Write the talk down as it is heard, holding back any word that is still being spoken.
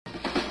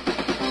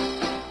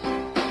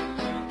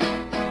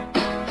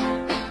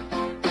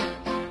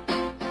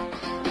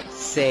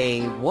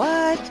Say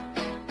what?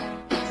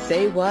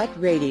 Say what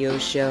radio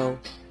show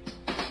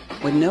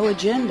with no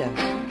agenda.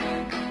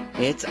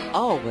 It's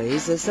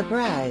always a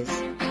surprise.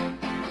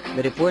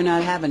 But if we're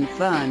not having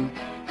fun,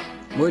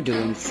 we're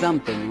doing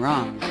something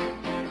wrong.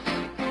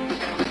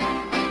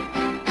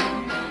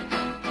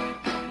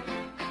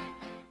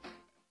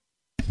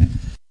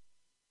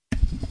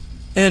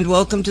 And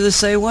welcome to the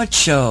Say What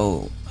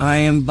Show. I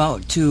am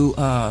about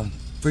to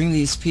bring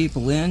these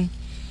people in.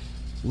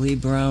 Lee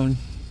Brown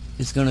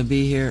is going to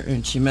be here,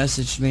 and she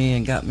messaged me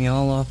and got me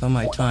all off on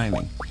my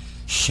timing.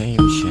 Shame,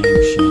 shame,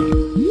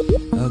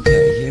 shame.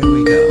 Okay, here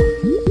we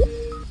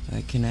go.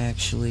 I can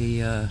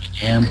actually...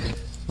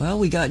 Well,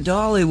 we got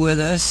Dolly with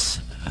us.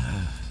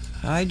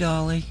 Hi,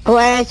 Dolly. Oh,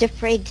 I was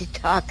afraid to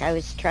talk. I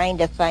was trying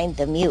to find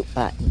the mute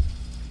button.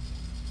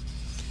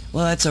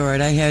 Well, that's all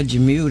right. I had you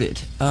muted.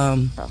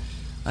 I'm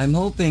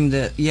hoping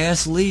that...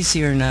 Yes, Lee's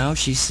here now.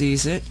 She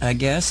sees it, I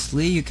guess.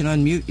 Lee, you can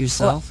unmute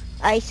yourself. Well,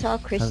 I saw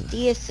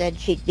Christia said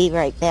she'd be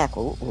right back.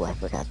 Oh, I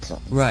forgot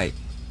something. Right.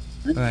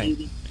 Right.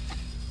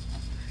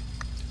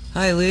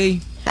 Hi,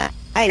 Lee.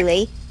 Hi,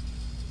 Lee.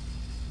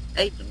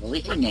 Hey, Dolly.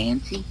 Hey,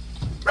 Nancy.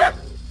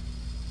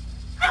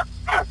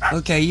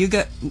 Okay, you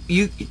got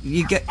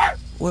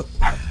what?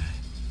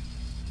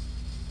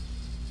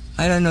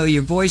 I don't know.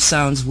 Your voice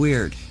sounds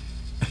weird.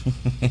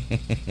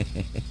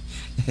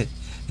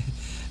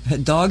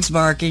 Dog's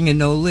barking and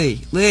no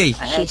Lee. Lee.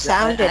 She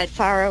sounded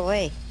far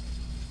away.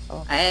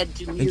 Oh. I had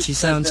to mute and she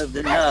sounds of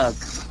the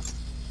nug.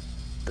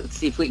 Let's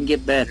see if we can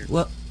get better.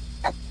 Well,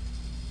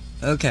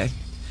 okay.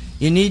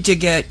 You need to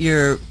get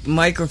your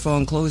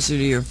microphone closer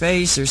to your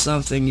face or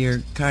something.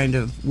 You're kind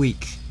of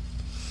weak.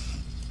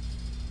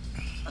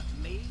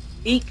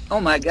 Weak? Oh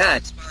my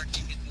God!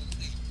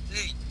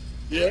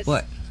 Yes.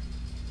 What?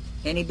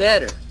 Any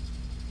better?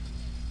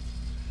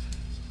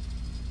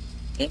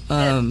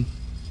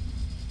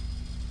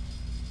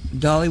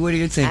 Dolly, what are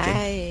you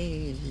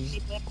thinking?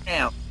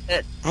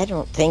 I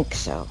don't think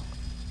so.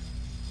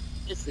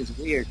 This is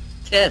weird.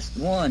 Test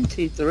 1,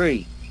 2,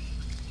 3.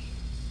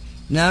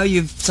 Now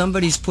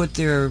somebody's put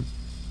their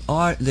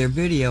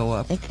video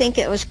up. I think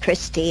it was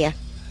Christia.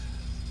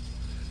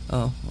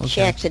 Oh, okay.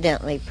 She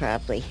accidentally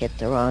probably hit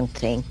the wrong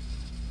thing.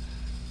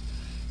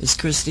 Is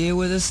Christia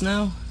with us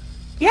now?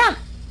 Yeah.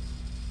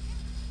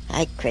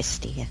 Hi,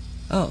 Christia.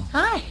 Oh.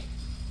 Hi.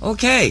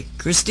 Okay,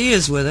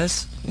 Christia's with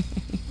us.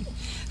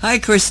 Hi,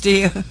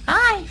 Christia.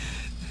 Hi.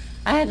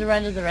 I had to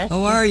run to the restroom.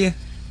 How are you?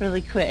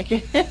 Really quick.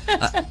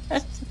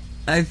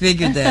 I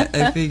figured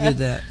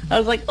that. I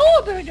was like,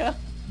 oh, there we go.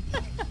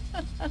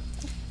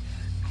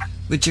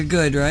 But you're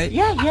good, right?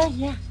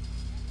 Yeah.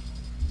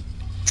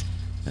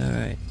 All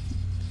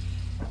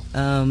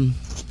right.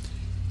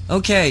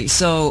 Okay,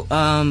 so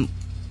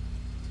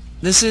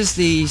this is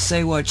the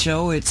Say What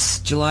Show. It's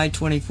July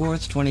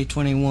 24th,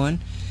 2021.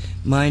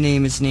 My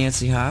name is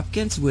Nancy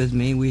Hopkins. With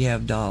me we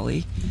have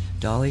Dolly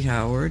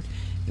Howard,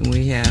 and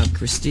we have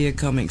Christia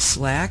Cummings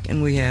Slack,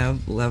 and we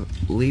have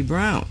Lee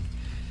Brown.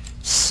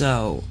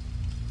 So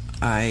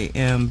I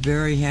am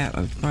very happy.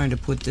 I'm trying to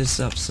put this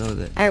up so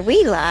that... Are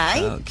we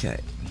live? Okay.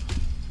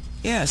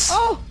 Yes.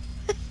 Oh!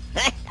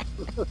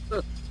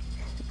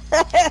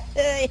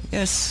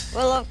 Yes.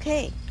 Well,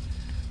 okay.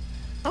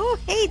 Oh,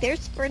 hey,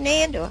 there's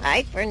Fernando.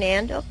 Hi,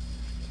 Fernando.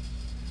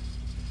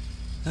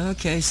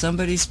 Okay,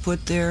 somebody's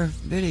put their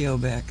video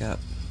back up.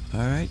 All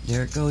right,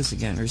 there it goes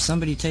again. Or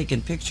somebody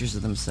taking pictures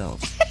of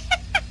themselves.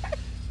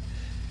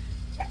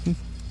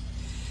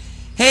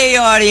 Hey,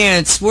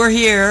 audience, we're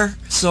here,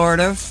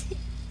 sort of.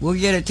 We'll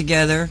get it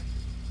together,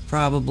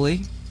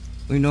 probably.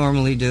 We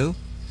normally do.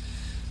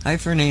 Hi,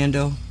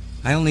 Fernando.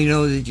 I only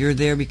know that you're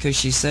there because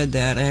she said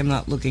that. I am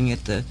not looking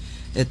at the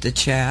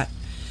chat.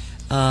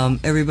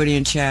 Everybody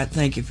in chat,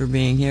 thank you for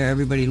being here.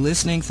 Everybody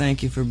listening,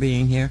 thank you for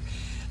being here.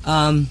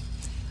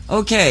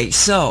 Okay,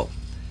 so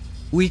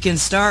we can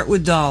start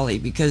with Dolly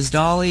because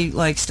Dolly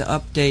likes to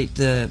update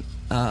the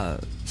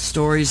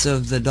stories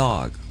of the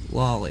dog,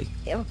 Lolly.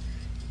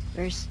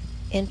 There's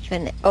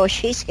Infinite. Oh,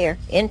 she's here.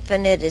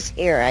 Infinite is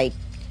here. I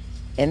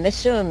am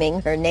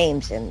assuming her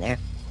name's in there.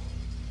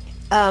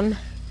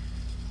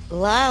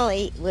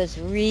 Lolly was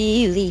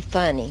really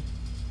funny.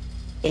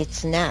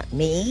 It's not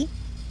me.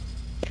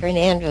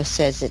 Fernando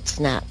says it's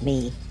not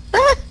me.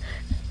 I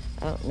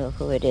don't know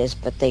who it is,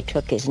 but they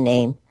took his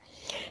name.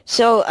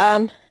 So,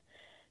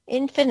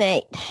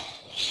 Infinite,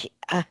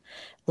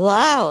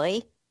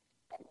 Lolly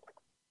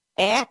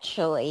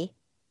actually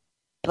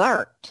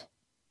barked.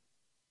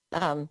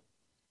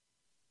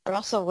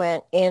 Russell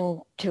went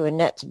into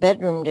Annette's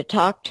bedroom to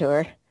talk to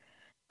her,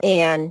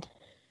 and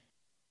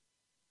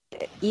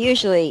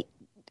usually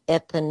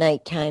at the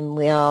nighttime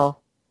we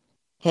all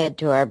head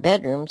to our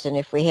bedrooms, and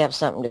if we have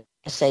something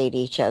to say to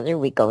each other,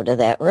 we go to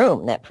that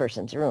room, that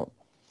person's room.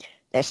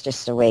 That's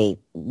just the way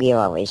we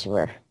always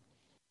were.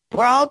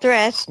 We're all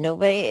dressed.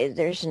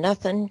 There's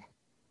nothing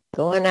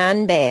going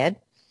on bad.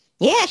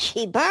 Yeah,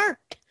 she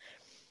barked.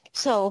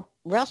 So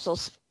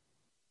Russell's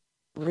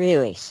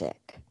really sick.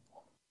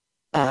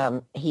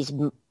 He's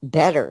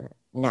better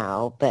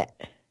now, but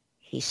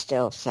he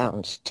still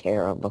sounds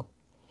terrible.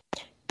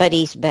 But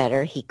he's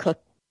better. He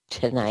cooked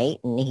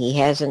tonight, and he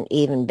hasn't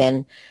even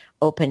been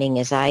opening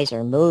his eyes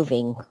or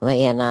moving,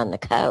 laying on the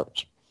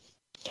couch.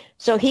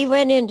 So he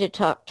went in to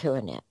talk to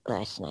Annette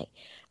last night.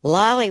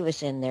 Lolly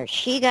was in there.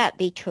 She got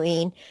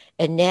between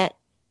Annette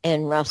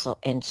and Russell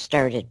and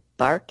started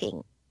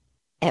barking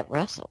at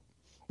Russell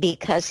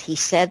because he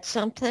said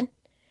something,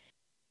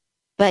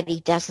 but he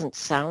doesn't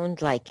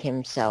sound like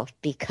himself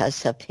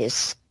because of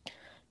his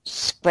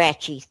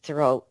scratchy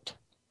throat.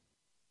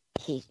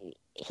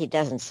 He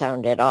doesn't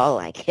sound at all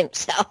like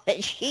himself,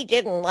 and she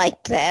didn't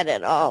like that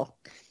at all.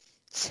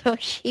 So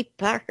she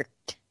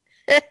barked.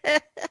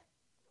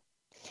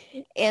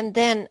 And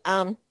then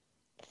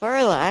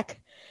Furlock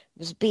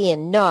was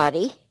being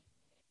naughty.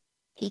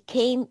 He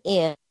came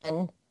in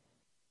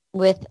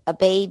with a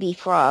baby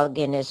frog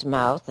in his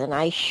mouth, and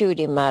I shooed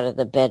him out of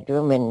the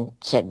bedroom and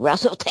said,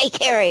 Russell, take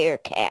care of your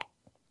cat,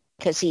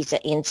 because he's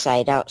an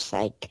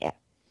inside-outside cat.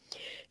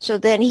 So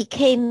then he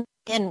came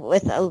in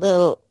with a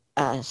little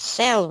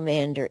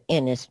salamander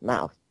in his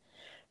mouth.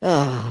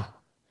 Oh,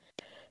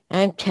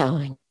 I'm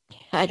telling you,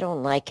 I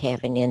don't like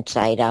having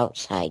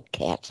inside-outside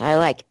cats. I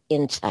like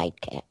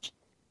inside cats.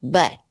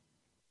 But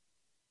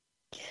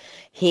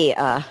he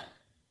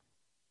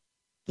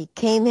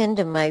came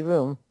into my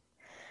room,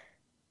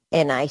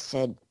 and I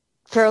said,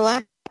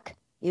 Furlock,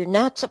 you're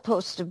not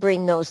supposed to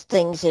bring those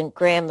things in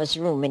Grandma's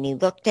room. And he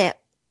looked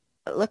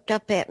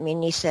up at me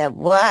and he said,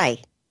 why?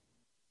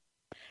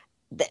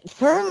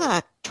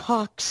 Furlock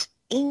talks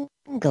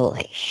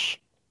English.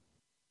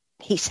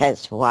 He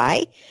says,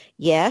 why?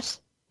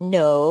 Yes,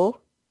 no.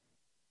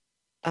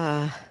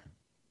 What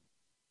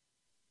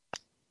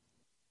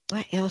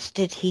else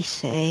did he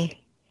say?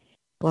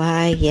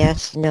 Why,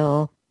 yes,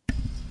 no.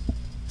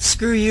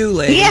 Screw you,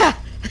 lady. Yeah.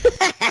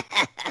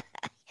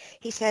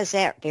 He says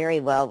that very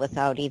well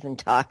without even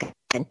talking.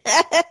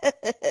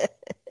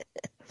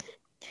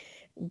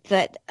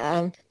 But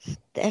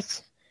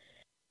that's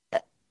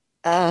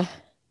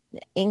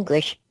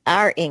English,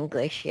 our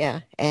English, yeah,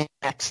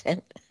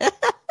 accent.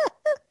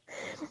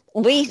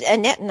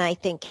 Annette and I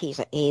think he's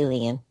an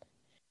alien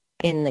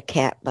in the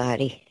cat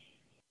body.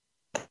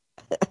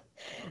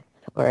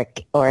 or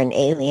an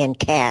alien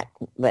cat,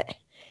 but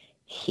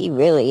he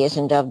really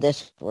isn't of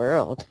this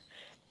world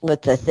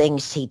with the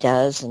things he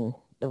does and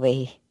the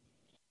way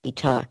he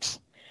talks.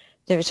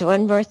 There's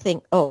one more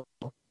thing. Oh,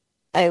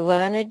 I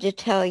wanted to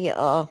tell you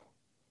all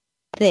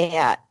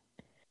that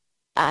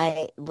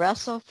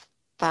Russell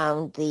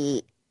found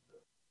the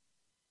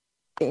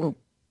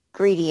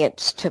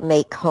ingredients to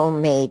make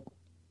homemade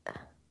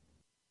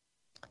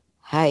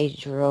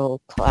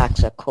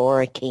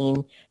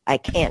hydroxychloroquine. I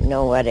can't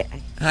know what it...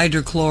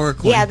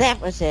 Hydrochloroquine. Yeah,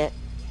 that was it.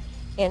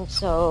 And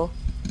so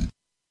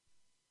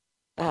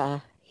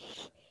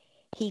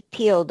he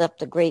peeled up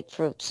the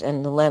grapefruits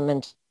and the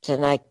lemons,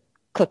 and I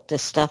cooked the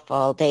stuff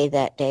all day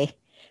that day.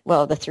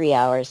 Well, the 3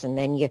 hours, and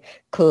then you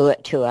cool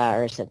it 2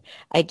 hours. And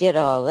I did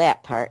all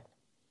that part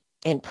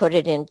and put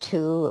it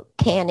into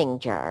canning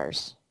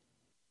jars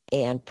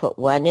and put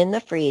one in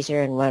the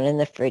freezer and one in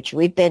the fridge.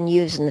 We've been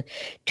using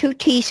 2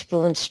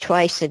 teaspoons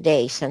twice a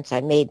day since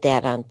I made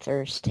that on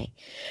Thursday.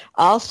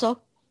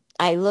 Also,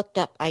 I looked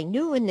up, I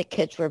knew when the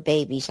kids were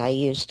babies I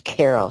used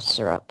Karo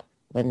syrup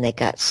when they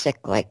got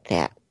sick like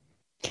that.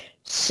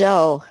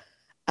 So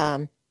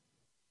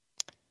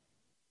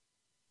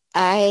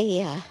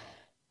I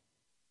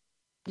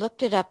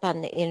looked it up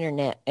on the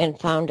internet and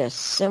found a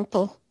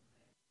simple,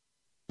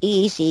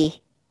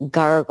 easy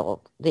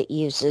gargle that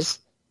uses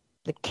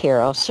the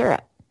Karo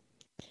syrup.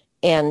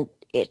 And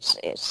it's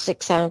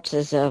 6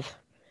 ounces of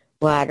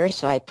water,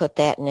 so I put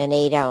that in an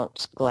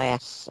 8-ounce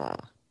glass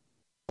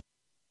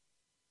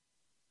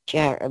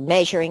jar,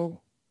 measuring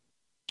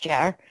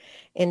jar,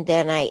 and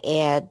then I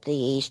add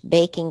the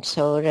baking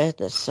soda,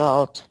 the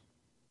salt,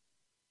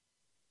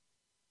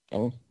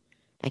 and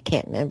I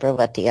can't remember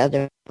what the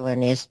other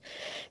one is.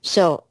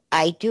 So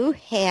I do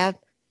have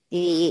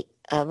the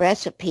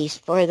recipes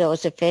for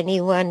those if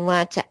anyone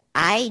wants it.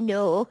 I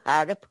know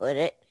how to put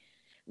it,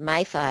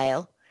 my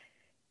file,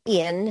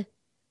 in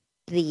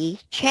the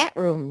chat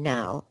room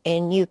now,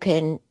 and you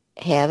can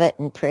have it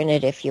and print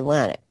it if you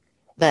want it.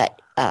 But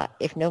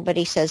if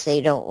nobody says they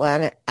don't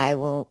want it, I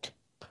won't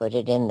put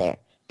it in there.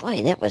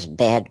 Boy, that was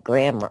bad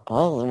grammar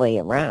all the way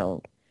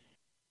around.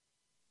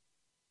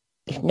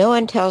 If no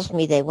one tells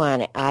me they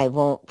want it, I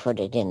won't put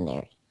it in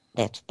there.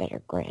 That's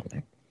better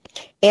grammar.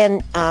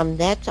 And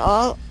that's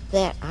all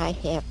that I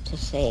have to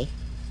say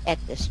at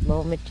this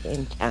moment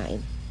in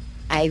time.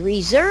 I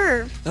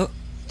reserve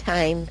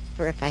time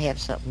for if I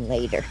have something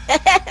later.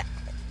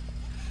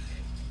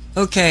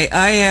 Okay,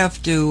 I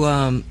have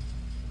to...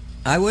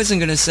 I wasn't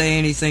going to say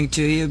anything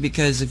to you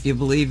because if you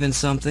believe in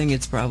something,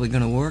 it's probably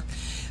going to work.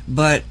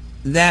 But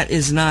that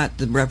is not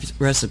the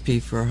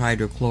recipe for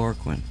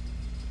hydrochloroquine.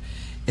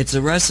 It's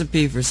a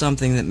recipe for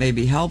something that may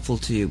be helpful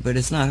to you, but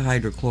it's not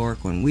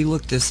hydrochloroquine. We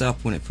looked this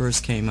up when it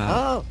first came out.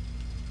 Oh.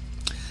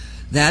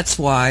 That's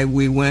why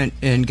we went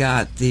and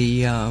got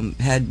the,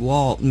 had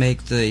Walt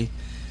make the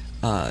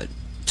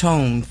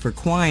tone for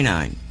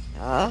quinine.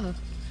 Oh.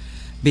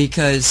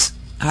 Because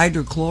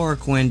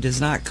hydrochloroquine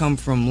does not come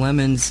from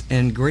lemons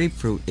and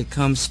grapefruit. It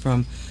comes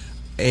from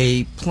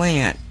a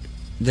plant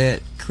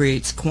that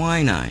creates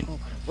quinine.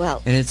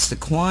 Well, and it's the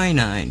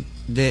quinine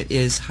that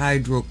is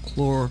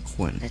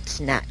hydrochloroquine. That's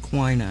not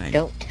quinine.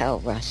 Don't tell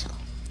Russell.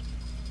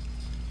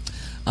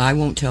 I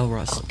won't tell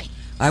Russell. Okay.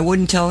 I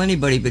wouldn't tell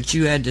anybody, but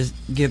you had to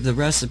give the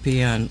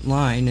recipe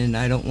online, and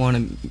I don't want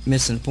to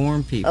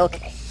misinform people.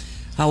 Okay.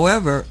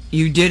 However,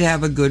 you did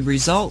have a good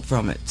result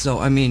from it. So,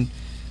 I mean,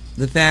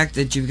 the fact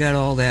that you've got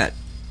all that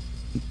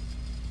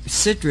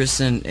citrus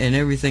and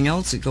everything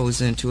else that goes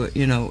into it,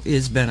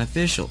 is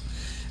beneficial.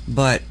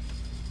 But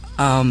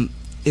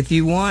if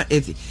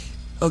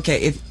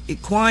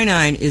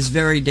quinine is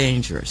very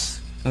dangerous,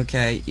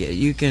 okay,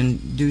 you can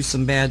do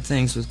some bad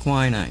things with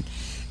quinine.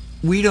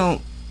 We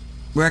don't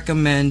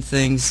recommend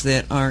things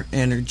that aren't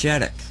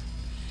energetic,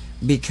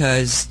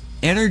 because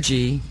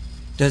energy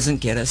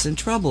doesn't get us in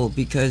trouble,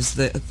 because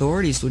the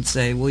authorities would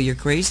say, well, you're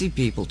crazy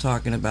people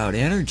talking about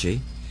energy.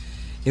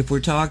 If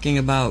we're talking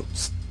about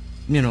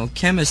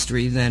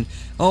chemistry, then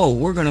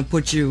we're going to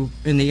put you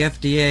in the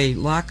FDA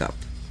lockup.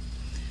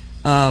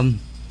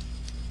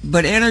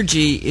 But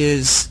energy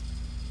is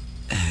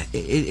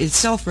it's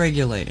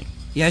self-regulating.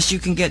 Yes, you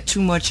can get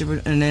too much of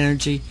an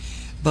energy,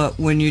 but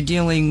when you're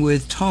dealing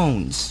with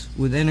tones,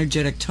 with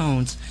energetic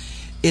tones,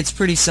 it's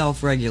pretty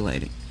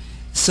self-regulating.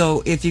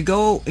 So if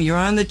you're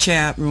on the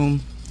chat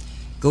room,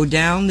 go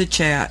down the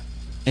chat,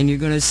 and you're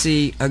going to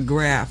see a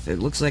graph. It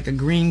looks like a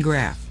green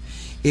graph.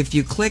 If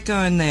you click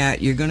on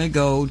that, you're going to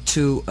go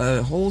to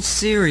a whole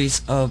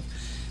series of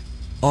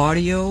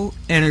audio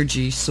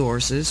energy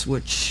sources,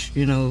 which,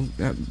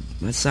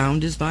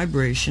 sound is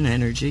vibration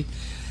energy.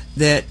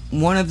 That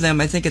one of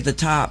them, I think at the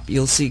top,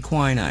 you'll see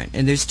quinine.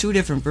 And there's two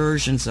different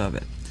versions of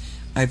it.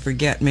 I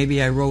forget,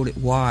 maybe I wrote it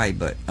why,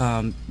 but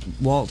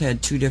Walt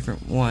had two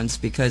different ones,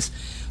 because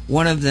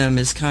one of them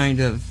is kind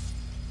of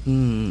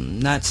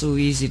not so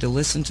easy to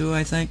listen to,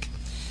 I think.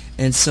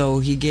 And so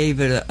he gave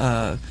it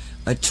a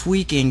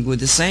tweaking with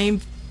the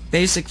same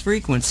basic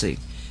frequency,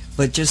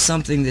 but just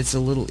something that's a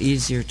little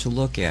easier to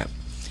look at.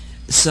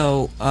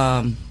 So,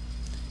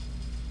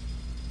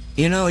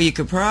 you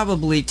could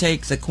probably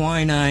take the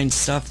quinine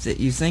stuff that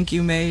you think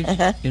you made,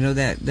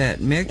 that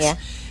mix,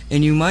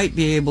 and you might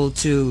be able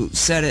to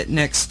set it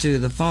next to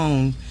the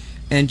phone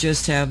and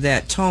just have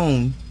that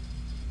tone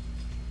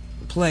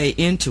play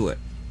into it.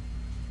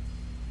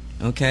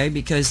 Okay,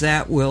 because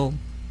that will,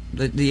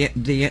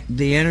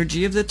 the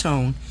energy of the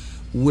tone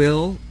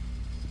will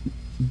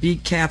be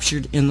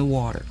captured in the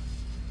water.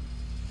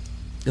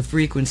 The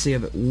frequency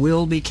of it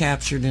will be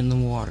captured in the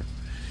water.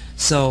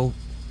 So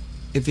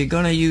if you're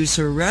going to use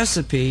her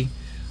recipe,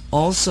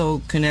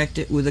 also connect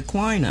it with a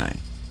quinine.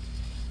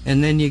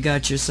 And then you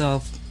got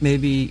yourself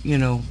maybe,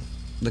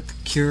 the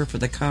cure for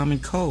the common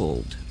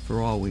cold,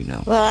 for all we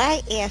know. Well,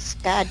 I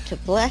asked God to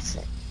bless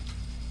it.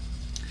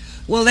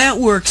 Well, that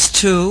works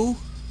too.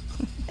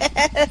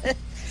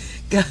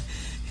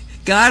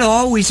 God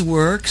always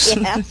works.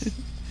 Yes.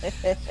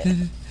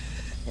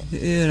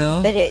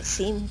 But it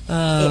seems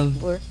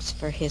it works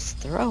for his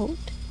throat.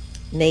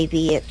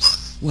 Maybe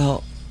it's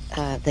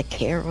the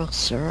Carol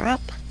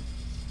syrup.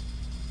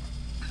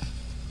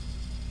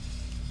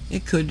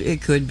 It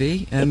could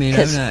be. I mean,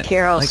 because I'm not.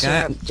 Carol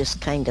syrup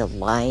just kind of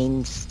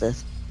lines the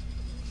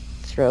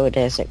throat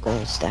as it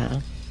goes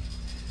down.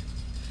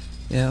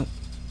 Yeah.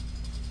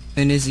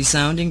 And is he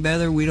sounding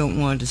better? We don't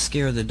want to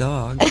scare the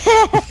dog.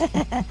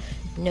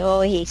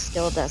 No, he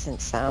still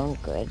doesn't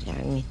sound good. I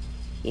mean,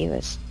 he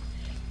was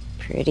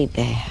pretty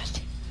bad,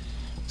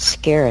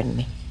 scaring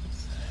me.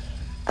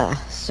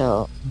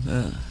 So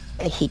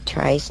he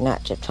tries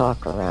not to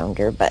talk around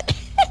her, but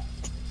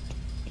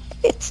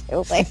it's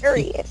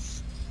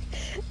hilarious.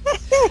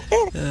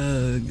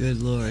 Oh,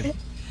 good Lord.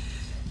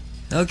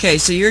 Okay,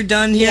 so you're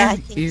done here? Yeah, I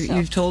think so.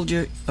 You've told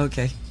your...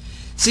 Okay.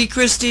 See,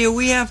 Christia,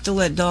 we have to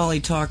let Dolly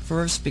talk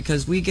first,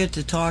 because we get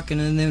to talking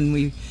and then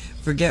we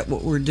forget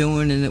what we're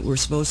doing and that we're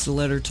supposed to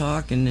let her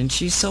talk. And then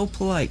she's so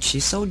polite.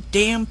 She's so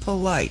damn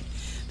polite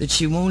that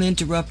she won't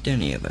interrupt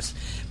any of us.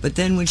 But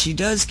then when she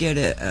does get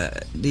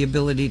the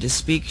ability to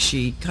speak,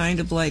 she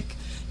kind of like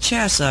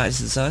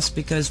chastises us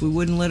because we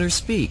wouldn't let her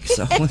speak.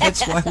 So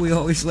that's why we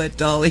always let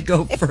Dolly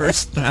go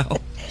first now.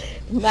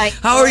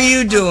 How are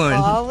you doing?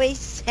 I've always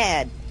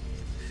said,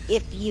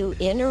 if you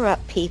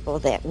interrupt people,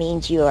 that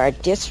means you are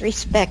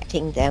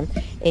disrespecting them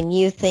and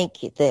you think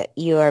that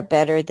you are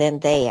better than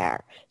they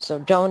are. So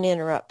don't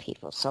interrupt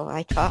people. So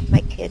I taught my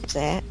kids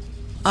that.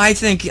 I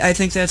think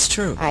that's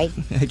true. I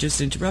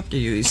just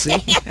interrupted you see.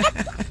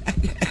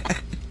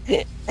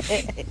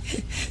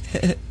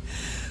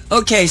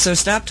 Okay, so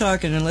stop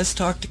talking and let's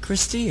talk to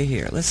Christia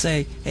here. Let's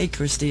say, hey,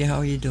 Christia, how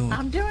are you doing?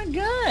 I'm doing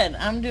good.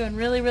 I'm doing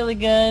really, really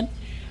good.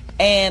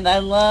 And I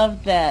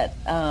love that,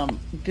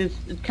 just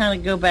kind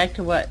of go back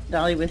to what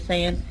Dolly was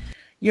saying.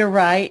 You're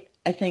right.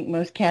 I think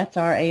most cats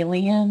are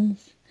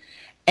aliens.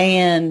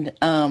 And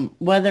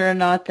whether or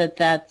not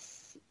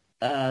that's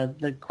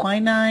the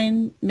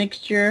quinine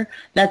mixture,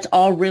 that's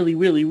all really,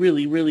 really,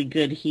 really, really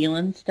good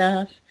healing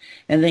stuff.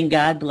 And then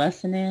God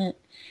blessing it.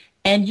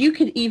 And you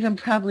could even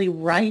probably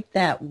write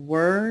that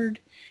word,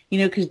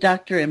 because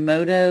Dr.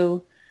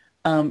 Emoto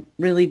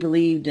really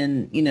believed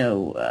in,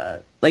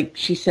 like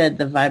she said,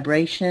 the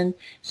vibration.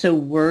 So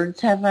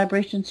words have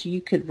vibration. So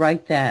you could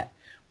write that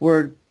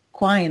word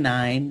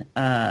quinine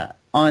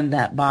on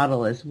that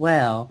bottle as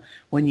well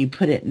when you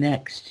put it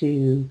next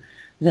to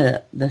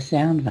the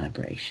sound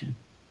vibration.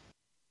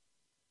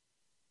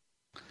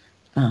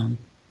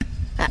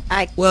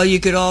 Well, you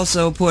could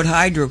also put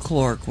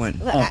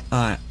hydrochloroquine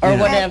on, or you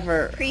know.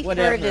 whatever. I prefer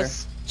whatever.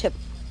 to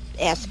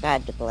ask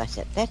God to bless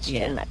it. That's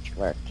too much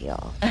work,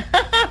 y'all.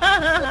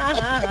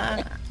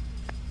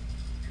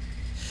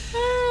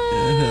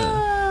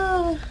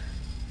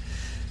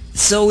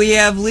 So we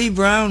have Lee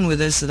Brown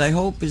with us that I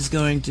hope is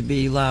going to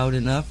be loud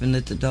enough and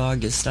that the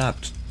dog has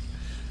stopped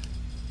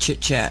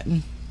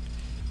chit-chatting.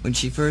 When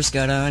she first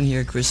got on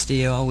here,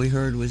 Christy, all we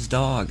heard was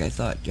dog. I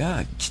thought,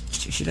 yeah,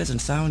 she doesn't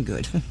sound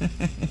good.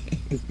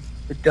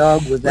 The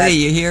dog was Lee,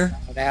 you here?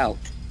 out.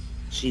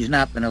 She's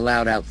not been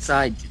allowed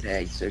outside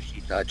today, so she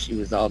thought she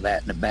was all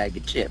that in a bag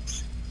of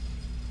chips.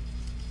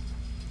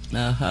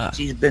 Uh-huh.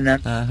 She's been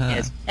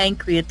has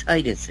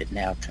pancreatitis, it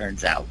now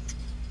turns out.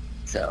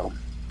 So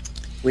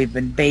we've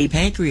been baby.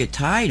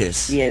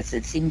 Pancreatitis? Yes,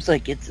 it seems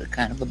like it's a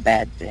kind of a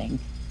bad thing.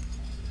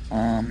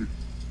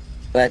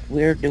 But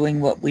we're doing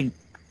what we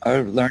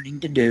are learning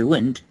to do,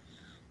 and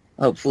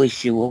hopefully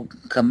she will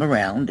come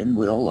around and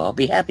we'll all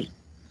be happy.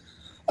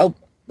 Oh,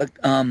 but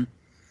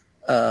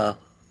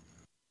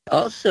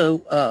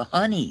also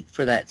honey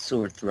for that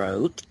sore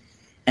throat.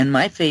 And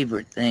my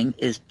favorite thing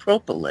is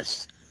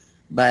propolis.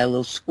 Buy a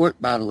little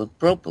squirt bottle of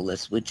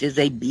propolis, which is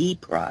a bee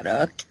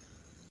product,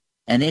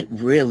 and it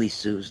really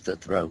soothes the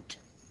throat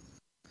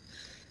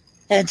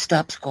and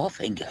stops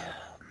coughing.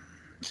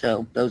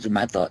 So those are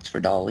my thoughts for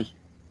Dolly.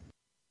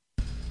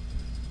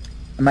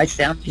 Am I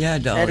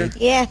sounding Dolly. better?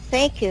 Yeah,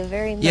 thank you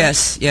very much.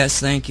 Yes,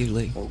 thank you,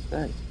 Lee.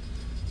 Okay.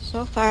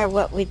 So far,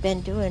 what we've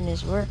been doing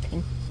is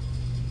working.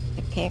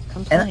 I can't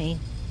complain.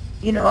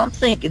 And, I'm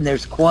thinking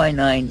there's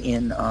quinine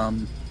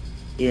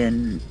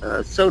in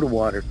soda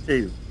water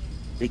too,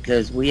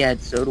 because we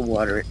add soda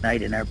water at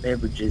night in our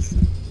beverages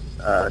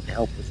to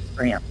help with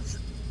cramps,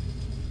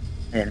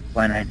 and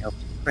quinine helps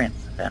with cramps.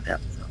 I found out,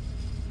 so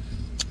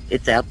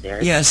it's out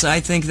there. Yes, I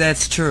think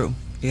that's true.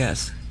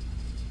 Yes.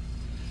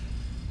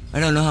 I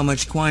don't know how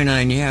much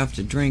quinine you have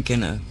to drink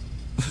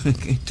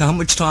how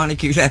much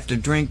tonic you'd have to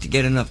drink to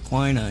get enough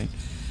quinine.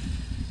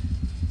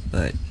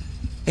 But,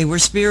 hey, we're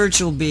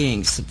spiritual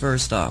beings,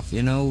 first off.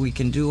 We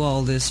can do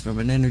all this from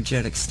an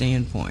energetic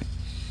standpoint.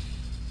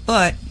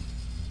 But,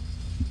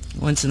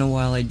 once in a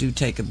while I do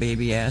take a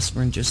baby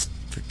aspirin just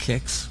for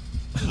kicks.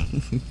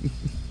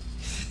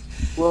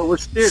 Well, we're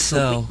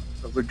spiritual beings,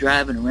 but we're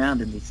driving around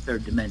in these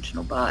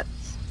third-dimensional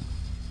bodies.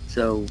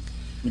 So,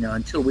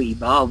 until we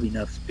evolve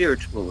enough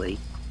spiritually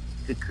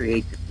to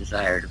create the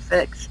desired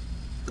effects,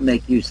 to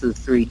make use of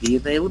the 3D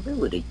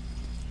availability.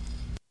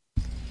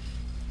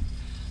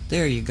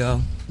 There you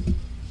go.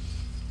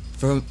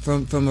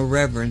 From a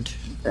reverend.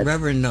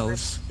 Reverend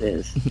knows.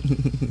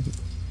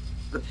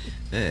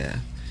 Yeah.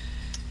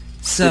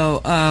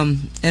 So,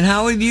 and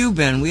how have you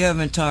been? We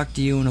haven't talked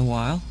to you in a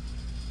while.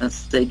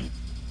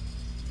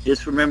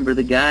 Just remember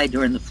the guy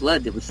during the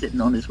flood that was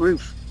sitting on his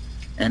roof,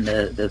 and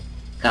the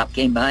cop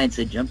came by and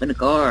said, "Jump in the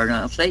car and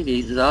I'll save you."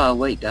 He says, "Oh,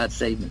 wait, God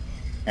save me."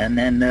 And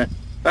then the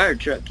fire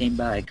truck came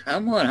by.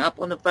 "Come on, hop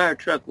on the fire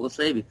truck, we'll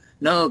save you."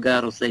 "No,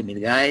 God will save me." The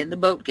guy in the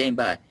boat came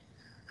by.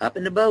 "Hop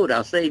in the boat,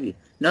 I'll save you."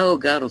 "No,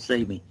 God will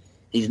save me."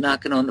 He's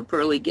knocking on the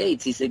pearly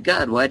gates. He said,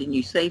 "God, why didn't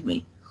you save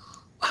me?"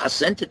 "I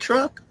sent the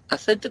truck. I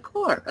sent the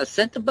car. I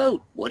sent the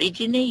boat. What did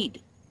you need?"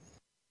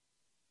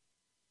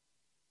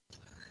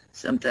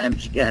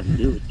 Sometimes you got to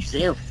do it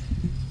yourself.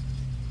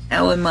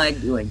 How am I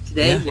doing?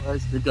 Today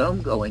was the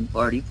dome going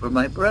party for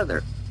my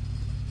brother.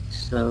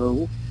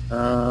 So,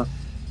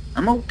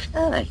 I'm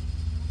okay.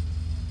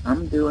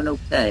 I'm doing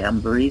okay. I'm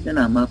breathing.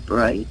 I'm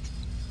upright.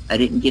 I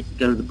didn't get to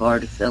go to the bar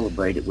to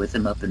celebrate it with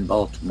him up in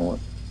Baltimore.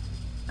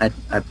 I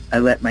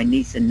let my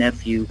niece and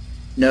nephew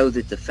know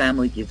that the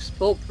family gives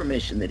full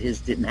permission that his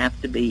didn't have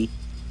to be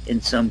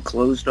in some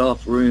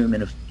closed-off room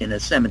in a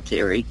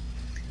cemetery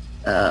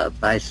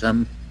by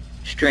some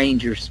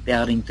stranger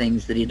spouting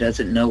things that he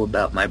doesn't know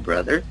about my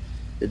brother,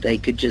 that they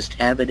could just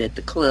have it at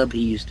the club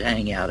he used to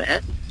hang out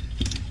at,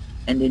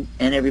 and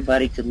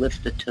everybody could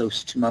lift a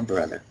toast to my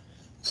brother.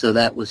 So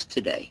that was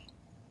today.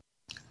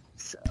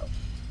 So.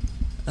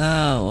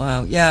 Oh,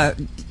 wow. Yeah,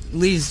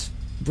 Lee's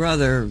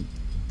brother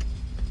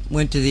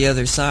went to the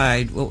other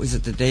side. What was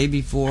it, the day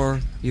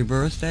before your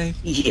birthday?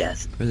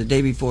 Yes. Or the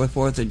day before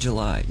 4th of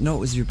July? No, it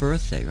was your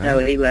birthday, right? No,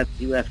 he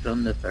left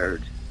on the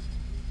 3rd.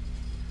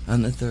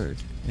 On the 3rd,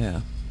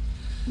 yeah.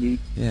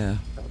 Yeah.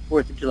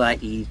 4th of July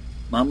Eve.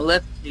 Mama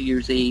left New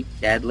Year's Eve.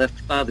 Dad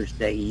left Father's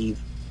Day Eve.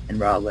 And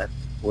Ra left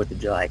 4th of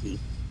July Eve.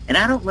 And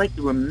I don't like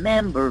to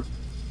remember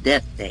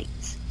death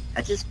dates.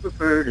 I just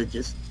prefer to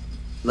just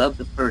love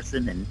the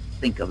person and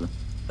think of them.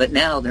 But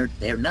now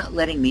they're not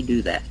letting me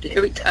do that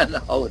every time the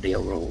holiday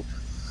rolls.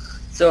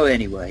 So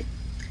anyway,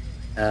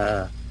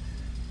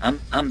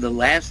 I'm the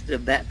last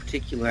of that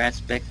particular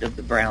aspect of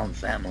the Brown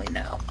family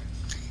now.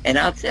 And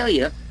I'll tell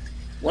you,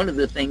 one of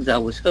the things I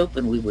was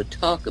hoping we would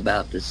talk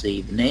about this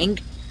evening,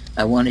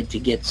 I wanted to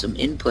get some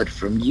input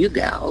from you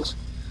gals,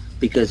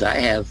 because I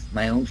have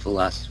my own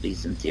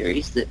philosophies and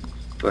theories that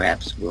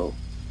perhaps will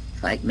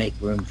make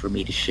room for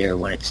me to share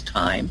when it's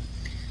time.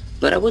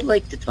 But I would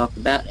like to talk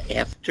about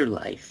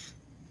afterlife.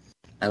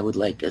 I would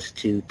like us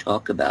to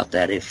talk about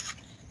that if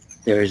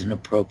there is an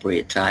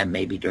appropriate time,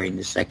 maybe during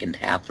the second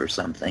half or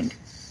something.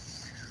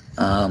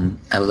 I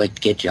would like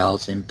to get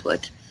y'all's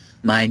input.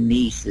 My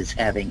niece is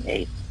having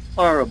a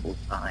horrible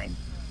time,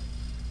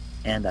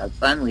 and I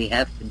finally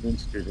have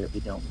convinced her that we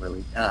don't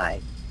really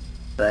die,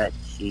 but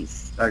she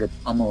started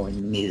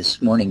pummeling me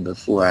this morning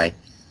before I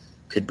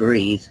could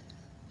breathe,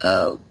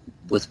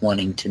 with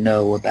wanting to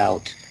know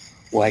about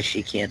why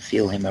she can't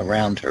feel him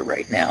around her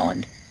right now,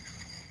 and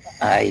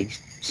I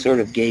sort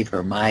of gave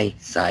her my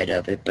side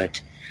of it,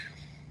 but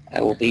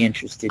I will be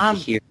interested to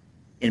hear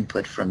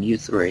input from you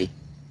three.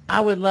 I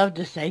would love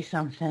to say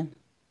something.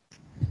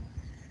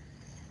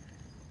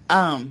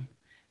 When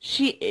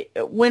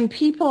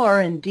people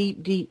are in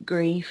deep, deep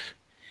grief,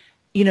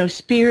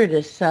 spirit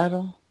is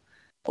subtle.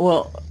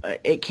 Well,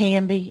 it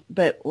can be,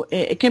 but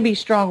it can be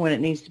strong when it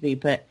needs to be,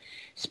 but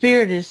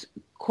spirit is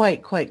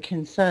quite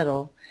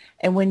subtle.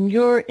 And when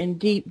you're in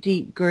deep,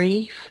 deep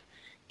grief,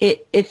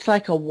 it's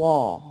like a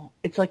wall.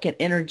 It's like an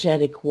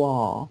energetic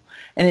wall,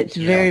 and it's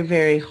very,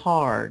 very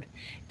hard.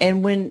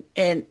 And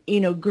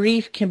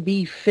grief can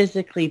be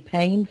physically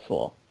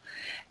painful,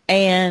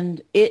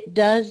 and it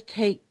does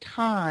take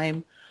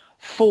time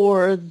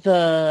for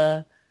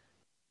the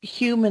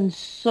human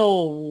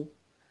soul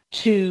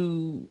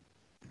to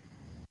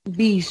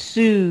be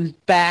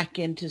soothed back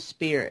into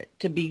spirit,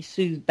 to be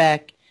soothed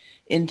back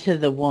into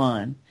the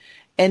one.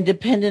 And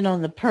depending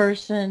on the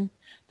person,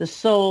 the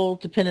soul,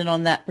 depending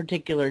on that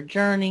particular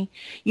journey.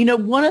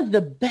 One of the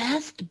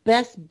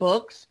best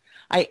books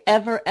I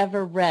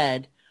ever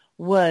read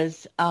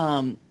was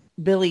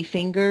Billy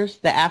Fingers,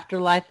 The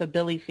Afterlife of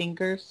Billy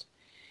Fingers.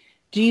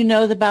 Do you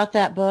know about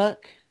that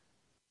book?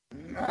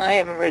 I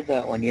haven't read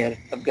that one yet.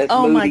 I've got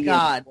Oh my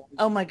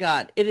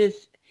God. It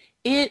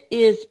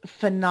is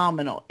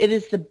phenomenal. It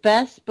is the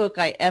best book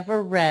I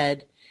ever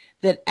read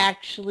that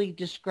actually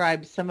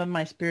describes some of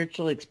my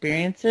spiritual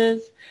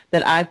experiences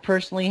that I've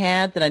personally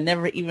had that I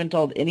never even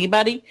told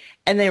anybody,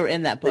 and they were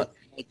in that book.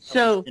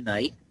 So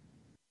tonight.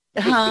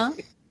 Huh?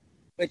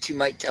 But you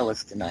might tell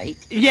us tonight.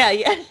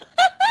 Yeah.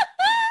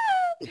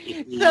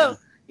 So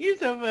you're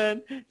so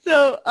fun.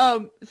 So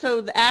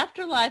The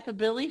Afterlife of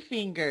Billy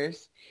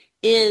Fingers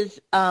is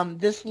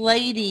this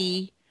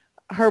lady.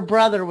 Her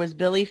brother was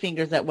Billy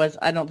Fingers.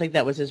 I don't think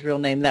that was his real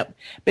name.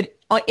 But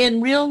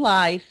in real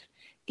life,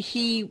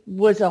 he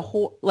was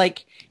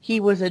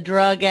he was a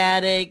drug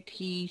addict.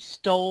 He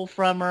stole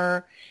from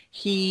her.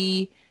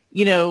 She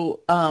was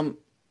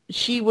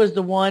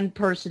the one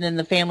person in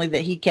the family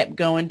that he kept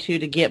going to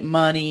get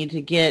money, and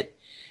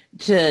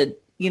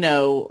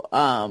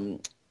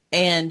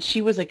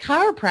she was a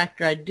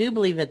chiropractor, I do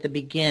believe, at the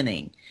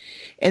beginning.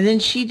 And then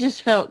she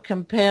just felt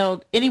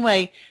compelled.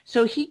 Anyway,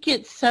 so he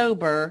gets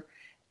sober,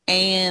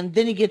 and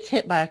then he gets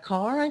hit by a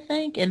car, I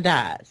think, and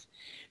dies.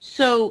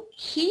 So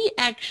he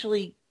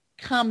actually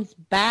comes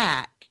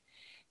back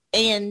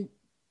and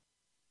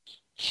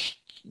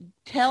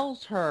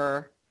tells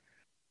her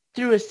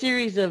through a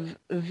series of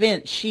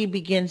events, she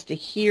begins to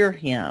hear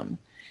him.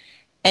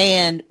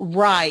 And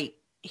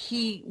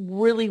he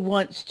really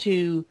wants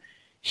to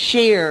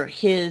share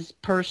his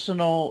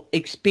personal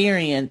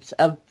experience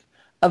of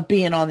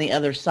being on the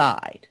other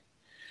side.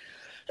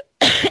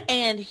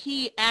 And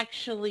he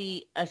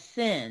actually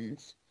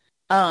ascends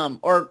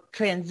or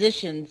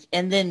transitions,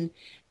 and then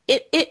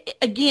it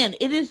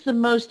is the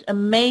most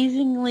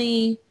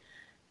amazingly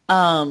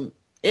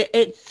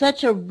it's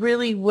such a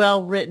really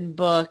well written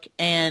book,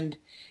 and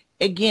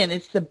again,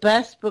 it's the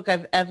best book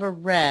I've ever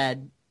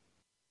read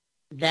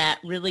that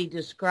really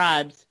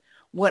describes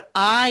what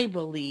I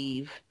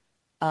believe,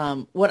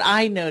 what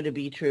I know to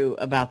be true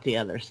about the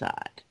other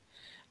side.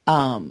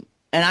 And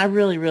I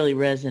really, really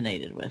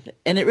resonated with it.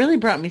 And it really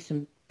brought me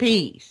some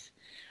peace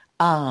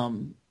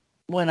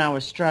when I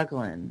was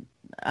struggling.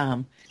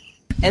 And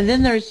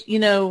then there's,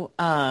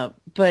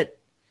 but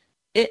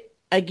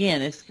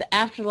it's The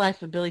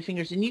Afterlife of Billy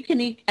Fingers. And you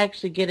can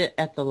actually get it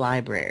at the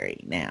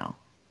library now.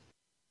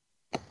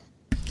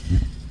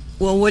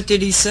 Well, what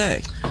did he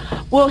say?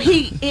 Well,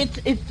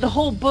 it's the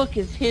whole book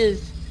is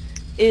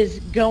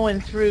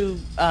going through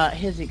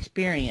his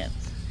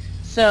experience.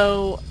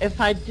 So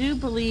if I do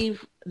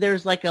believe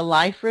there's like a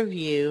life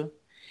review,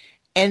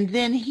 and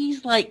then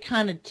he's like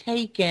kind of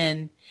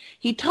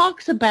he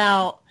talks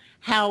about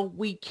how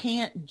we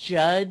can't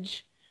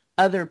judge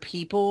other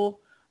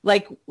people.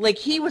 Like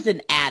he was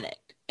an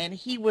addict, and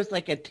he was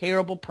like a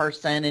terrible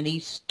person, and he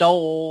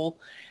stole,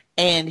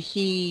 and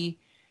he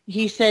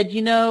said,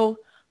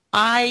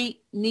 I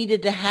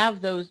needed to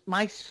have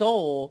my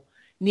soul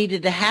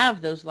needed to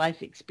have those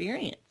life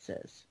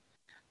experiences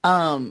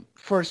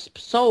for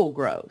soul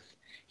growth.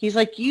 He's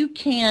like, you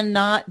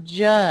cannot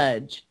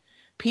judge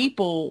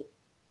people,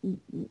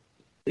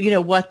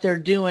 what they're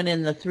doing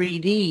in the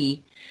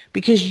 3D,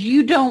 because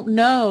you don't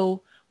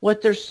know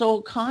what their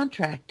soul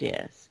contract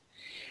is.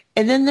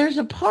 And then there's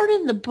a part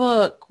in the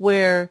book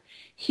where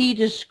he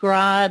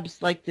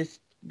describes like this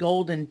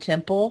golden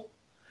temple.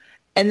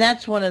 And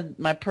that's one of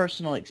my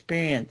personal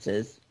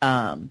experiences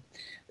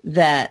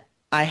that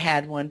I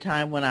had one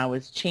time when I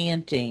was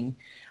chanting.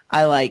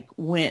 I like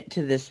went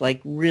to this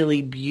like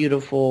really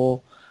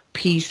beautiful,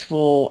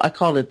 peaceful, I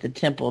called it the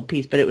Temple of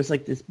Peace, but it was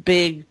like this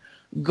big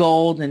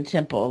golden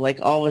temple. Like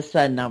all of a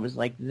sudden I was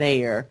like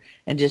there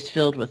and just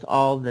filled with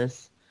all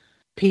this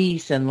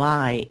peace and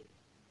light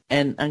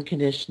and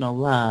unconditional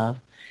love.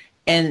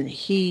 And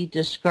he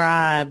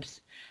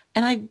describes,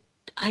 and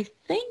I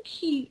think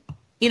he,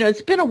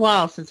 it's been a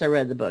while since I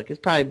read the book. It's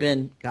probably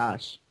been,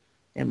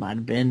 it might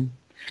have been,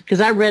 because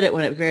I read it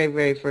when it very,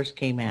 very first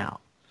came out.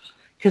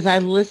 Because I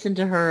listened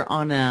to her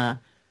on I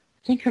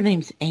think her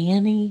name's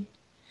Annie.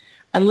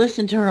 I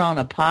listened to her on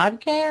a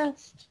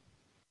podcast.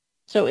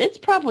 So it's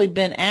probably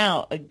been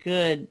out a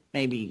good,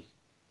 maybe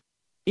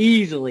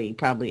easily,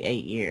 probably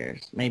 8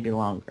 years, maybe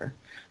longer.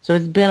 So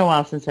it's been a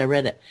while since I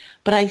read it.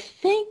 But I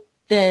think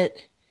that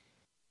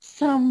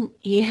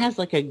he has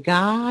like a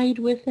guide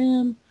with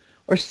him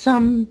or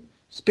some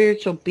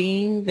spiritual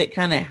being that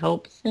kind of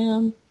helps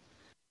him.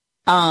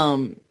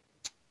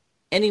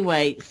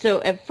 Anyway,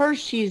 so at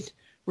first she's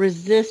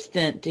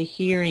resistant to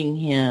hearing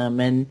him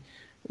and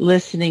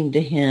listening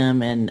to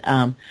him, and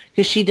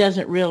because she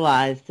doesn't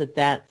realize that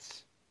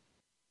that's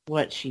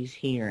what she's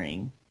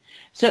hearing.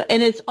 So,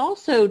 and it's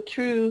also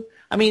true.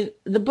 I mean,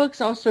 the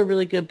book's also a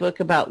really good book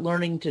about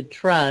learning to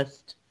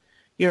trust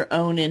your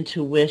own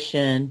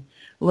intuition,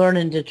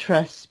 learning to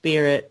trust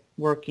spirit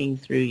working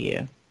through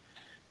you,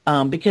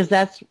 because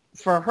that's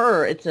for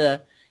her.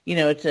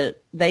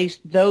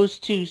 Those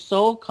two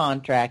soul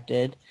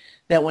contracted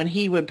that when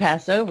he would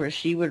pass over,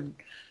 she would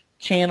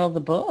channel the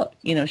book.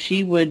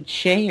 She would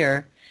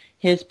share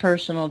his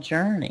personal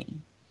journey,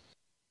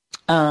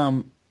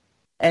 and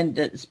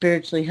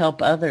spiritually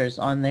help others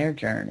on their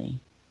journey.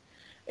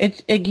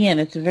 It's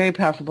a very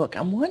powerful book.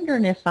 I'm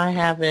wondering if I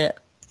have it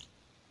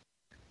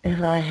in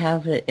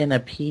a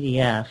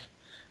PDF.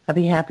 I'd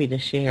be happy to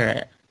share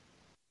it.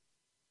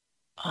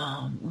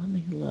 Let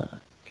me look.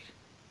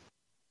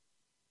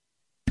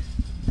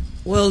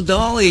 Well,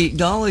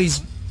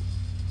 Dolly's,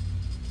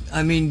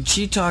 I mean,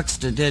 she talks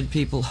to dead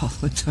people all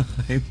the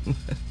time.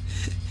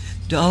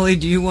 Dolly,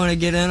 do you want to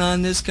get in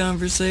on this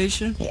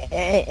conversation?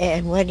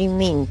 And what do you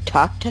mean,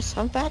 talk to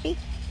somebody?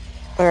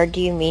 Or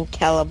do you mean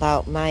tell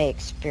about my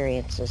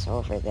experiences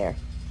over there?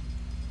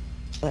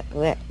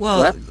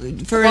 Well,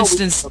 for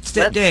instance,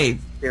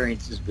 Dave.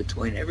 Experiences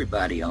between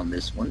everybody on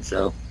this one,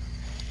 so.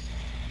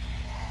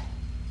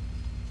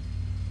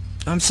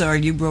 I'm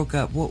sorry, you broke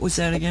up. What was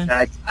that again?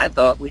 I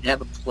thought we'd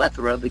have a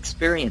plethora of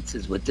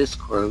experiences with this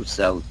crew,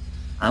 so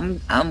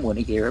I'm going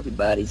to hear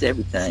everybody's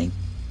everything.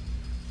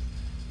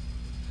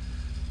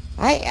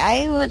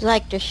 I would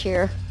like to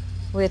share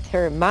with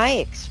her my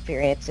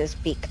experiences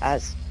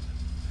because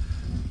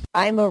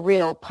I'm a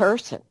real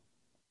person.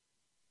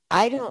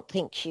 I don't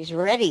think she's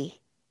ready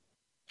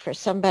for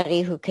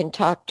somebody who can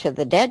talk to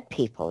the dead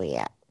people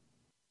yet.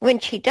 When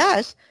she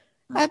does,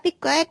 I'd be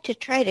glad to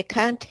try to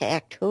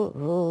contact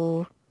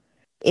who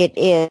it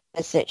is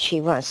that she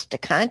wants to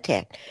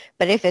contact.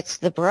 But if it's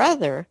the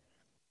brother,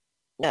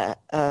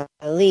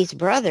 Lee's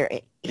brother,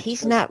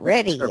 he's not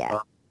ready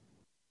yet.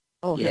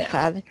 Oh, her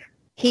father?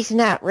 He's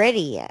not ready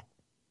yet.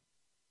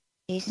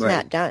 He's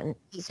not done.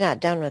 He's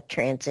not done with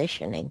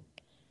transitioning.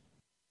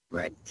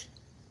 Right.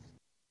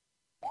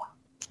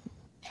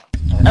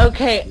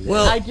 Okay,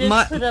 well, I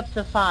just put up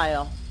the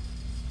file.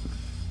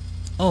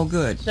 Oh,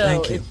 good. So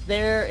Thank you. It's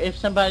there. If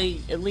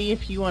somebody, Lee,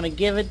 if you want to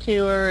give it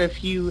to her,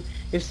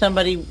 if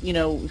somebody,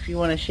 if you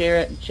want to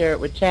share it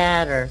with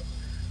Chad, or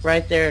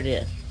right there it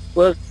is.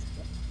 Well,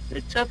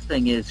 the tough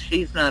thing is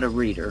she's not a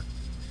reader,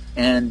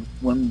 and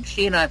when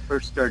she and I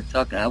first started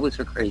talking, I was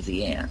her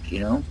crazy aunt,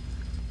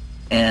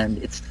 and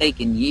it's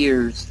taken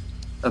years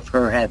of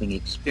her having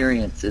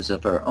experiences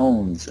of her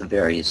own of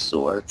various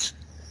sorts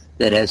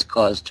that has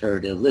caused her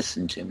to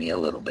listen to me a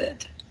little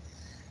bit.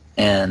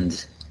 And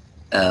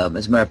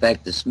as a matter of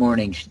fact, this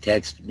morning she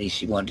texted me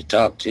she wanted to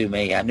talk to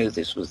me. I knew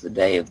this was the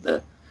day of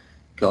the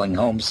going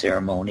home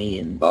ceremony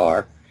in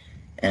bar,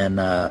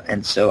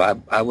 and so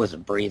I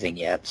wasn't breathing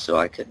yet, so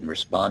I couldn't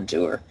respond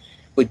to her.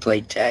 We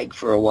played tag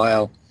for a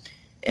while,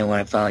 and when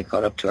I finally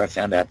caught up to her, I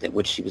found out that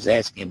what she was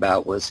asking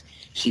about was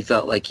she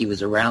felt like he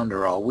was around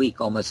her all week,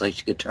 almost like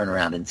she could turn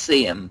around and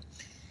see him,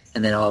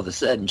 and then all of a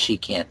sudden she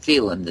can't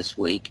feel him this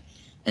week,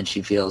 and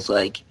she feels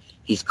like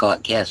he's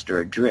cast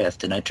her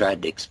adrift. And I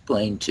tried to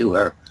explain to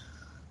her,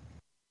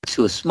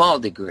 to a small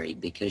degree,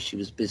 because she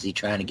was busy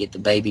trying to get the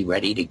baby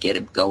ready to get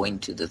him going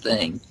to the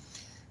thing,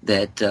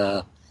 that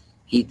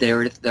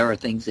there are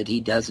things that he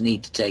does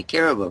need to take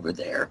care of over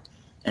there.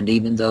 And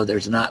even though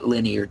there's not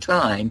linear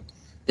time,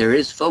 there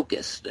is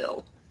focus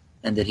still,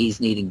 and that he's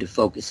needing to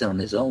focus on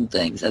his own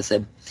things.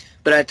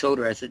 But I told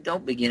her,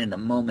 don't begin in a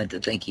moment to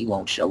think he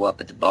won't show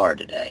up at the bar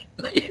today.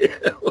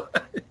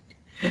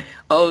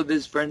 oh,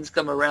 his friends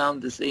come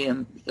around to see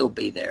him, he'll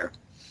be there.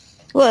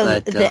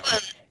 Well,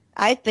 But,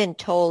 I've been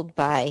told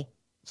by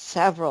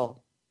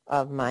several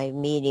of my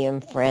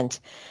medium friends,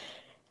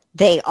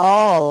 they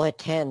all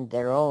attend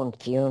their own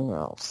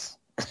funerals.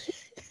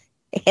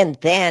 And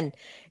then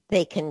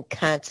they can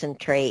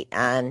concentrate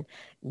on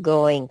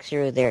going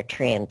through their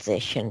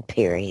transition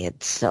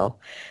period. So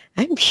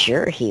I'm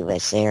sure he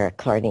was there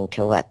according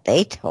to what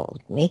they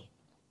told me.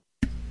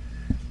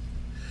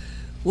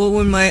 Well,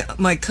 when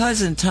my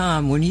cousin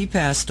Tom, when he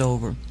passed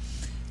over,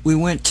 we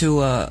went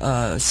to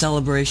a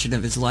celebration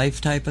of his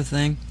life type of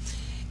thing,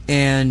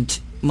 and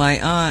my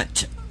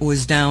aunt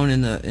was down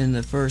in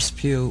the first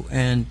pew,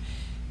 and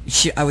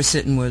I was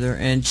sitting with her,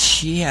 and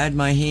she had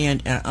my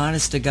hand, and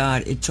honest to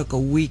God, it took a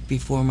week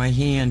before my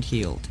hand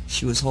healed.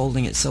 She was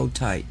holding it so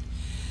tight.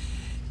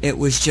 It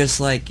was just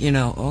like,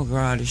 oh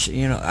God,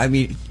 I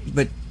mean,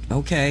 but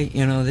okay,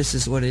 this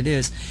is what it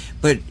is.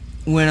 But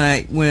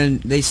when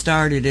they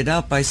started it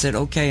up, I said,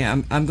 okay,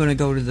 I'm going to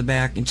go to the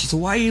back. And she said,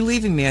 why are you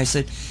leaving me? I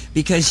said,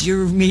 because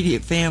your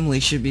immediate family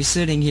should be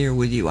sitting here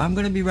with you. I'm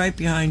going to be right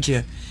behind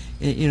you,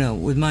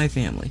 with my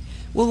family.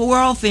 Well, we're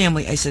all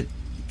family. I said,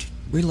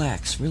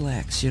 relax,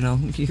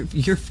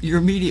 your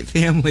immediate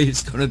family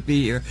is going to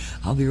be here.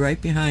 I'll be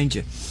right behind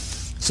you.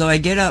 So I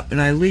get up and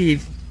I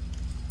leave,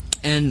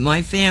 and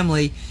my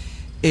family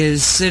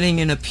is sitting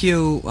in a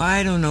pew,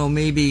 I don't know,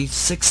 maybe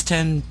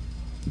 6-10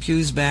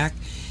 pews back,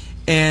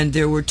 and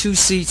there were 2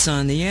 seats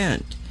on the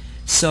end.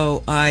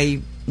 So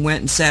I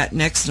went and sat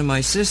next to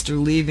my sister,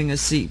 leaving a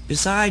seat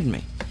beside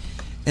me.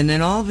 And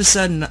then all of a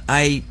sudden,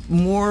 I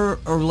more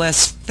or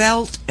less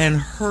felt and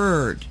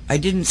heard. I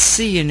didn't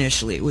see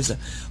initially. It was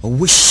a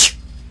whoosh,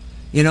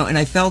 and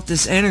I felt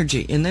this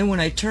energy. And then when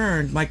I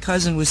turned, my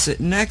cousin was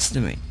sitting next to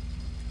me.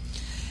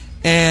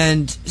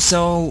 And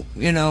so,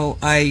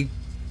 I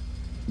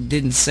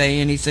didn't say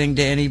anything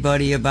to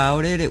anybody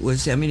about it. It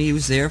was, he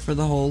was there for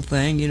the whole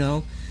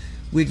thing,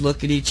 We'd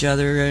look at each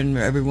other and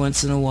every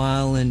once in a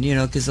while, and,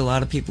 because a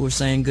lot of people were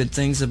saying good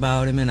things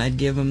about him, and I'd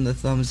give him the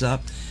thumbs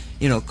up,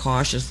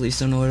 cautiously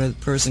so no other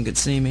person could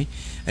see me.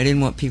 I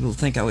didn't want people to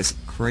think I was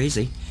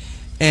crazy.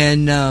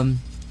 And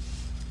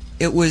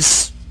it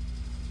was,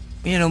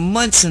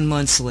 months and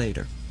months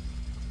later,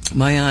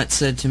 my aunt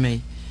said to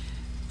me,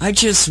 I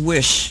just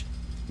wish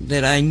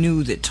that I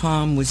knew that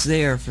Tom was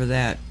there for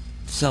that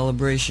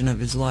celebration of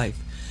his life.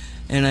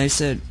 And I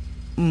said,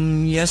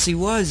 yes, he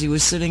was. He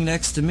was sitting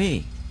next to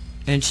me.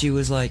 And she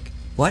was like,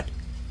 what?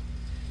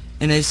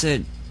 And I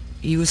said,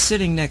 he was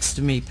sitting next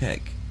to me,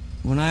 Peg.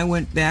 When I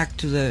went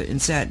back and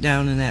sat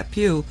down in that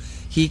pew,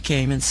 he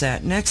came and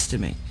sat next to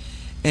me.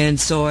 And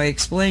so I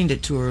explained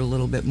it to her a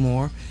little bit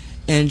more,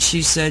 and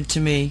she said to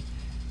me,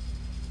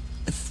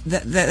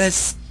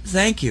 that's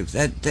thank you.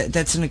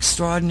 That's an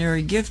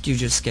extraordinary gift you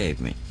just gave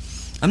me.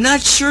 I'm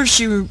not sure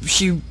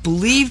she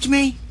believed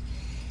me,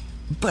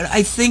 but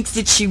I think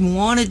that she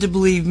wanted to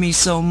believe me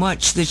so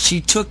much that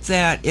she took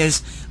that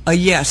as a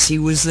yes, he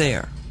was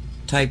there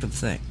type of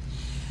thing.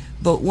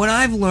 But what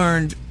I've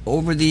learned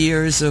over the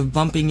years of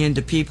bumping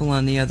into people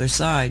on the other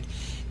side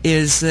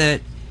is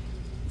that,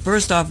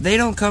 first off, they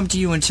don't come to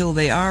you until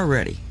they are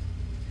ready.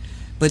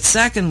 But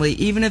secondly,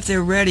 even if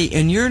they're ready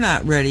and you're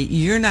not ready,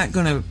 you're not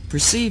going to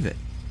perceive it.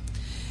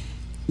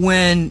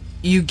 When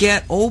you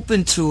get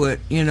open to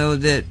it,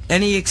 that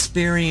any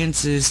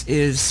experience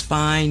is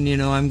fine,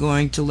 I'm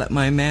going to let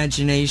my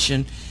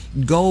imagination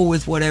go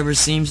with whatever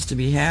seems to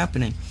be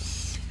happening.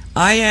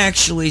 I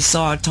actually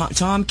saw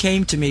Tom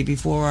came to me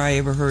before I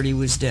ever heard he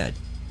was dead.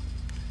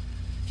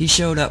 He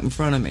showed up in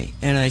front of me,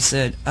 and I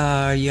said,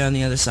 are you on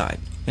the other side?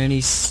 And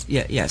he's,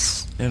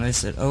 yes. And I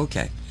said,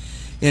 okay.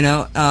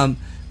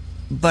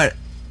 But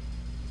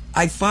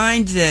I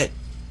find that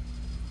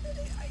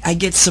I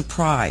get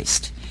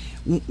surprised.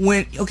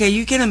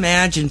 You can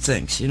imagine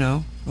things,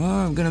 Oh,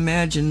 I'm going to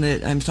imagine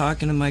that I'm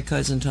talking to my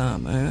cousin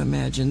Tom. I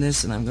imagine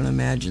this, and I'm going to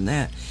imagine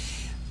that.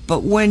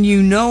 But when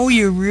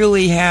you're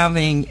really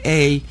having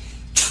a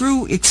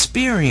true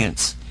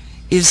experience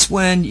is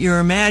when your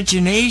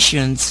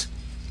imaginings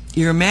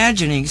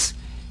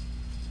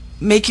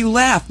make you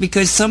laugh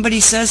because somebody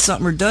says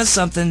something or does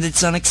something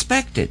that's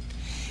unexpected.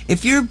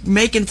 If you're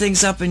making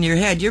things up in your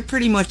head, you're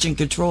pretty much in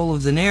control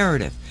of the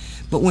narrative.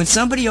 But when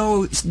somebody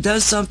always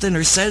does something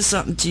or says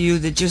something to you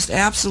that just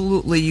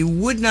absolutely you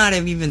would not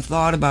have even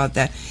thought about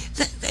that,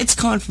 it's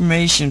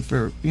confirmation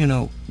for,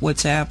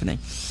 what's happening.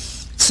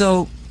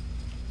 So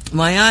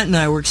my aunt and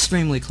I were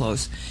extremely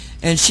close,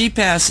 and she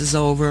passes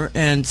over,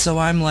 and so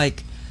I'm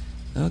like,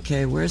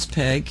 okay, where's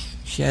Peg?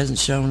 She hasn't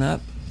shown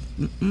up.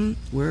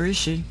 Where is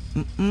she?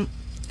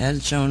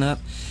 Hasn't shown up.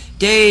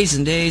 Days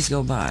and days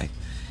go by.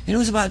 And it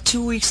was about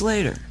 2 weeks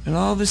later, and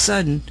all of a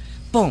sudden,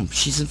 boom,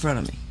 she's in front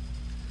of me.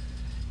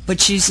 But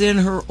she's in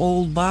her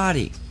old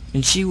body,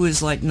 and she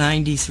was like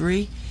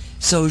 93,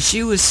 so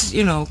she was,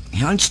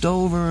 hunched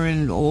over in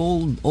an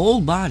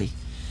old body.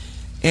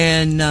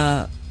 And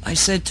I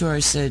said to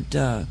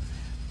her,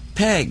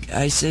 Peg,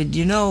 I said,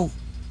 you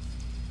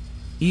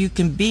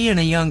can be in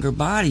a younger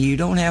body. You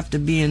don't have to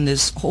be in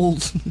this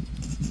old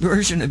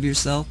version of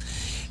yourself.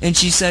 And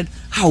she said,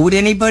 how would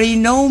anybody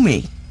know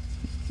me?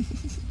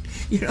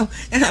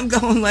 And I'm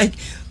going like,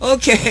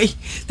 okay,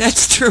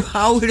 that's true.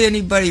 How would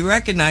anybody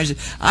recognize her?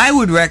 I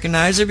would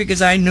recognize her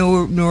because I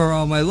knew her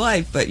all my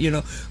life, but,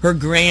 her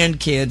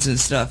grandkids and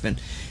stuff.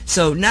 And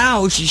so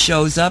now she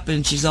shows up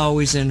and she's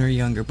always in her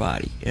younger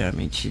body. I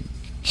mean,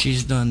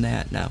 she's done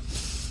that now.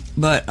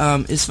 But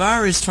as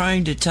far as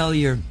trying to tell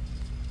your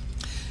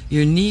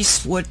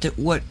niece what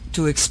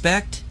to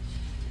expect,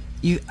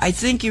 I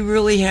think you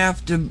really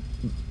have to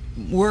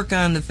work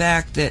on the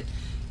fact that,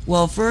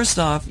 well, first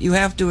off, you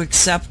have to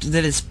accept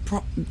that it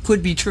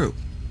could be true.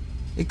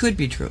 It could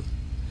be true.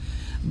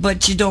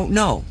 But you don't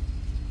know.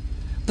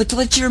 But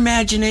let your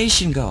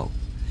imagination go.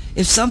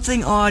 If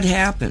something odd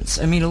happens,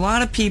 I mean, a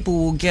lot of people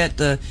will get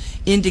the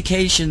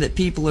indication that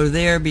people are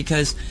there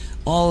because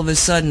all of a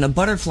sudden a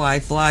butterfly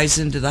flies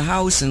into the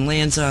house and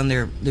lands on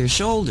their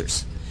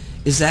shoulders.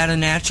 Is that a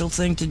natural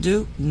thing to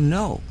do?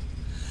 No.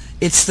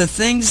 It's the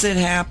things that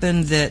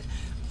happen that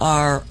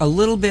are a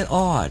little bit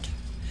odd.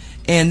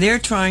 And they're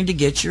trying to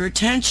get your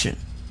attention.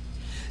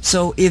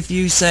 So if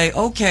you say,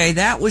 okay,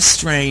 that was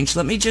strange,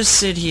 let me just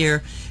sit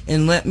here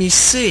and let me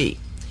see.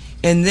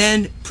 And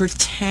then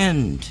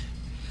pretend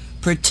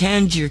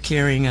you're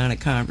carrying on a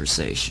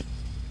conversation.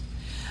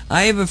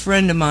 I have a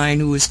friend of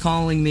mine who was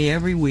calling me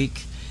every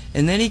week,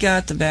 and then he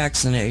got the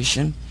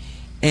vaccination,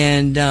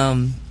 and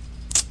then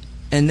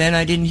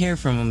I didn't hear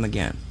from him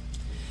again.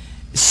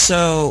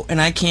 So, and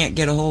I can't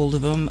get a hold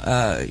of him.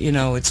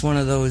 It's one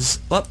of those,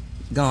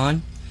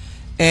 gone.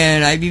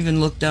 And I've even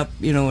looked up,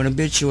 an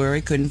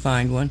obituary, couldn't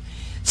find one.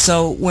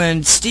 So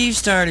when Steve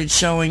started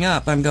showing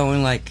up, I'm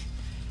going like,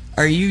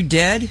 are you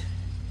dead?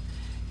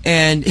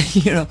 And,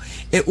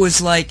 it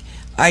was like,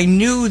 I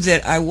knew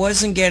that I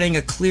wasn't getting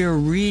a clear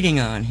reading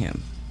on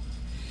him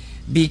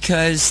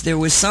because there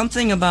was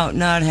something about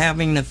not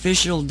having an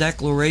official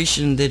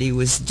declaration that he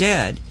was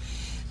dead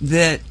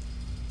that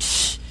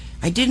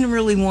I didn't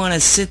really want to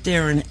sit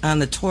there on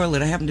the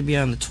toilet. I happened to be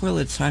on the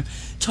toilet at the time,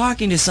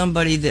 talking to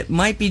somebody that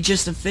might be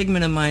just a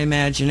figment of my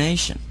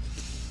imagination.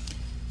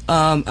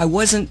 I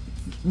wasn't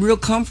real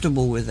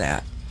comfortable with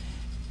that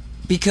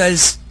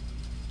because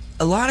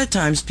a lot of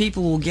times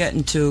people will get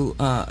into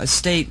a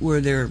state where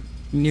they're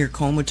near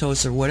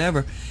comatose or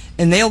whatever,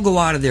 and they'll go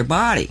out of their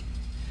body.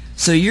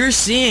 So you're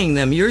seeing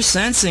them, you're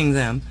sensing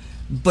them,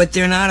 but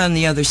they're not on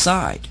the other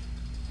side.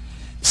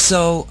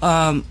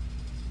 So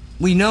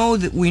we know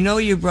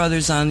your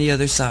brother's on the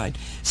other side.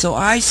 So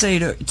I say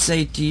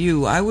to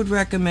you, I would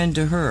recommend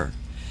to her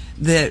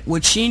that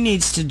what she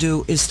needs to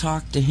do is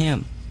talk to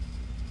him.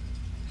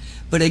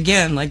 But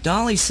again, like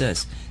Dolly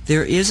says,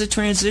 there is a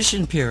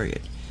transition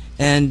period.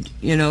 And,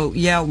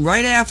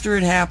 right after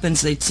it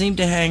happens, they seem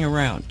to hang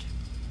around.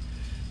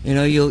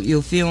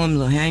 You'll feel them,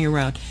 they'll hang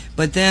around.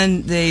 But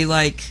then they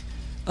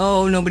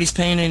oh, nobody's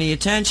paying any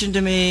attention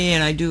to me,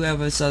 and I do have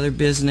this other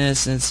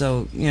business, and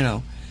so,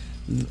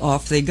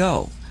 off they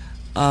go.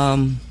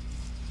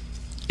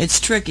 It's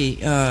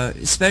tricky,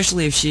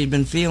 especially if she'd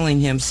been feeling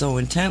him so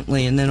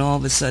intently and then all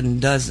of a sudden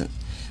doesn't.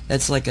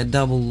 That's like a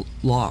double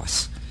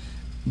loss.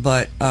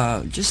 But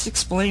just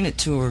explain it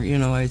to her,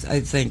 I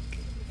think,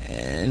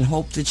 and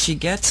hope that she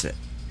gets it.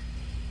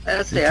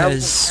 I say I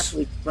will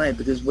happily explain,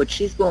 because what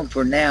she's going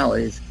for now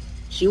is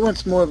she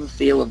wants more of a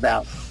feel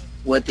about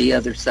what the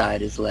other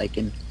side is like.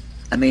 And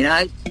I mean,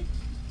 I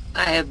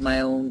have my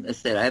own,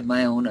 I have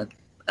my own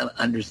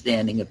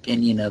understanding,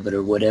 opinion of it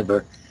or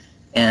whatever.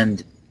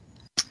 And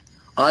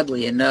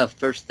oddly enough,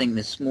 first thing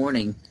this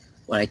morning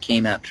when I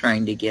came out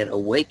trying to get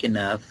awake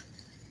enough,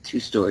 2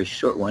 story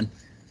short one,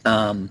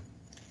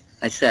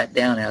 I sat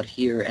down out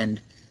here,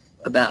 and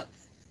about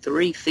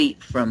 3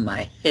 feet from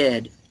my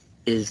head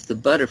is the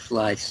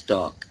butterfly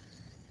stalk.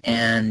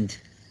 And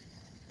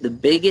the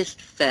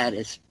biggest,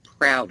 fattest,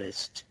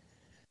 proudest,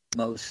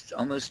 most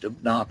almost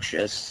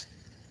obnoxious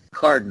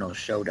cardinal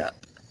showed up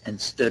and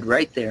stood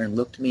right there and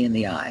looked me in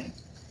the eye.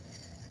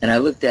 And I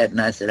looked at it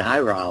and I said, "Hi,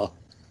 Raul,"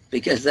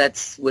 because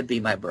would be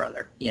my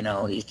brother.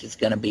 He's just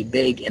going to be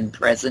big and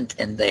present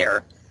and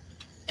there.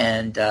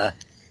 And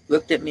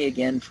looked at me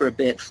again for a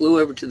bit, flew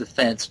over to the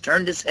fence,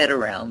 turned his head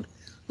around,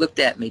 looked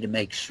at me to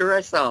make sure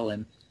I saw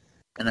him.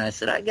 And I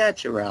said, "I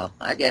got you, Raul.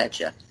 I got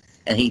you."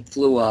 And he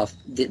flew off,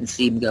 didn't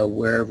see him go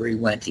wherever he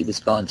went. He was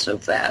gone so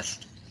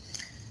fast.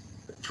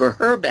 For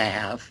her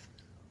behalf,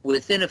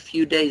 within a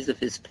few days of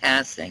his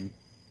passing,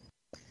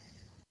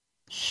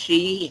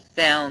 she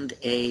found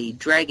a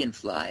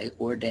dragonfly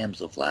or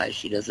damselfly,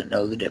 she doesn't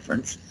know the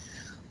difference,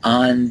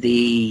 on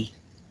the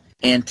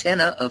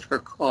antenna of her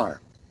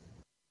car.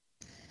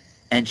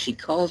 And she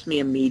calls me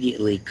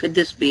immediately, "Could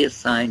this be a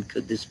sign?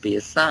 Could this be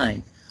a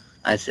sign?"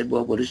 I said,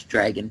 "Well, what does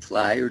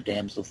dragonfly or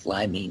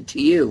damselfly mean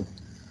to you?"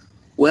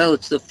 "Well,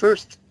 it's the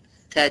first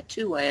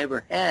tattoo I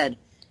ever had,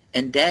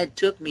 and Dad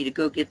took me to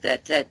go get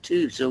that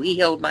tattoo, so he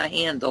held my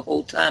hand the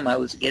whole time I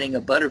was getting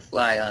a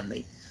butterfly on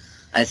me."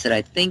 I said,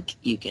 "I think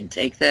you can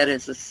take that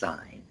as a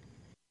sign."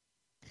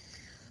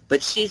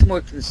 But she's more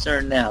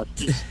concerned now.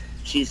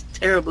 She's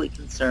terribly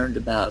concerned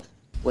about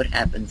what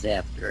happens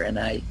after. And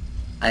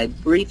I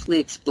briefly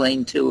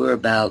explained to her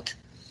about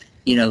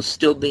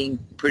still being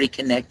pretty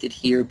connected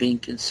here, being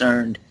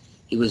concerned.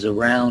 He was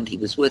around. He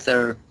was with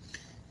her,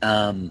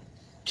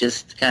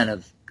 just kind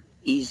of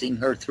easing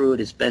her through it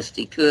as best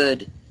he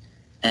could,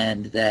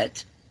 and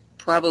that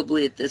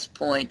probably at this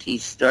point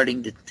he's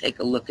starting to take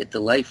a look at the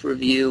life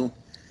review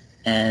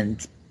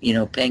and,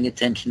 paying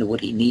attention to what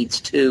he needs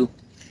to,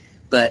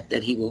 but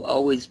that he will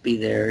always be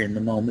there in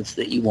the moments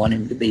that you want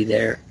him to be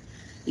there.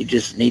 You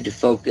just need to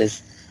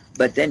focus.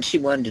 But then she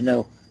wanted to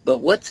know, but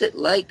what's it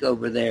like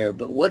over there?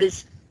 But what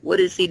is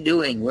he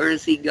doing? Where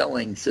is he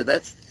going? So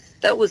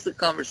that was the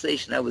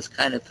conversation I was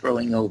kind of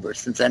throwing over,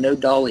 since I know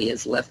Dolly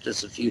has left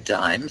us a few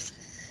times,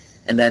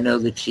 and I know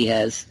that she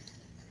has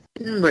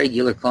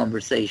regular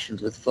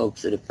conversations with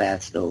folks that have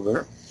passed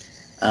over.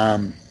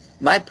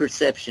 My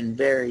perception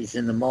varies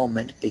in the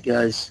moment,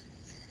 because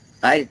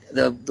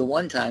the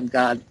one time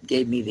God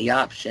gave me the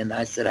option,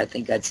 I said I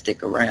think I'd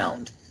stick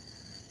around,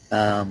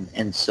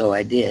 and so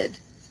I did.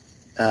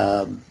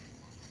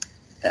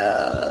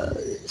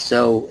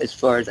 So as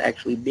far as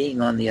actually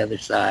being on the other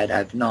side,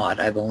 I've not.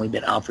 I've only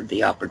been offered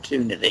the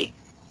opportunity.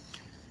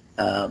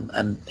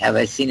 Have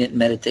I seen it in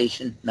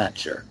meditation? Not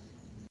sure.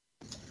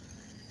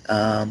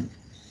 But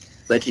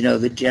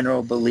the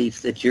general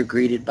belief that you're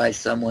greeted by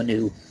someone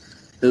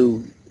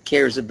who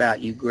cares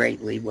about you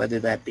greatly, whether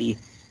that be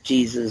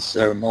Jesus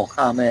or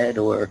Mohammed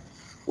or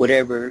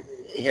whatever,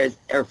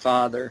 her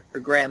father, her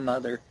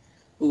grandmother,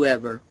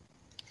 whoever,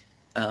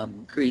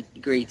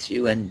 greets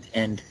you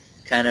and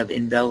kind of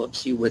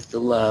envelops you with the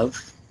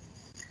love,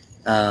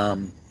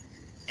 and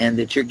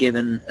that you're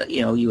given,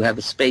 you have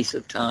a space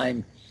of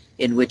time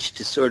in which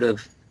to sort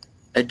of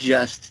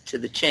adjust to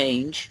the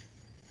change,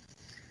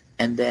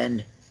 and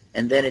then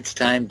it's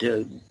time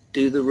to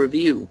do the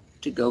review,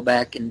 to go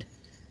back and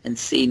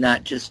see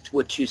not just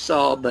what you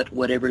saw, but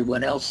what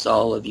everyone else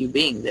saw of you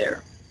being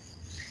there,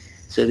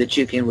 so that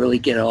you can really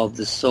get all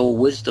the soul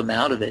wisdom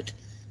out of it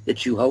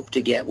that you hoped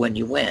to get when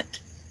you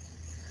went.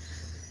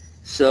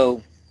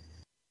 So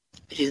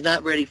she's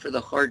not ready for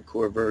the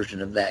hardcore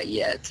version of that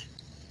yet,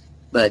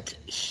 but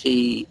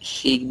she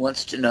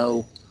wants to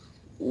know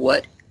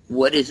what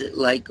is it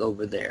like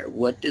over there?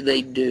 What do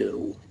they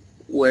do?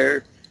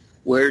 Where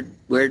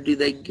do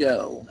they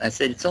go? I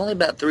said, it's only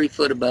about 3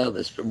 foot above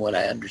us from what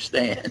I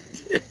understand.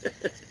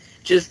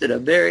 Just at a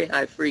very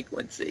high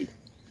frequency.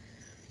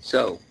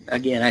 So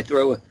again, I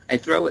throw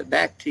it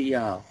back to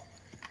y'all.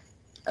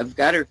 I've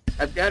got her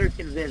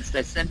convinced.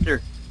 I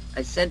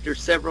sent her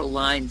several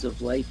lines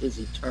of Life is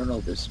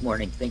Eternal this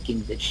morning,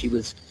 thinking that she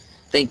was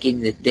thinking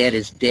that dead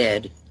is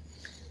dead.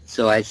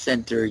 So I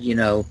sent her,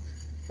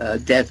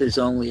 death is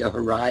only a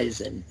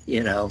horizon,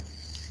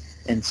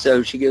 And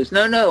so she goes,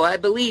 no, I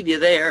believe you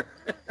there.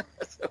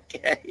 That's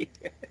okay.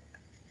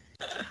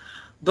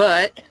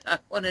 But I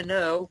want to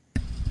know.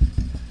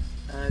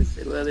 I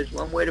said, well, there's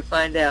one way to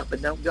find out,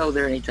 but don't go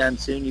there anytime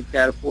soon. You've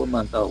got a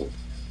 4-month-old.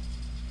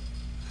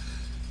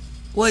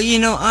 Well,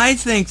 I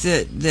think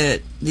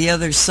that the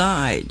other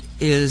side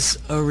is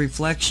a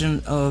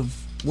reflection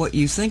of what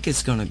you think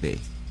it's going to be.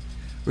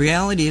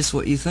 Reality is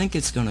what you think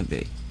it's going to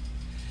be.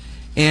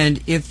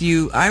 And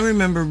I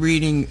remember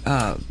reading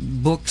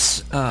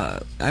books.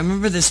 I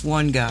remember this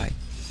one guy.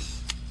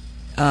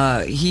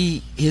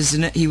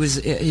 It was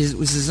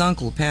his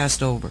uncle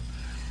passed over,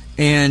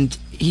 and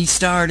he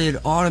started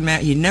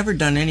he'd never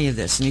done any of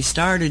this, and he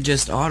started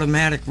just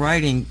automatic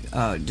writing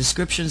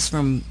descriptions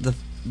from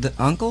the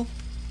uncle.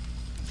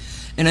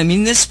 And I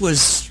mean, this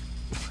was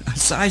a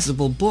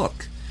sizable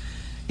book,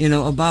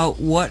 about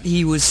what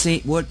he was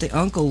saying, what the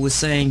uncle was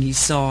saying he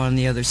saw on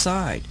the other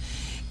side.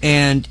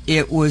 And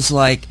it was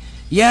like,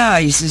 yeah,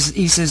 he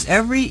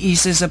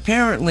says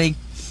apparently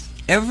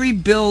every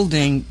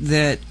building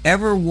that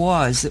ever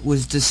was that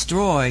was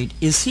destroyed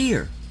is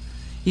here.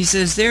 He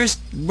says there's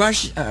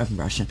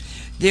Russian,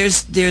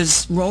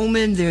 there's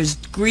Roman, there's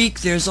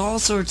Greek, there's all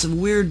sorts of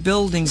weird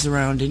buildings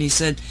around, and he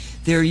said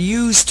they're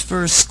used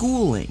for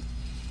schooling.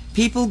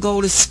 People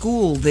go to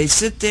school, they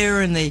sit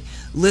there and they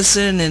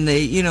listen, and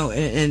they,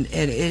 and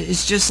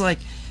it's just like,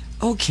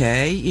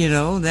 okay,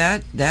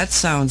 that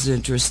sounds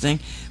interesting.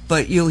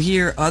 But you'll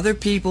hear other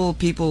people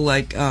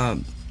like, what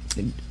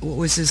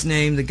was his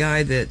name? The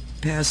guy that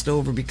passed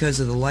over because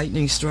of the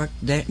lightning struck?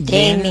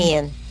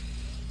 Damien.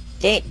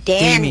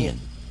 Damien,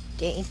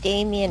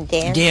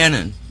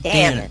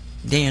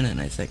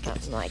 I think.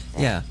 Something like that.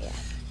 Yeah.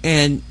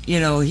 And,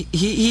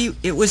 he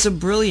it was a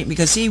brilliant,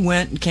 because he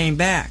went and came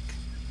back.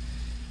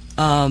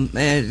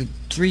 And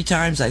 3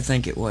 times, I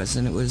think it was.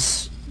 And it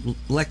was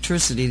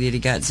electricity that he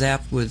got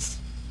zapped with,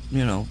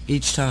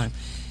 each time.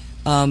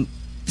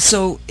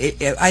 So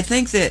I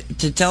think that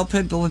to tell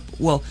people,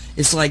 well,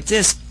 it's like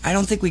this, I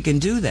don't think we can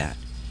do that.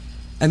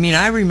 I mean,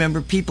 I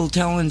remember people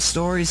telling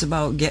stories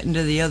about getting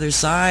to the other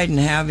side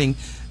and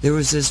there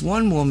was this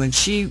one woman,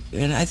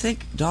 and I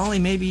think, Dolly,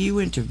 maybe you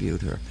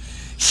interviewed her.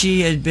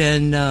 She had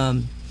been,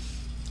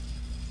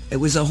 it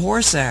was a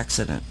horse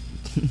accident,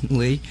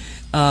 Lee,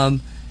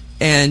 and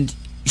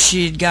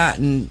she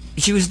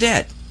was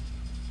dead.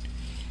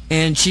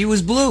 And she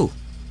was blue.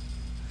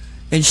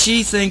 And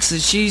she thinks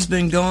that she's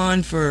been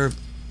gone for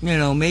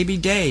maybe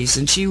days.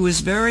 And she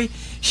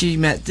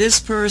met this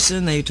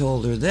person, they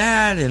told her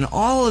that, and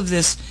all of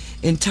this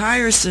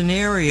entire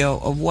scenario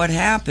of what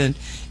happened,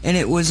 and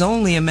it was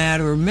only a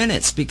matter of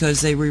minutes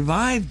because they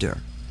revived her.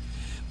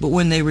 But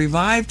when they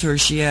revived her,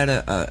 she had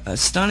a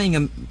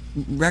stunning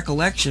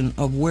recollection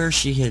of where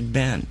she had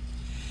been.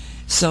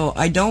 So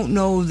I don't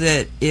know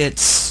that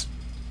it's...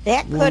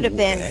 That could have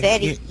been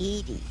Betty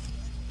Eadie.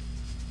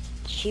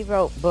 She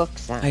wrote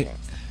books on it.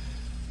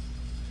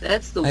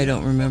 That's the I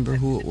don't remember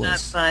who it was. Not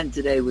was. find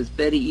today was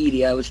Betty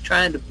Eadie. I was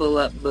trying to pull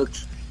up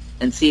books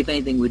and see if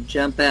anything would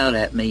jump out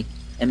at me,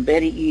 and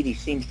Betty Eadie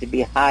seems to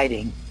be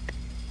hiding.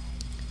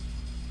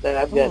 But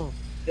I've got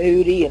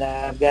Moody, and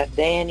I've got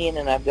Danian,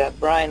 and I've got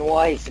Brian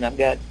Weiss, and I've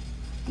got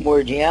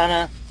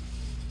Morgiana.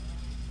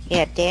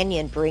 Yeah,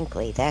 Danian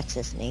Brinkley, that's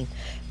his name.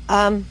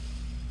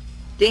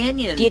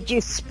 Danian. Did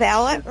you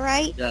spell it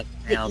right? The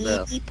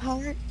though. Eadie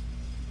part?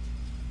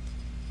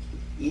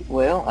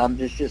 Well, I'm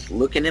just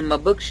looking in my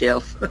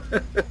bookshelf.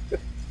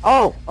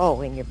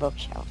 Oh, in your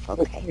bookshelf.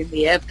 Okay. In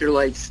the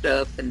afterlife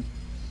stuff, and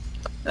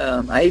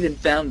I even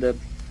found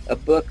a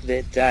book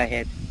that I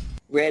had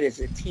read as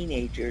a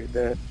teenager,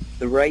 The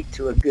Right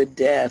to a Good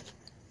Death.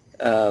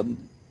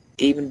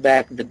 Even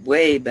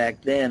way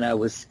back then, I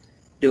was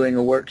doing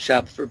a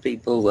workshop for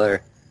people,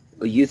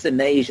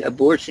 euthanasia,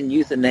 abortion,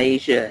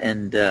 euthanasia,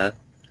 and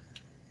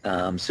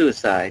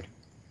suicide.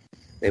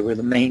 They were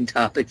the main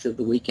topics of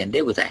the weekend.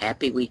 It was a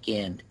happy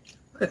weekend.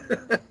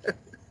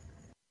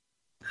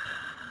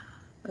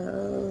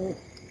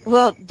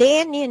 Well,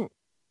 Daniel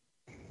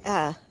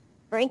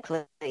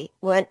Brinkley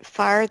went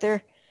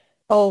farther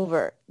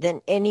over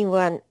than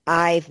anyone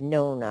I've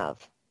known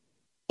of.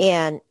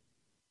 And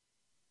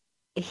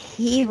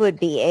he would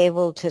be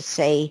able to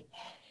say,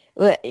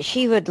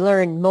 she would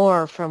learn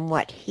more from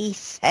what he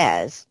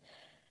says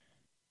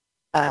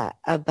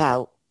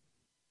about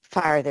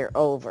farther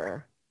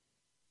over.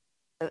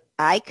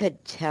 I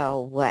could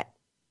tell what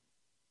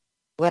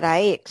I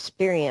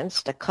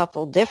experienced a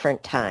couple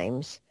different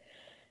times,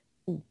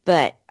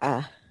 but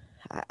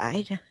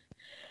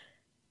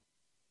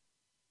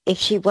if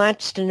she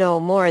wants to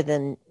know more,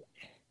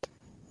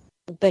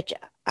 but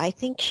I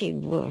think she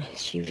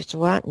was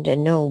wanting to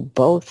know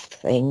both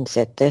things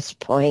at this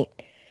point.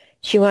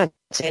 She wants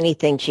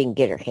anything she can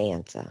get her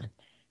hands on,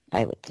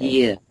 I would think.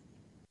 Yeah,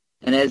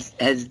 and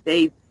as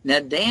Dave,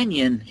 now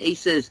Danian, he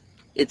says,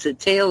 it's a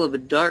tale of a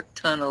dark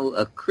tunnel,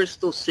 a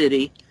crystal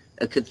city,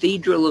 a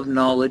cathedral of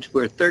knowledge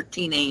where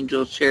 13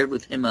 angels shared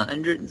with him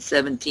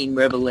 117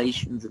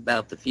 revelations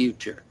about the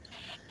future,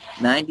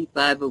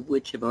 95 of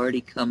which have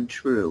already come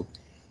true.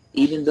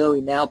 Even though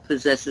he now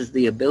possesses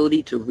the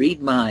ability to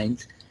read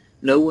minds,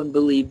 no one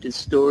believed his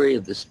story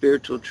of the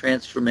spiritual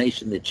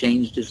transformation that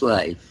changed his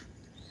life,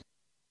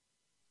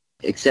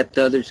 except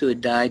others who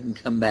had died and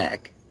come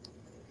back.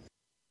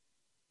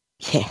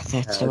 Yeah,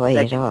 that's the way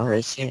it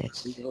always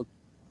is.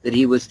 That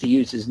he was to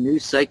use his new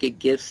psychic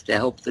gifts to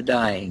help the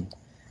dying.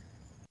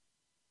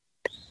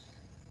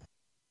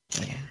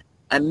 Yeah.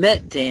 I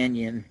met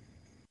Daniel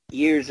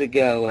years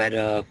ago at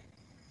a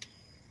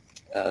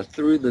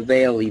Through the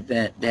Veil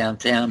event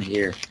downtown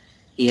here.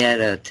 He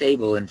had a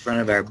table in front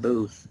of our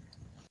booth.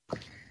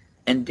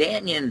 And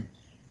Daniel,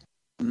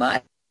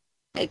 my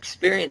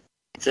experience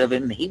of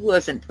him, he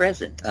wasn't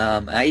present.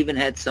 I even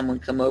had someone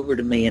come over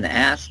to me and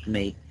ask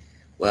me,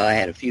 well, I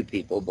had a few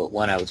people, but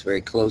one I was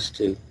very close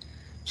to.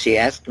 She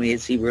asked me,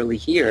 is he really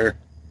here?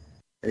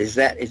 Is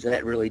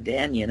that really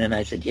Daniel? And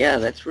I said, yeah,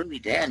 that's really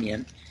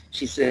Daniel.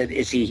 She said,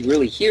 is he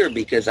really here?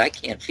 Because I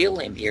can't feel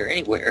him here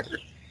anywhere.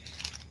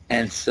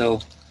 And so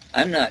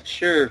I'm not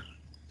sure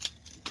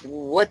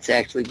what's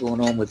actually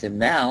going on with him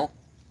now.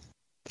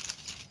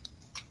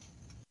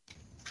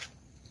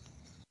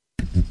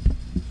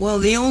 Well,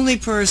 the only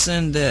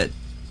person that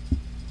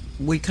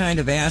we kind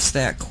of asked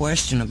that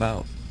question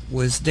about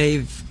was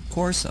Dave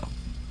Corso.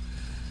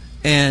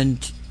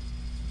 And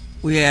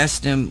we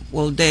asked him,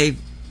 well, Dave,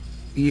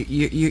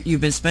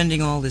 you've been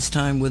spending all this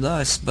time with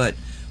us, but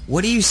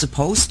what are you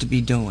supposed to be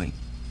doing?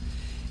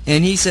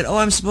 And he said,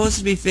 I'm supposed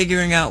to be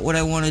figuring out what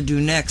I want to do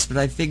next, but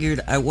I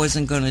figured I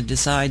wasn't going to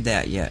decide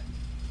that yet.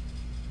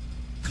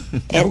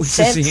 And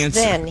since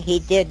then, he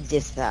did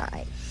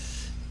decide.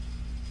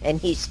 And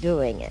he's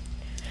doing it.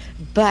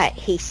 But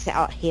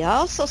he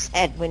also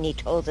said, when he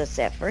told us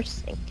that first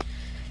thing,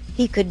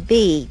 he could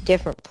be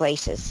different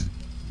places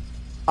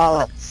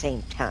all at the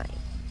same time.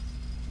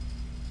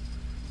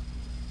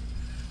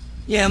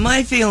 Yeah,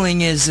 my feeling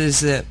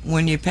is that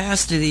when you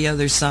pass to the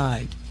other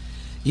side,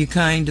 you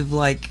kind of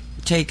like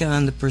take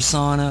on the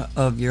persona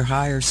of your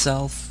higher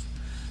self,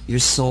 your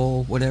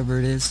soul, whatever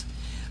it is.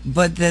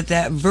 But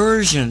that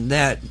version,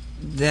 that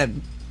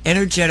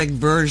energetic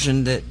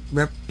version that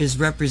is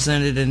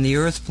represented in the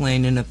earth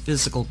plane in a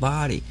physical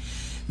body,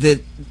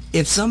 that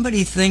if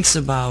somebody thinks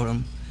about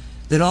them,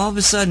 that all of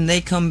a sudden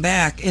they come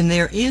back and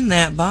they're in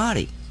that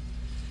body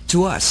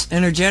to us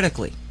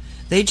energetically.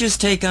 They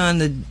just take on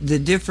the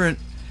different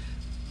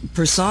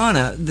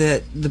persona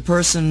that the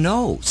person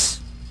knows.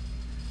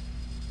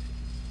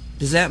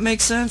 Does that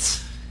make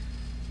sense?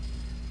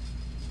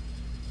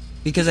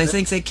 Because I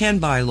think they can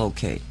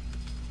bilocate.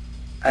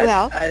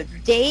 Well,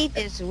 Dave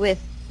is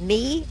with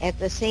me at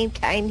the same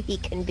time he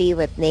can be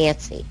with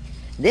Nancy.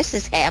 This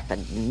has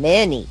happened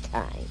many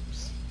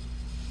times.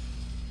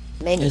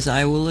 Many. As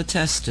I will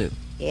attest to.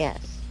 Yes.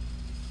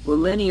 Well,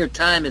 linear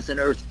time is an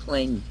Earth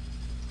plane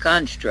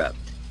construct.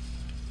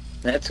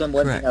 That's one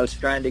thing I was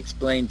trying to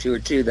explain to her,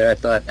 too, that I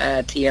thought,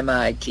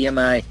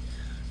 TMI.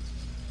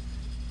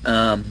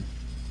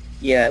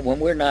 Yeah, when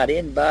we're not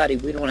in body,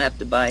 we don't have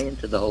to buy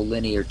into the whole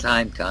linear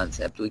time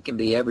concept. We can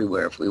be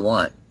everywhere if we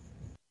want.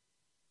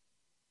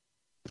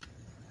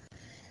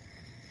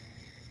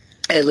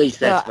 At least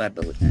that's my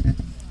belief.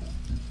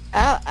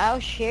 I'll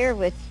share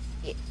with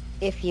you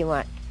if you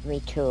want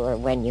me to, or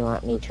when you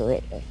want me to.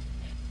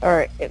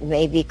 Or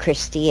maybe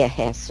Christia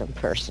has some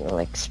personal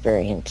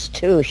experience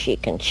too she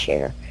can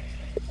share.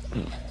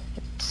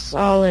 It's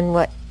all in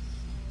what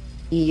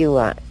you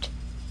want.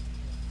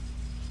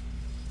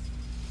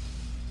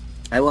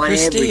 I want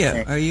Christia,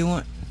 everything. are you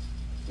on?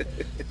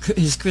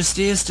 Is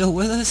Christia still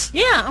with us?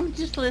 Yeah, I'm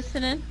just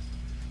listening.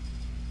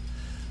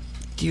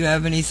 Do you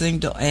have anything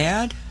to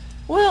add?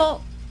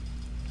 Well,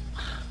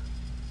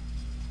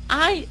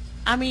 I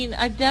mean,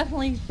 I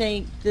definitely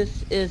think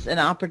this is an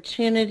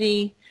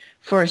opportunity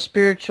for a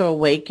spiritual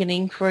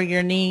awakening for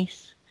your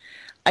niece.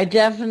 I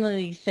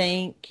definitely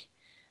think,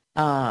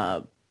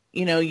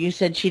 you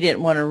said she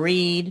didn't want to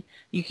read.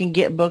 You can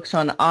get books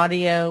on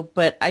audio,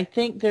 but I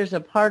think there's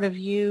a part of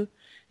you,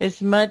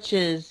 as much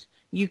as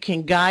you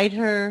can guide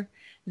her,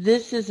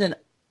 this is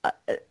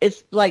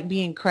it's like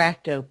being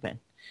cracked open.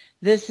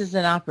 This is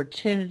an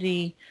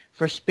opportunity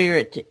for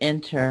spirit to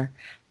enter.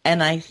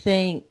 And I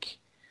think,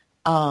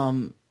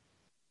 and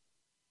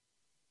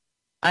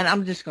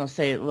I'm just going to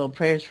say little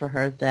prayers for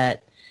her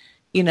that,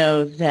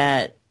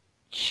 that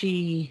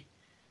she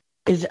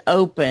is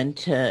open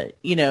to,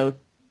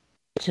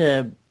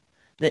 to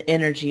the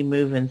energy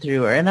moving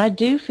through her. And I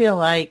do feel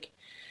like,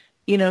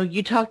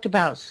 you talked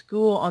about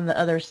school on the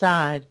other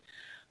side.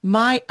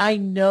 I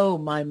know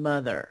my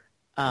mother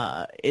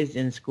is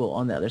in school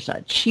on the other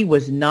side. She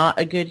was not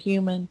a good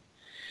human.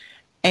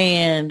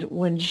 And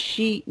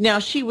she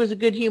was a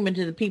good human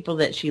to the people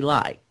that she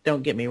liked.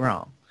 Don't get me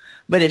wrong.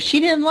 But if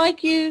she didn't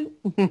like you,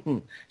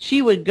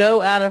 she would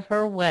go out of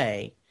her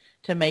way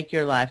to make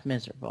your life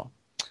miserable.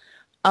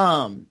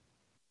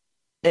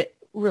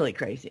 Really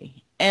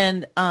crazy.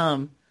 And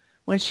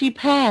when she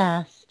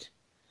passed,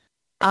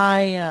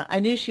 I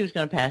knew she was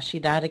going to pass. She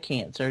died of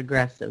cancer,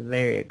 aggressive,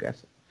 very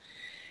aggressive.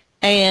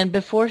 And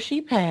before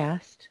she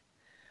passed,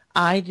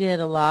 I did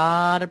a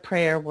lot of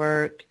prayer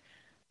work,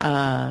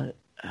 the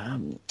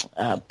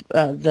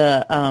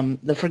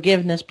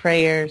forgiveness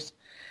prayers.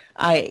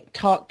 I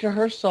talked to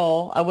her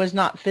soul. I was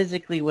not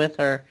physically with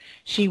her.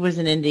 She was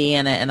in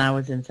Indiana and I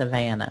was in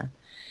Savannah.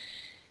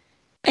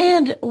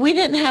 And we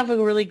didn't have a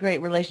really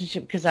great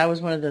relationship because I was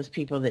one of those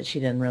people that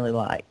she didn't really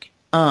like.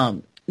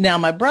 Now,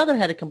 my brother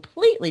had a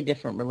completely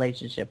different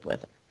relationship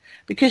with her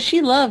because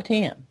she loved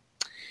him.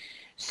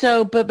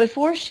 So, but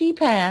before she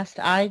passed,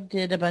 I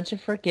did a bunch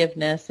of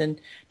forgiveness and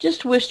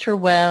just wished her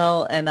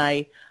well, and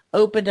I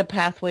opened a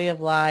pathway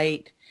of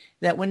light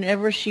that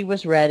whenever she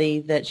was ready,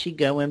 that she'd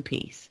go in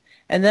peace,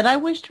 and that I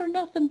wished her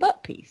nothing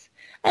but peace,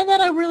 and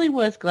that I really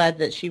was glad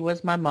that she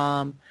was my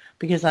mom,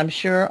 because I'm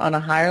sure on a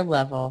higher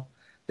level,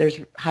 there's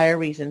higher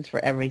reasons for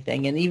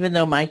everything. And even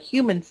though my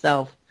human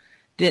self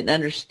didn't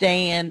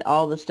understand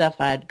all the stuff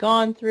I had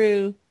gone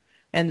through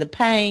and the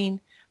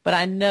pain, but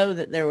I know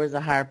that there was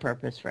a higher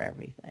purpose for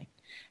everything.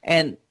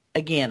 And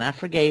again, I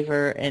forgave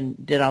her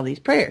and did all these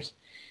prayers.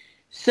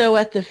 So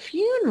at the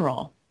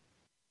funeral,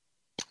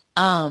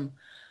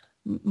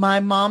 my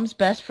mom's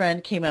best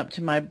friend came up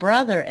to my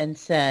brother and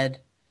said,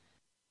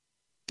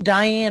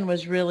 Diane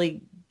was really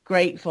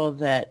grateful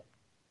that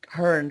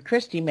her and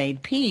Christy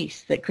made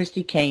peace, that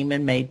Christy came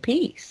and made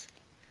peace.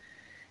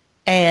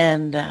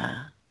 And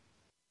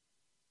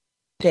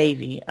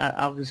Davy,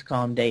 I'll just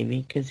call him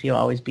Davy because he'll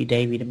always be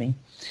Davy to me.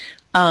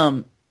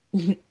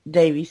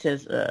 Davy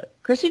says,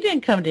 Christy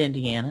didn't come to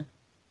Indiana.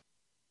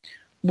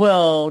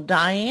 Well,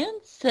 Diane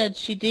said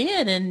she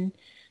did, and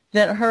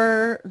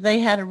that they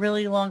had a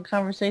really long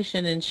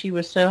conversation, and she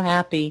was so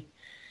happy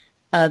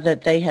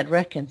that they had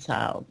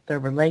reconciled their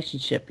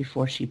relationship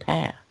before she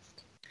passed.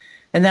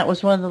 And that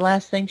was one of the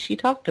last things she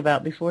talked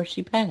about before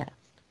she passed.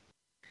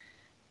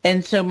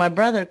 And so my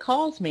brother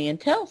calls me and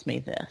tells me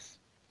this.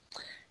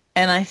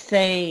 And I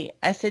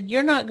said,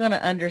 you're not going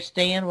to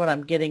understand what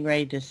I'm getting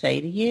ready to say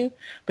to you,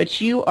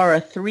 but you are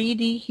a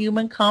 3D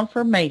human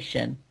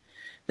confirmation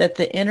that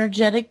the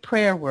energetic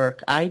prayer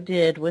work I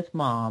did with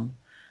Mom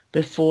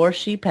before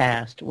she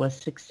passed was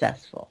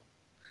successful.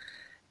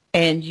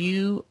 And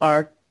you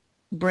are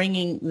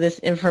bringing this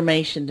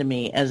information to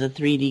me as a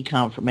 3D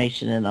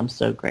confirmation, and I'm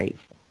so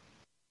grateful.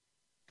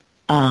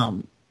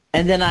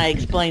 And then I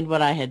explained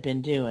what I had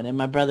been doing, and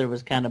my brother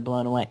was kind of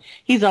blown away.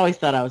 He's always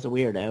thought I was a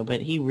weirdo,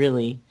 but he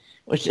really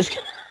was just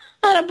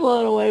kind of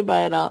blown away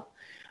by it all.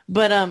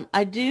 But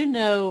I do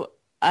know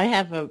I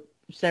have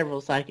several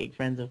psychic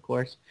friends, of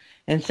course,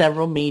 and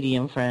several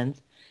medium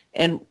friends.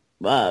 And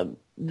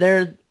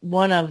There,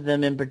 one of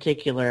them in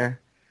particular,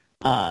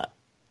 my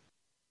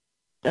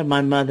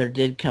mother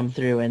did come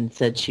through and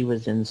said she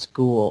was in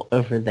school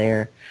over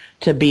there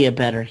to be a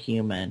better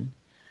human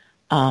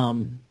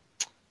the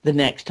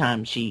next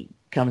time she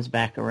comes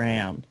back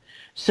around.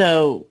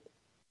 So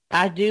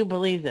I do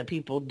believe that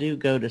people do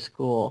go to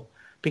school,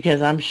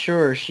 because I'm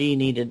sure she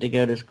needed to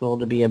go to school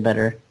to be a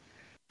better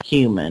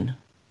human.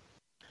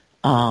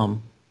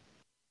 So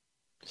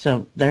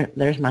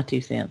there's my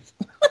 2 cents.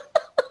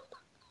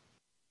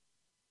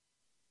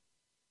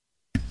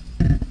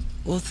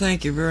 Well,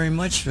 thank you very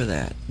much for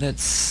that.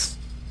 That's,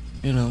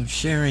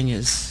 sharing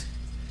is,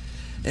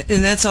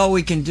 and that's all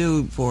we can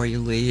do for you,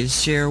 Lee,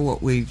 is share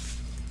what we've,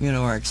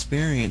 our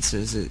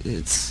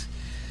experiences.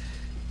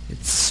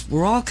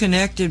 We're all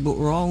connected, but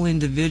we're all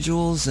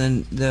individuals,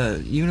 and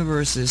the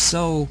universe is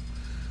so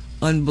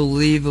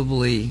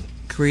unbelievably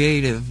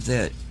creative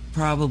that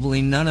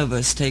probably none of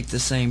us take the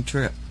same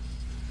trip.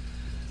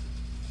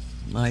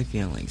 My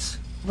feelings.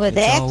 Well,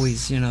 it's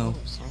always, sorry.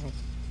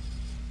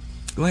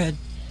 Go ahead.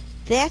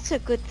 That's a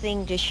good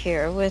thing to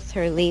share with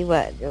her, Lee,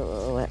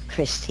 what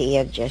Christy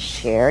had just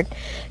shared.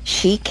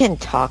 She can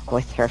talk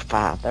with her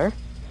father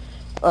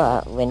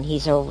when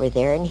he's over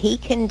there, and he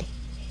can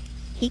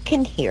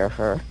hear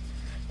her.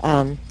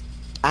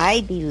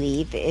 I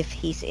believe if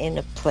he's in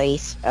a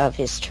place of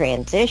his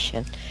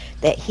transition,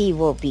 that he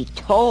will be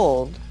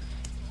told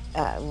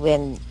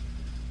when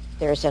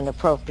there's an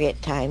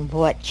appropriate time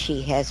what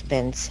she has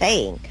been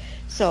saying.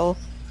 So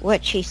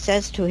what she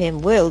says to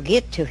him will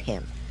get to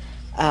him.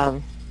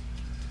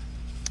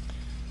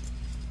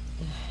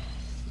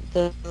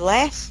 The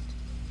last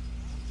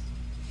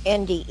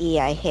NDE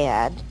I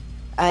had,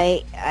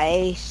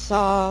 I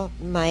saw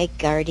my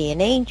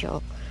guardian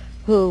angel,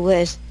 who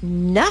was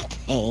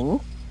nothing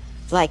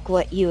like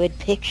what you would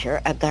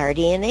picture a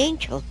guardian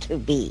angel to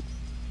be.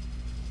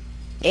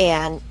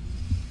 And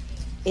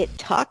it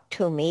talked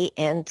to me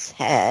and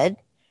said,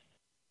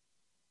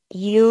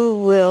 you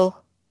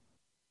will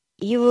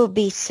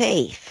be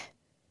safe.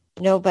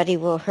 Nobody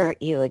will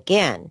hurt you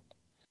again.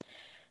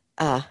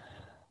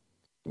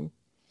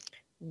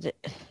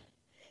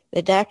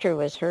 The doctor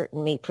was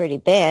hurting me pretty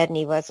bad, and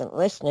he wasn't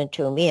listening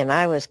to me, and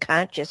I was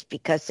conscious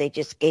because they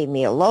just gave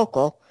me a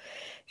local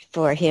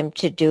for him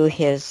to do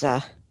his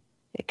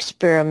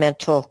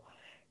experimental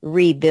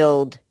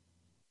rebuild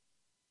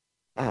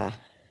part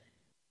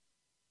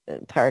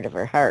of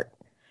her heart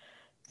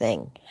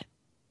thing.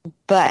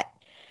 But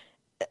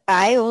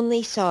I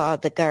only saw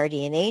the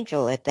guardian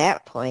angel at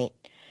that point,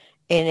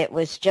 and it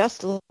was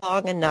just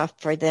long enough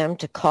for them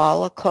to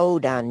call a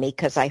code on me,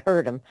 because I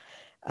heard them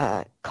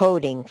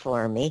coding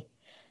for me.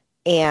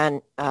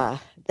 And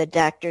the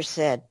doctor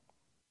said,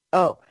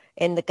 oh,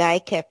 and the guy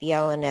kept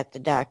yelling at the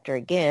doctor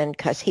again,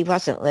 because he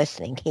wasn't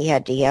listening. He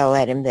had to yell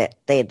at him that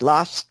they'd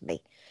lost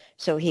me,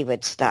 so he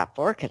would stop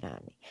working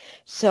on me.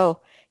 So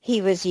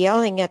he was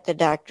yelling at the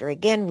doctor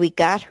again. We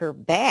got her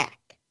back.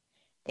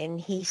 And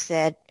he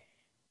said,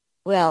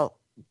 well,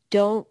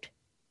 don't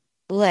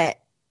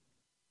let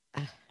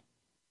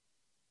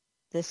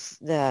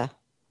the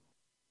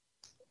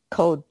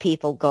code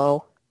people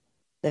go,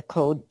 the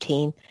code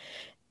team.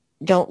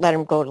 Don't let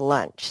them go to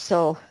lunch.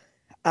 So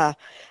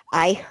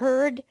I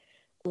heard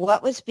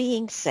what was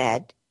being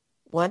said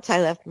once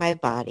I left my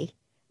body.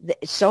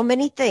 So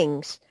many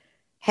things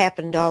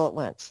happened all at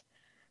once.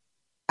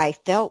 I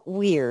felt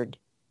weird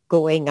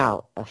going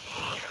out.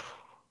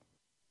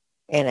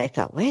 And I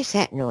thought, what is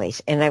that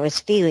noise? And I was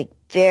feeling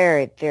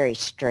very, very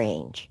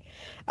strange.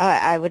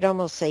 I would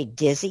almost say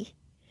dizzy.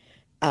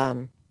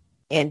 And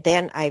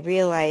then I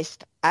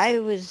realized I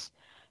was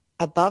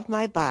above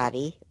my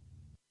body,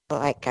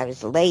 like I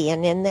was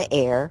laying in the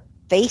air,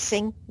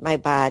 facing my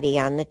body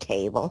on the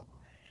table.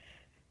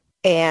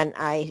 And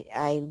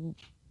I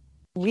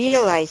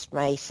realized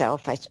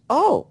myself, I said,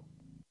 oh,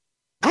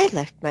 I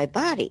left my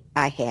body.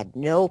 I had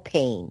no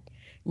pain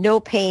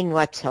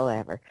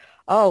whatsoever.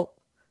 I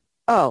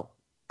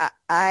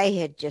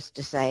had just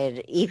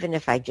decided, even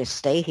if I just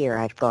stay here,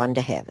 I've gone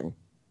to heaven.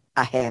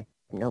 I have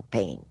no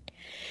pain.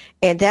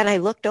 And then I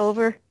looked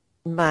over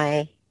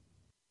my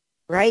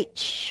right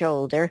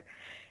shoulder,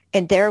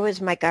 and there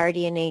was my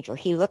guardian angel.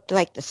 He looked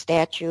like the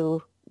statue,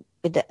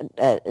 in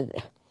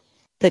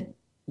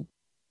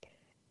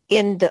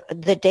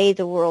the day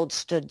the world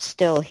stood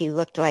still. He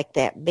looked like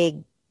that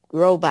big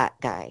robot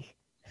guy.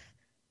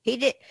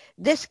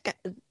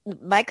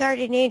 My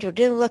guardian angel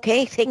didn't look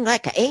anything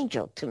like an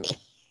angel to me.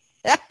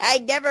 I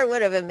never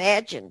would have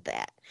imagined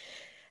that.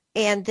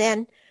 And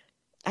then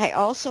I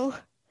also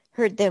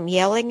heard them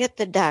yelling at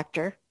the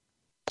doctor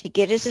to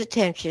get his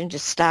attention to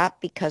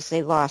stop because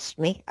they lost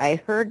me. I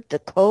heard the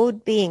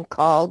code being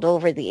called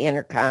over the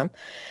intercom.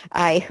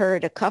 I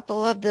heard a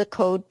couple of the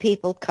code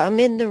people come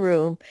in the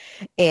room,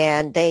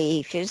 and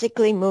they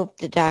physically moved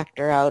the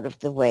doctor out of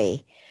the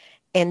way.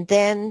 And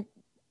then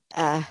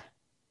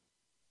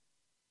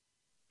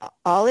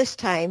all this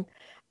time,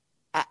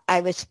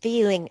 I was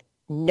feeling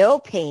no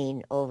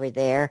pain over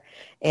there.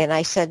 And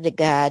I said to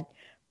God,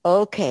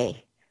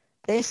 okay,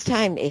 this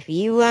time if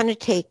you want to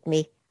take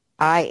me,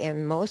 I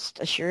am most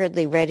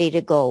assuredly ready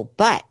to go,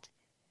 but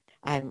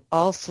I'm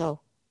also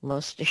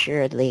most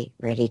assuredly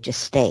ready to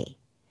stay.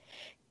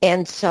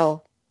 And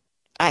so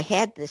I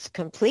had this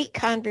complete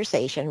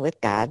conversation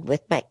with God,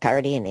 with my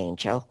guardian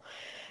angel,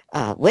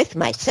 with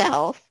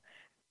myself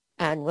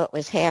on what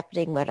was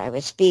happening, what I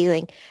was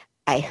feeling.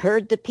 I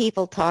heard the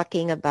people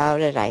talking about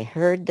it. I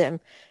heard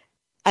them.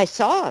 I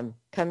saw them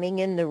coming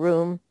in the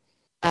room.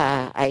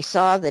 I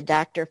saw the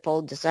doctor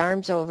fold his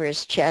arms over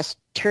his chest,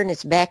 turn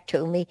his back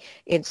to me,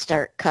 and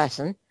start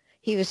cussing.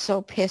 He was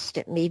so pissed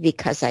at me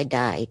because I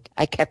died.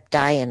 I kept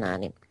dying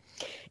on him.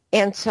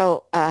 And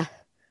so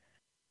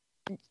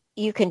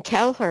you can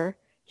tell her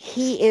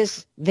he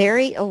is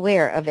very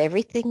aware of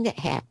everything that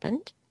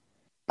happened,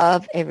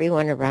 of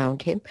everyone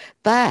around him.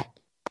 But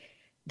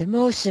the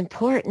most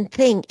important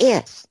thing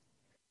is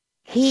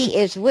he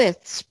is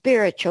with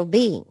spiritual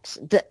beings.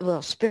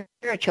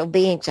 Spiritual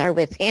beings are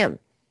with him.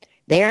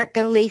 They aren't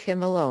going to leave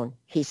him alone.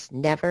 He's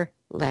never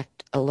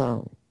left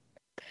alone.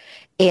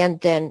 And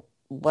then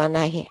when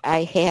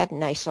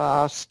I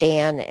saw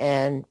Stan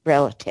and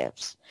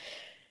relatives,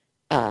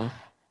 they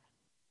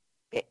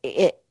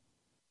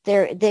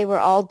were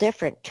all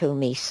different to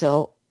me.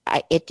 So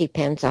it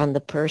depends on the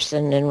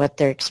person and what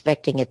they're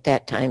expecting at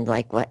that time,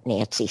 like what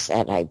Nancy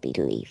said, I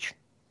believe.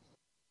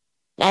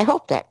 I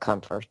hope that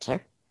comforts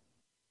her.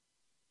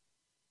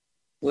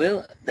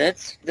 Well,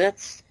 that's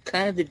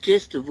kind of the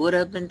gist of what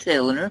I've been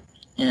telling her,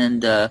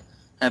 and I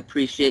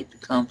appreciate the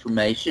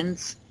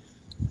confirmations.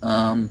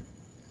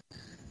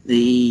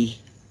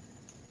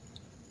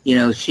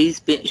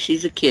 She's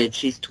a kid.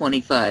 She's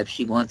 25.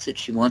 She wants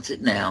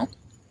it now.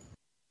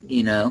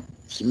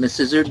 She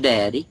misses her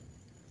daddy.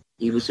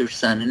 He was her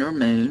sun and her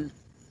moon,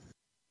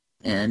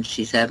 and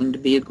she's having to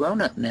be a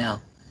grown-up now.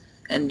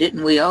 And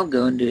didn't we all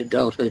go into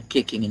adulthood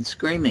kicking and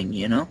screaming,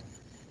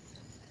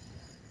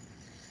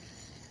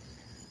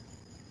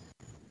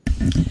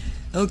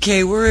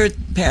 Okay, we're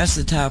past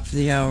the top of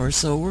the hour,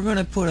 so we're going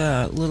to put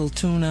a little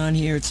tune on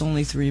here. It's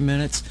only 3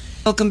 minutes.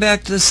 Welcome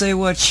back to the Say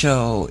What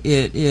Show.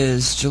 It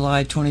is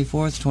July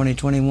 24th,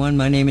 2021.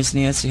 My name is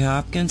Nancy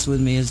Hopkins.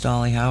 With me is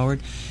Dolly Howard,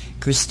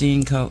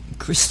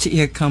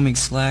 Christia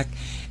Cummings-Slack,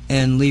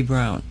 and Lee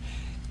Brown.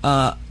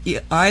 I'm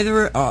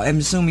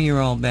assuming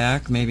you're all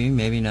back,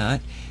 maybe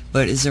not.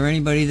 But is there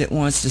anybody that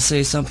wants to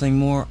say something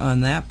more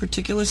on that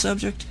particular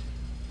subject?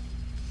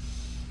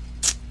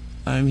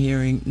 I'm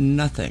hearing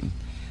nothing.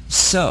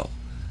 So,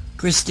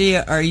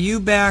 Christia, are you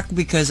back?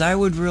 Because I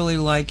would really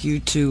like you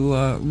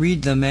to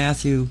read the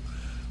Matthew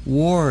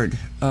Ward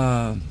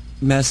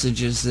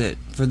messages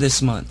for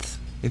this month,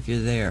 if you're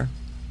there.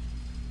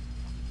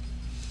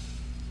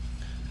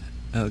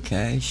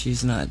 Okay,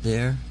 she's not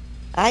there.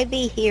 I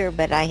be here,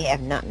 but I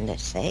have nothing to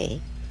say.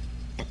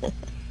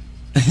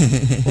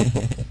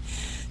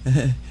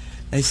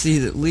 I see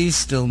that Lee's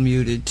still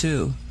muted,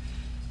 too.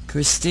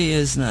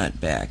 Christia's not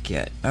back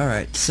yet. All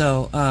right,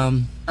 so...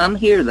 I'm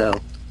here, though.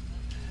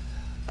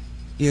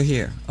 You're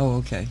here. Oh,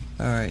 okay.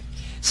 All right.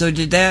 So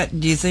do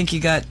you think you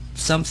got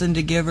something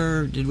to give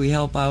her? Did we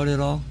help out at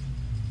all?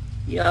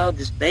 Y'all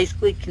just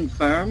basically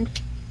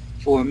confirmed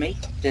for me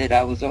that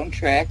I was on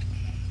track,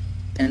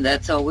 and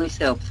that's always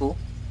helpful,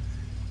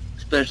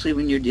 especially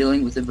when you're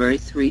dealing with a very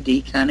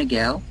 3D kind of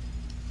gal.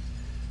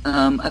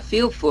 I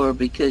feel for her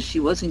because she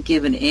wasn't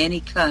given any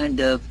kind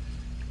of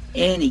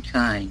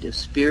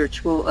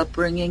spiritual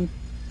upbringing,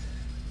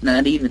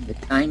 not even the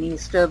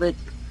tiniest of it.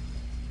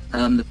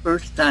 The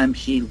first time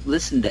she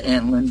listened to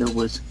Aunt Linda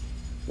was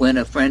when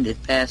a friend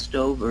had passed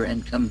over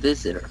and come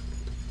visit her.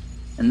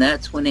 And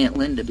that's when Aunt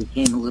Linda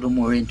became a little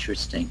more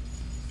interesting,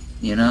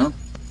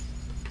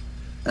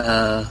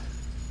 But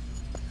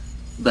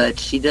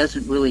she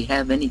doesn't really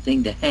have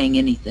anything to hang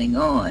anything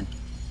on.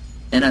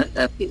 And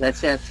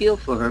I feel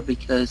for her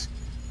because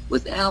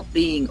without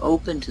being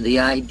open to the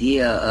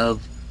idea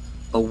of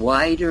a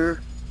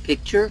wider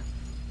picture,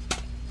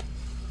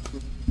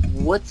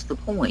 what's the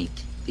point?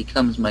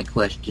 Becomes my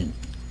question.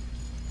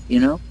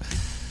 I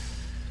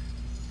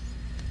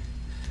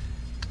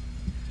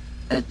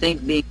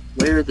think being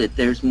aware that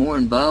there's more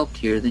involved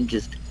here than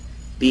just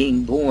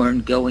being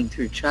born, going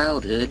through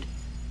childhood,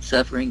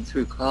 suffering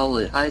through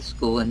college, high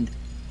school, and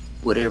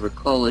whatever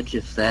college,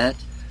 if that,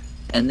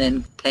 and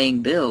then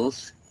paying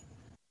bills,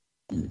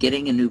 and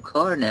getting a new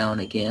car now and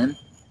again.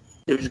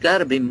 There's got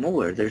to be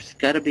more. There's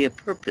got to be a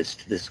purpose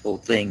to this whole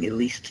thing, at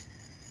least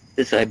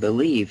this I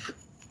believe.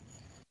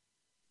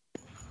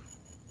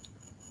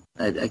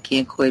 I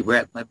can't quite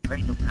wrap my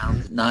brain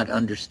around not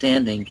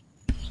understanding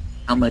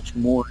how much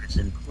more is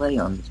in play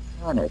on this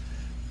planet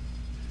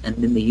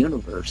and in the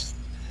universe.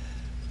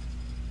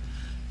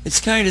 It's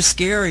kind of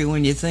scary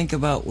when you think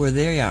about where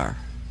they are.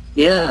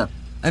 Yeah.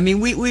 I mean,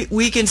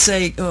 we can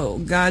say, oh,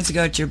 God's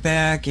got your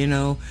back,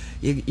 you're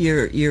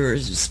a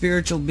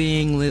spiritual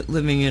being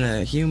living in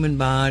a human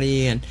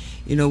body, and,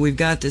 we've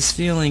got this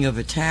feeling of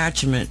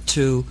attachment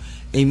to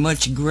a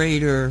much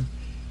greater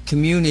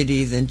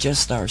community than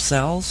just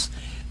ourselves.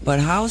 But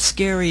how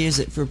scary is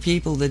it for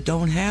people that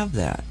don't have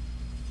that?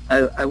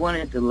 I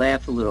wanted to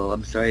laugh a little.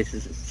 I'm sorry, this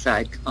is a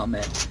side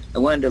comment. I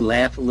wanted to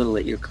laugh a little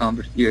at your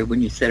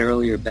when you said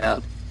earlier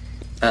about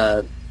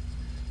the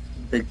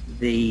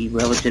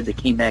relative that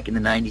came back in the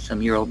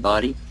 90-some-year-old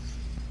body,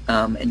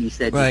 and you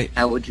said, Right.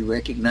 how would you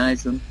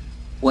recognize them?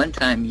 One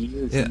time,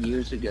 years and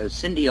years ago,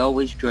 Cindy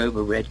always drove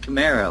a red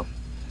Camaro,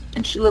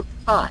 and she looked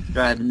hot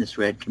driving this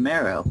red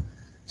Camaro.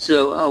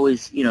 So I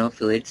always,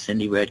 affiliated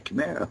Cindy Red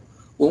Camaro.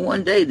 Well,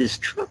 one day this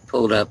truck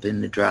pulled up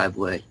in the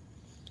driveway,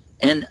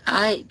 and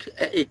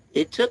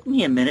it took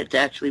me a minute to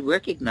actually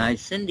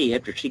recognize Cindy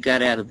after she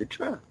got out of the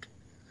truck.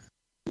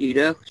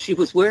 She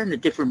was wearing a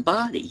different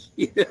body.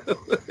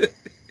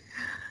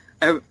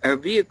 Our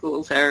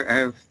vehicles,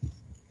 I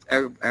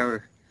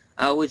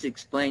always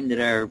explain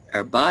that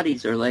our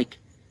bodies are like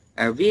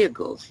our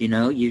vehicles.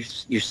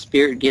 Your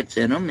spirit gets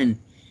in them, and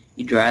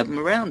you drive them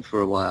around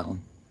for a while,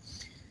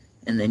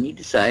 and then you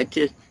decide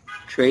to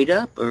trade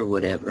up or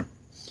whatever.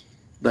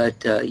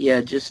 But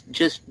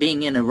just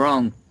being in the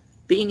wrong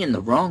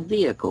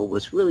vehicle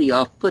was really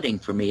off-putting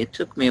for me. It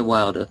took me a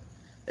while to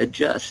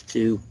adjust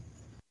to,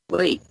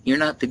 wait, you're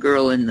not the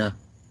girl in the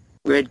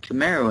red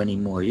Camaro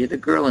anymore. You're the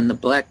girl in the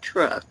black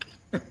truck.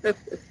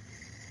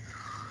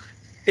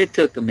 It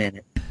took a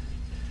minute.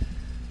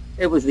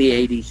 It was the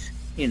 80s,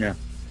 Yeah.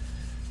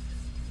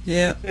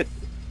 Yeah.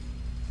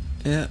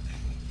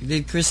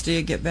 Did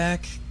Christia get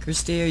back?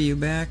 Christia, are you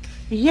back?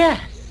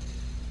 Yes.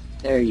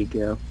 There you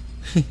go.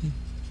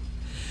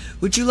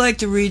 Would you like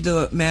to read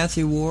the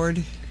Matthew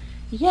Ward?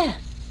 Yes.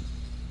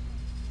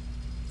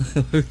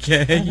 Let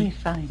Okay. me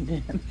find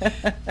him.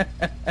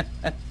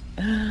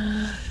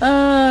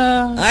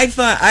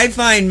 I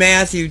find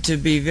Matthew to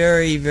be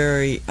very,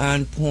 very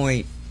on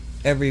point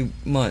every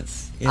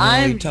month. He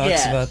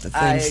talks about the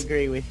I things.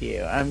 agree with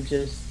you. I'm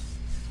just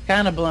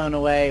kind of blown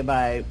away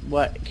by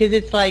because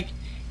it's like,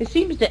 it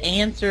seems to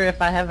answer if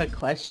I have a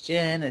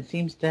question. It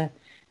seems to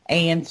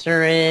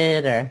answer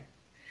it.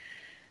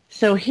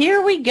 So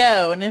here we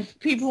go. And if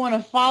people want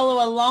to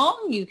follow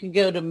along, you can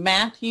go to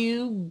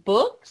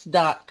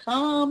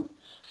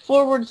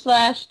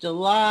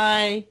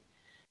MatthewBooks.com/July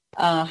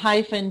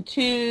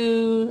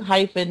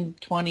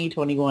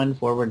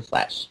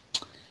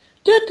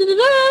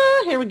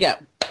 -2-2021 / Here we go.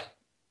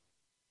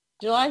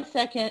 July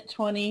 2nd,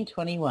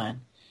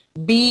 2021.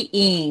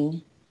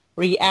 Being,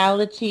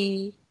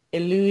 reality,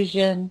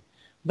 illusion,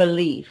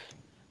 belief.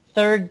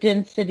 Third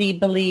density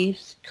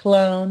beliefs,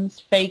 clones,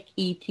 fake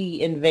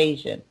ET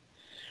invasion.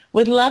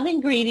 With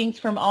loving greetings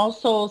from all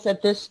souls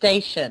at this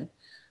station.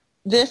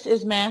 This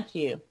is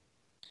Matthew.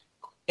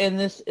 And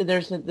this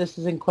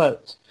is in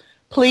quotes.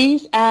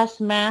 Please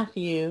ask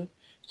Matthew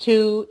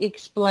to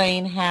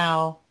explain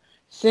how,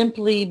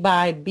 simply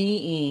by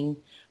being,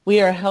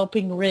 we are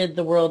helping rid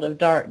the world of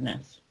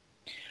darkness.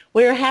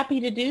 We are happy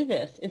to do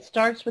this. It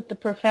starts with the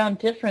profound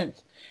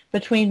difference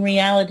between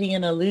reality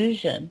and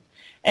illusion,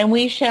 and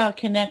we shall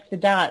connect the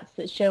dots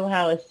that show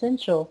how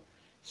essential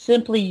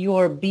simply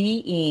your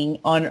being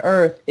on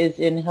earth is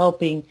in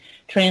helping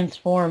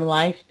transform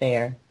life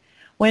there.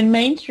 When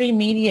mainstream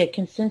media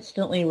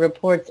consistently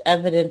reports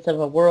evidence of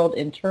a world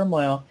in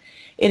turmoil,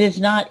 it is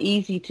not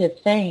easy to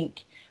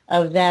think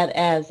of that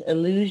as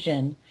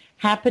illusion,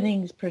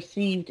 happenings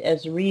perceived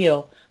as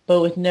real,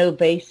 but with no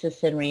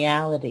basis in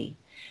reality.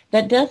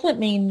 That doesn't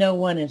mean no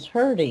one is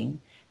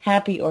hurting,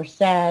 happy or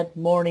sad,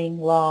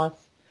 mourning,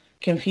 loss,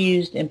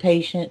 confused,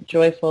 impatient,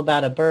 joyful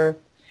about a birth,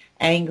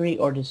 angry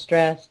or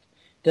distressed,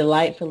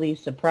 delightfully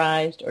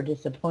surprised or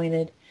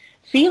disappointed.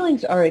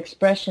 Feelings are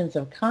expressions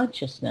of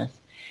consciousness,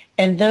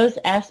 and those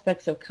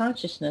aspects of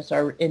consciousness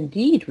are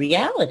indeed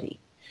reality.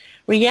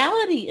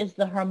 Reality is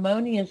the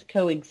harmonious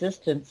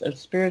coexistence of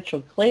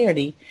spiritual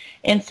clarity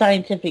and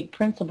scientific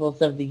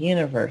principles of the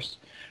universe.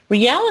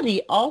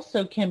 Reality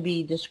also can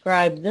be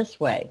described this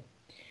way.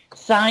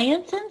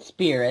 Science and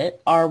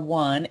spirit are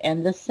one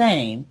and the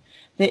same,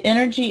 the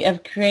energy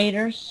of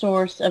creator,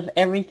 source of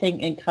everything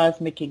in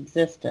cosmic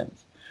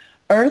existence.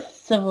 Earth's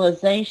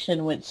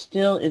civilization, which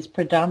still is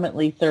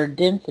predominantly third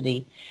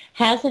density,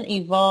 hasn't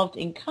evolved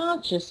in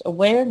conscious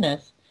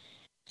awareness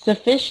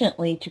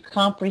sufficiently to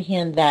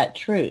comprehend that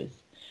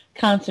truth.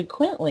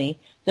 Consequently,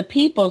 the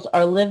peoples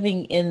are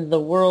living in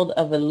the world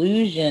of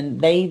illusion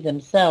they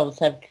themselves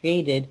have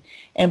created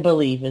and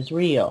believe is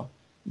real.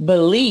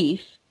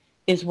 Belief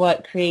is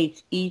what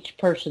creates each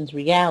person's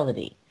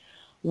reality,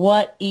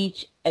 what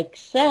each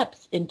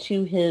accepts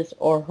into his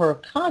or her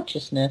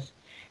consciousness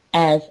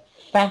as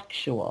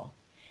factual.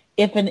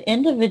 If an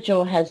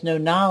individual has no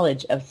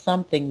knowledge of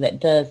something that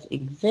does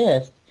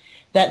exist,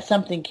 that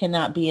something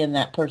cannot be in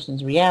that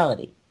person's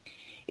reality.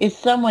 If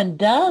someone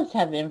does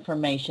have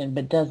information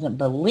but doesn't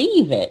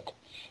believe it,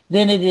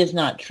 then it is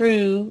not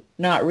true,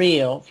 not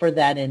real for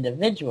that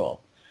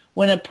individual.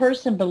 When a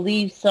person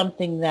believes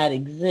something that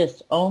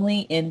exists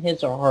only in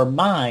his or her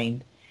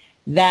mind,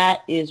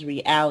 that is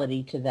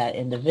reality to that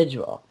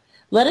individual.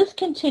 Let us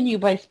continue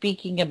by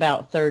speaking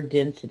about third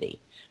density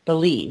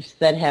beliefs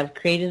that have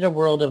created a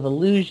world of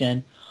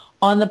illusion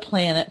on the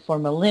planet for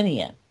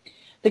millennia.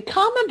 The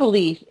common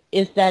belief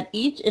is that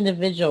each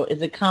individual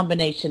is a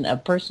combination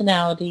of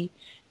personality,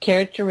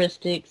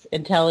 characteristics,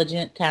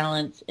 intelligence,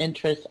 talents,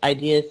 interests,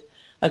 ideas,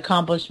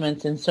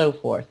 accomplishments, and so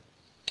forth.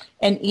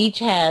 And each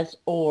has,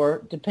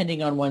 or,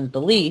 depending on one's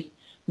belief,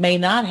 may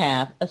not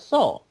have a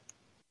soul.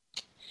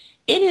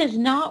 It is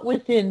not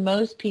within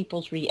most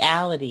people's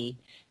reality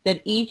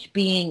that each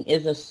being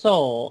is a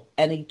soul,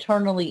 an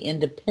eternally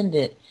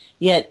independent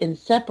yet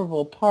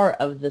inseparable part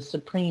of the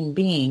supreme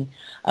being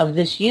of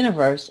this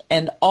universe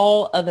and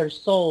all other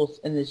souls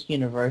in this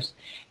universe.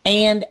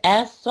 And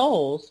as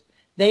souls,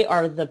 they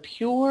are the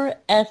pure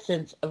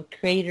essence of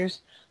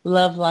Creator's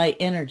love light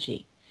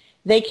energy.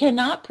 They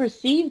cannot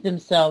perceive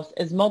themselves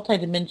as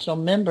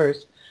multidimensional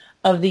members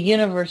of the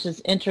universe's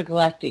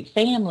intergalactic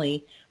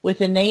family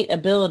with innate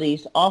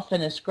abilities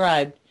often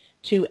ascribed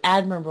to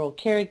admirable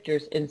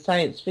characters in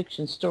science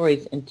fiction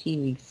stories and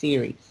TV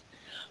series.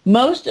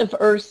 Most of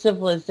Earth's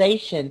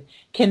civilization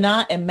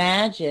cannot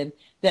imagine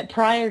that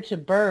prior to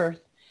birth,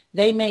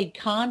 they made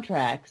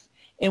contracts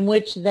in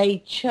which they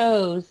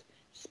chose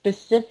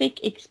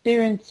specific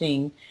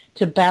experiencing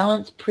to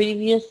balance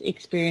previous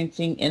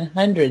experiencing in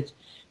hundreds,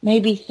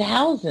 maybe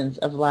thousands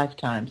of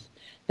lifetimes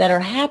that are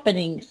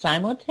happening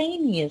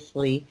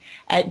simultaneously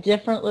at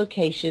different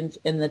locations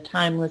in the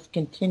timeless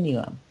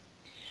continuum.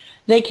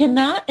 They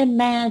cannot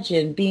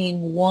imagine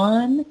being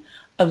one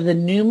of the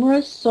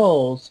numerous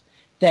souls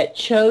that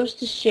chose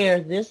to share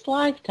this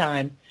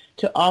lifetime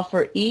to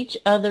offer each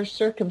other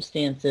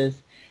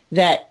circumstances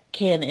that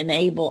can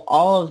enable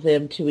all of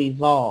them to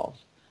evolve.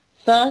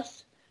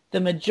 Thus,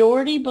 the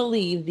majority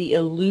believe the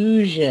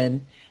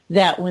illusion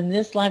that when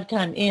this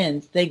lifetime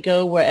ends, they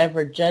go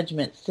wherever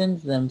judgment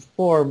sends them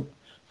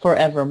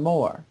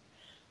forevermore.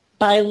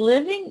 By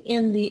living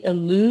in the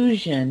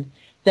illusion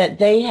that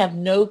they have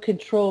no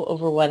control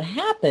over what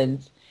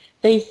happens,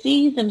 they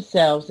see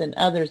themselves and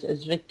others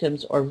as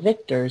victims or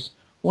victors,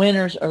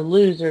 winners or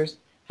losers,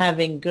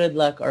 having good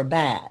luck or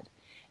bad.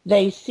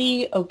 They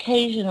see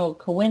occasional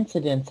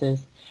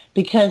coincidences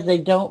because they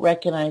don't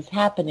recognize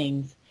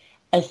happenings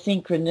as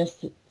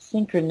synchronous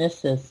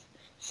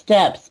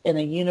steps in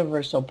a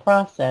universal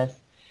process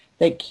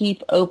that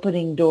keep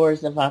opening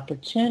doors of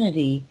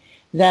opportunity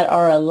that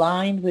are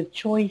aligned with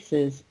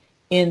choices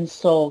in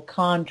soul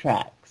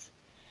contracts.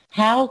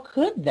 How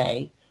could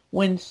they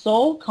when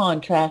soul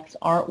contracts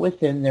aren't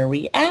within their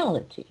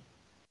reality?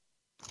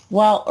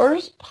 While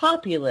Earth's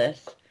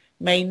populace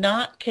may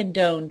not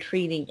condone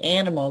treating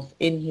animals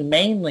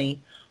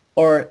inhumanely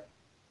or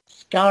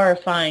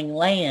scarifying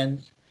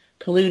lands,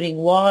 polluting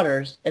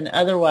waters, and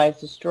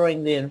otherwise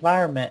destroying the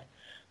environment,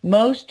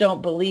 most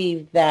don't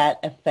believe that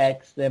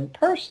affects them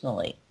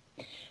personally.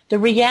 The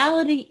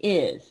reality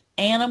is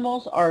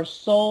animals are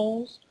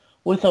souls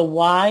with a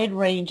wide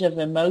range of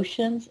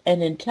emotions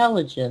and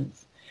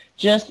intelligence,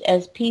 just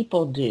as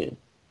people do.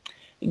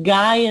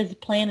 Gaia's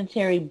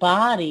planetary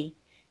body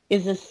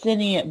is a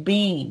sentient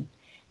being,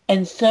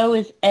 and so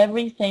is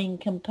everything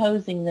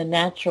composing the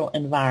natural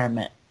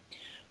environment.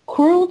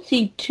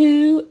 Cruelty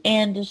to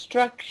and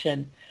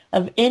destruction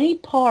of any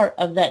part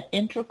of that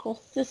integral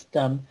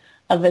system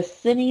of a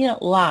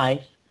sentient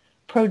life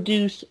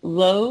produce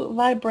low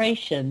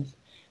vibrations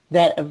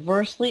that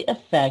adversely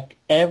affect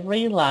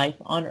every life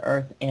on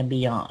Earth and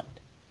beyond.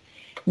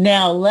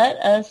 Now let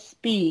us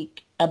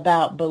speak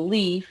about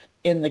belief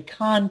in the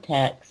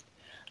context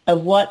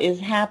of what is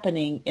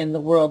happening in the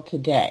world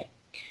today.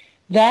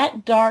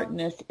 That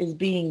darkness is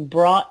being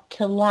brought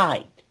to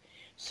light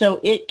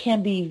so it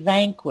can be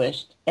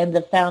vanquished, and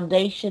the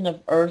foundation of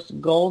Earth's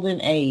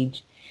golden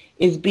age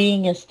is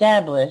being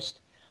established,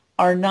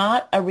 are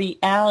not a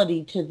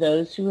reality to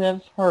those who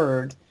have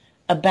heard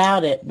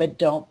about it but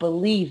don't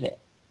believe it.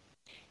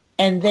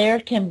 And there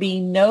can be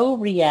no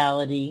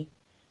reality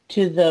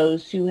to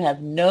those who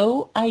have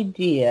no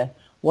idea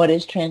what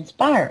is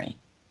transpiring.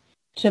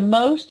 To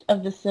most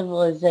of the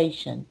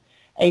civilization,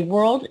 a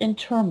world in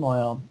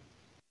turmoil,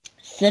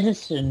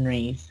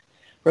 citizenries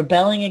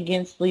rebelling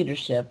against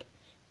leadership,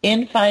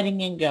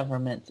 infighting in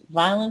governments,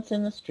 violence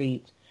in the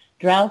streets,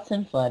 droughts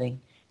and flooding,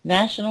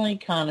 national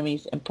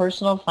economies and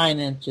personal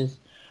finances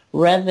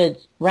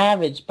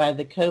ravaged by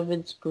the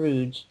COVID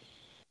scourge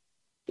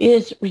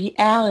is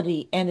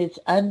reality, and it's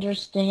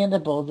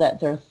understandable that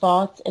their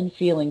thoughts and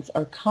feelings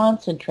are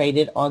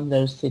concentrated on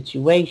those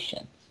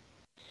situations.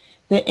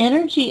 The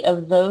energy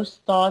of those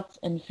thoughts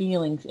and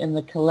feelings in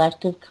the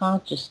collective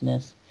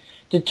consciousness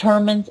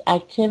determines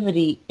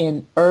activity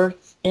in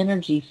Earth's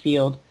energy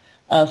field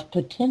of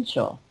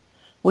potential,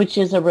 which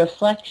is a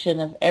reflection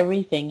of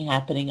everything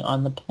happening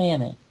on the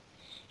planet.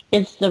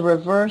 It's the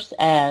reverse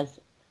as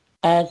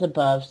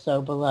above,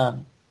 so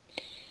below.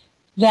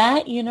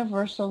 That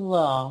universal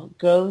law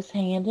goes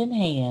hand in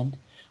hand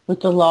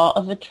with the law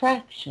of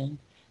attraction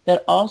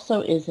that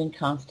also is in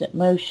constant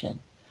motion.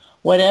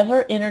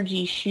 Whatever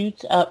energy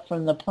shoots up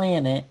from the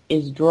planet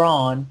is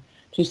drawn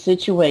to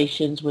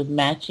situations with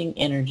matching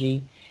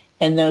energy,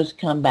 and those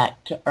come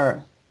back to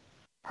Earth.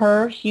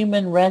 Her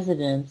human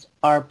residents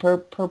are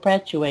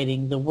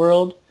perpetuating the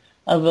world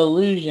of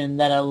illusion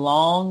that a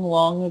long,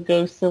 long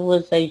ago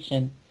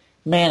civilization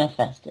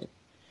manifested.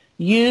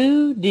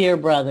 You, dear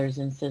brothers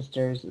and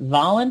sisters,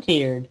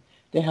 volunteered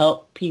to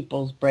help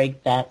peoples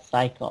break that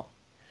cycle.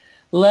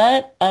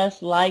 Let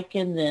us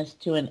liken this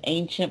to an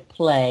ancient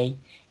play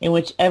in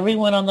which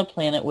everyone on the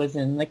planet was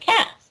in the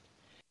cast.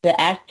 The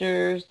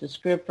actors, the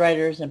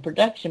scriptwriters, and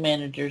production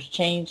managers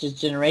changed as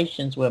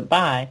generations went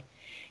by,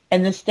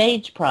 and the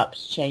stage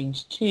props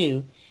changed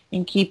too,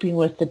 in keeping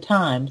with the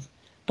times,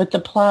 but the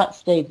plot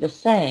stayed the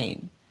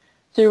same.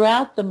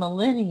 Throughout the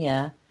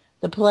millennia,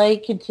 the play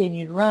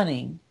continued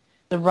running.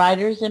 The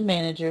writers and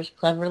managers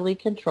cleverly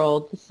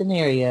controlled the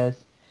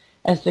scenarios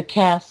as the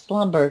cast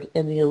slumbered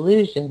in the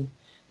illusion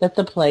that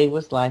the play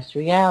was life's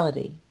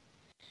reality.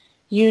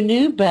 You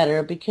knew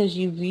better because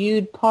you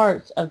viewed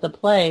parts of the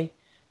play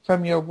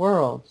from your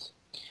worlds.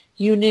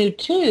 You knew,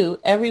 too,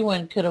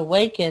 everyone could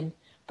awaken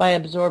by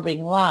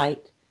absorbing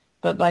light,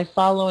 but by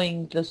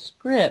following the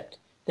script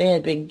they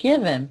had been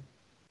given.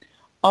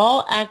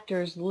 All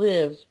actors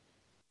lived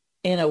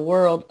in a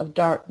world of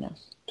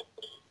darkness,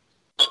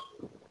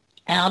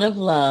 out of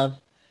love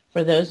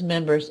for those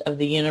members of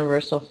the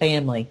universal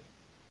family.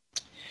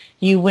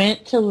 You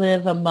went to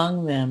live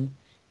among them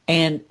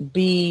and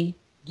be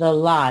the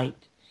light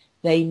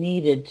they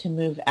needed to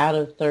move out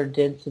of third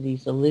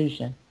density's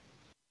illusion.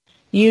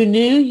 You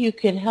knew you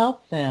could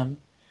help them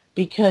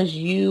because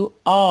you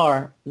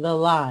are the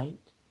light,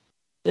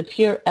 the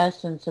pure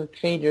essence of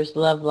Creator's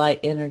love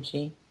light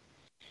energy.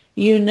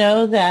 You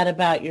know that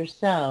about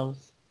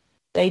yourselves.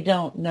 They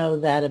don't know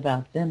that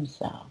about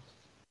themselves.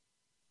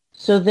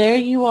 So there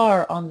you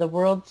are on the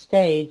world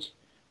stage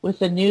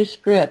with a new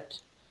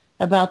script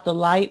about the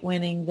light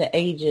winning the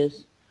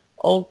ages,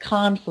 old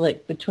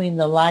conflict between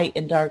the light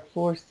and dark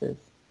forces.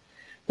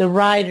 The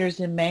writers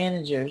and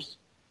managers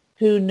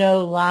who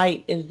know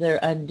light is their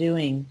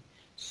undoing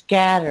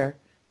scatter,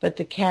 but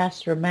the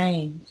cast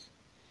remains.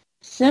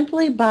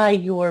 Simply by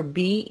your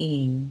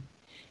being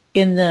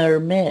in their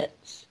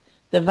midst,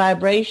 the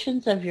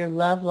vibrations of your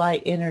love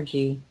light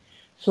energy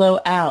flow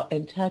out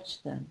and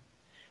touch them.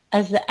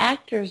 As the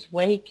actors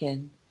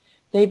waken,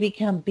 they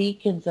become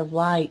beacons of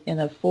light and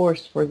a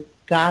force for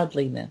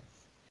godliness.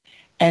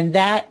 And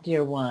that,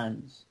 dear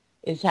ones,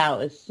 is how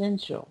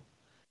essential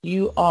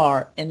you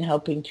are in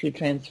helping to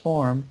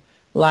transform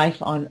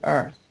life on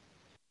earth.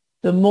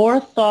 The more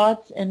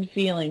thoughts and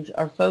feelings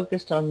are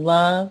focused on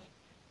love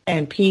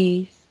and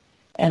peace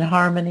and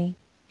harmony,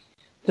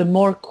 the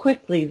more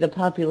quickly the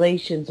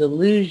population's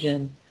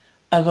illusion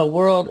of a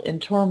world in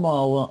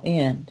turmoil will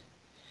end.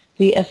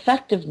 The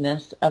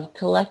effectiveness of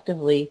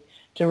collectively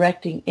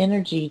directing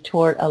energy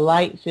toward a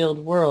light-filled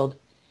world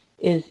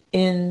is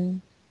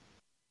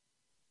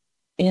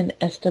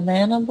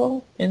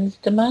inestimable.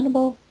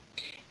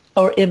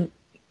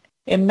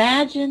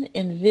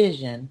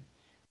 Envision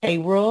a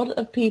world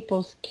of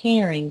peoples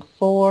caring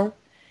for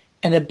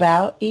and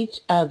about each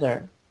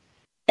other,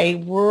 a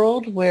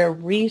world where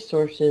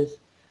resources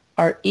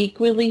are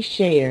equally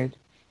shared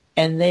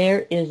and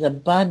there is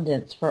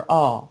abundance for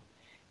all.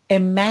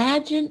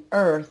 Imagine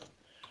Earth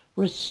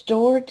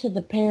restored to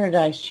the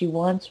paradise she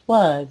once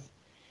was,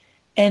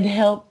 and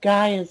help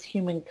Gaia's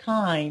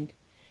humankind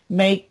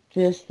make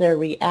this their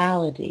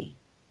reality.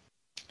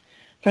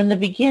 From the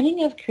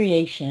beginning of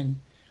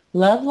creation,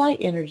 love light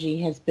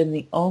energy has been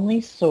the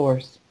only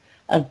source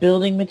of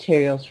building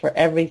materials for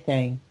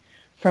everything,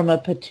 from a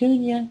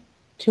petunia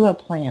to a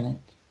planet.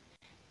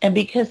 And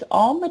because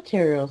all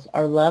materials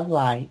are love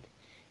light,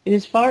 it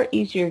is far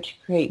easier to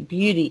create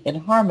beauty and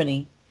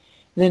harmony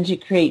than to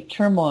create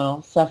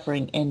turmoil,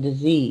 suffering, and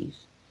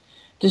disease.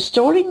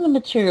 Distorting the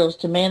materials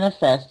to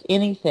manifest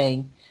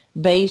anything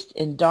based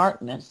in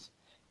darkness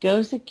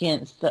goes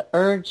against the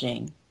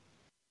urging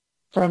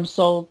from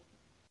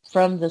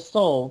the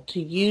soul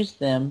to use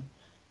them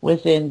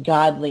within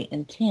godly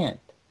intent.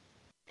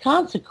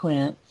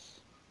 Consequence,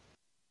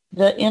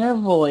 the inner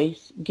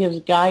voice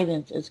gives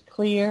guidance as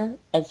clear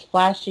as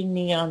flashing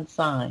neon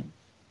signs,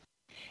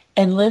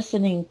 and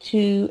listening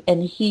to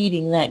and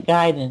heeding that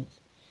guidance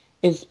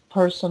is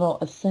personal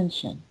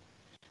ascension,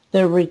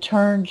 the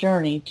return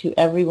journey to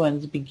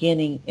everyone's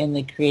beginning in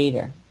the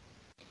Creator.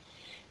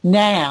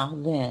 Now,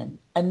 then,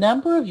 a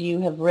number of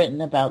you have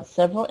written about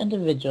several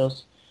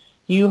individuals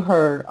you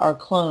heard are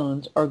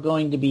clones or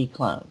going to be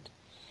cloned.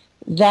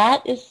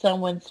 That is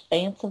someone's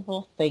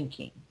fanciful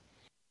thinking.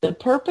 The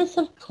purpose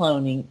of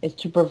cloning is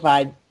to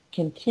provide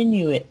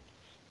continuity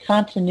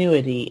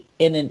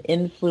in an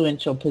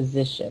influential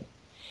position.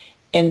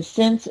 And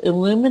since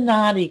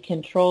Illuminati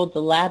controlled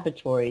the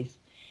laboratories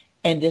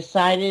and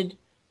decided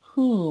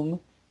whom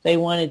they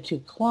wanted to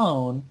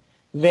clone,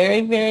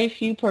 very, very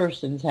few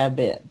persons have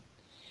been.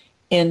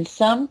 In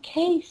some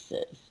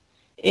cases,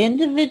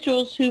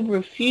 individuals who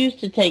refused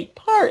to take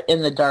part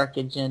in the dark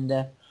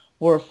agenda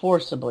were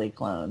forcibly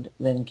cloned,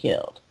 then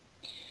killed.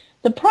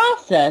 The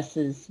process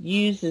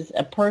uses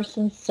a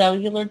person's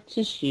cellular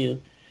tissue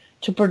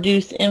to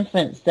produce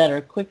infants that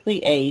are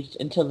quickly aged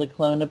until the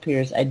clone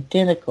appears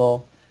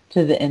identical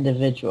to the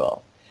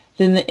individual.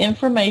 Then the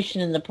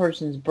information in the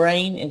person's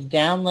brain is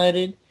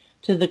downloaded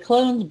to the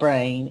clone's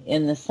brain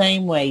in the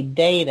same way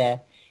data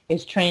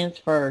is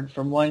transferred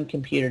from one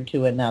computer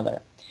to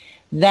another.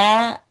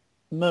 That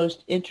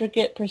most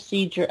intricate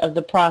procedure of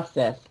the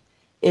process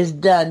is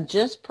done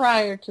just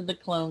prior to the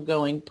clone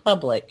going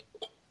public,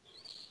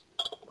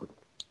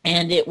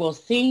 and it will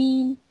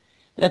seem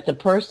that the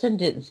person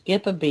didn't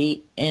skip a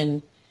beat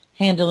in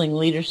handling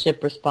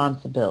leadership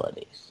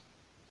responsibilities.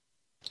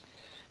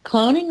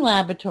 Cloning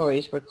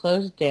laboratories were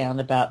closed down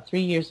about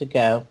 3 years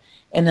ago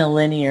in a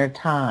linear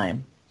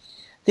time.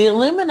 The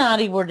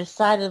Illuminati were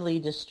decidedly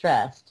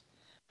distressed,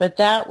 but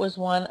that was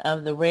one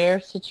of the rare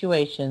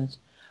situations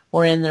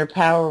wherein their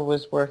power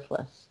was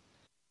worthless.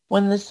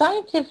 When the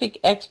scientific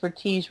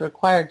expertise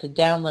required to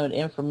download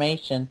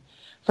information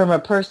from a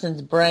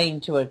person's brain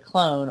to a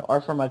clone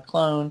or from a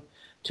clone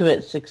to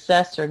its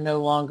successor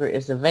no longer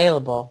is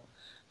available,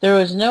 there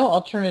is no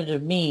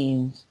alternative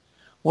means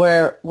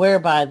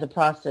whereby the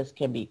process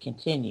can be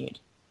continued.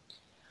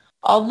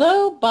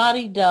 Although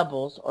body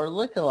doubles or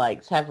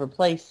lookalikes have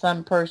replaced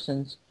some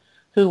persons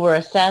who were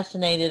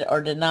assassinated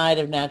or denied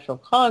of natural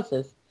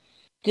causes,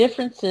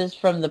 differences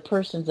from the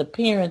person's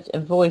appearance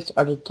and voice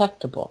are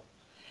detectable.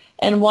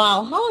 And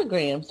while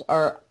holograms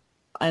are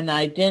an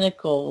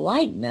identical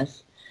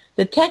likeness,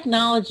 the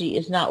technology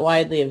is not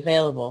widely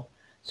available,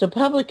 so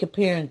public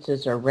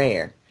appearances are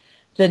rare.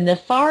 The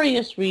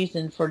nefarious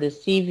reason for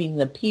deceiving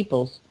the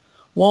peoples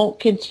won't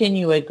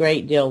continue a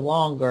great deal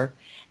longer,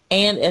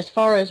 and as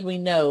far as we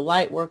know,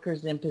 light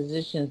workers in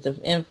positions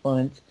of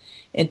influence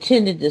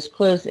intend to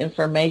disclose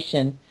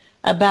information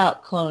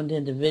about cloned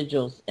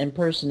individuals,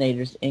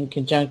 impersonators, in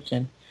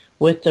conjunction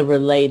with the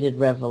related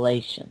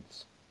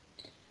revelations.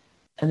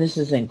 And this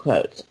is in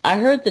quotes. I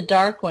heard the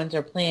Dark Ones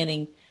are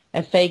planning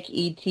a fake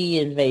ET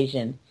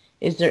invasion.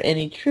 Is there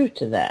any truth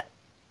to that?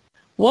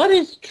 What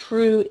is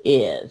true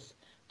is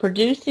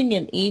producing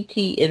an ET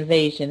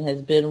invasion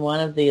has been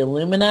one of the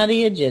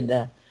Illuminati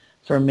agenda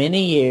for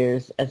many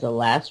years as a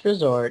last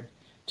resort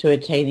to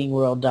attaining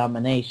world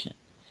domination.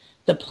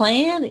 The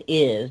plan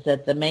is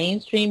that the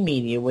mainstream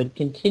media would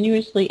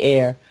continuously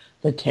air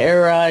the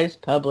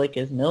terrorized public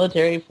as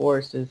military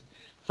forces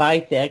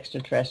fight the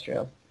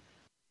extraterrestrials.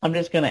 I'm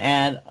just going to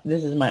add,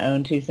 this is my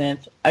own 2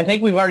 cents. I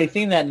think we've already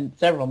seen that in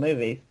several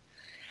movies.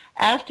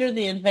 After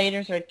the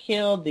invaders are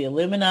killed, the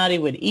Illuminati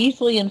would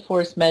easily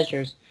enforce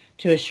measures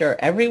to assure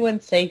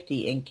everyone's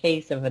safety in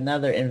case of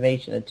another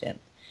invasion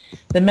attempt.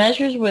 The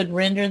measures would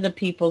render the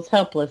peoples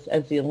helpless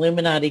as the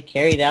Illuminati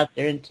carried out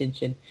their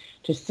intention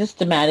to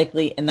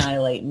systematically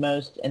annihilate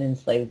most and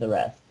enslave the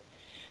rest.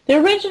 The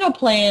original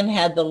plan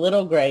had the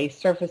Little Gray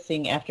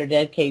surfacing after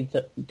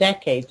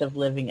decades of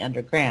living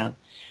underground,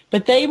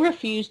 but they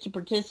refused to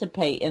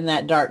participate in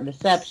that dark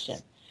deception.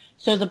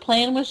 So the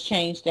plan was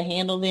changed to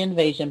handle the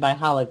invasion by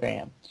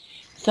hologram.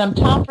 Some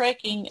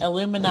top-ranking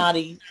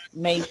Illuminati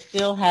may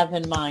still have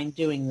in mind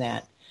doing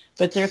that,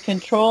 but their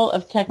control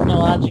of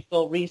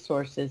technological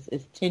resources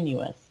is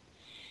tenuous.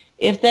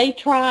 If they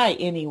try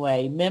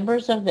anyway,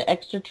 members of the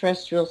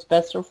extraterrestrial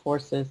special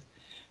forces,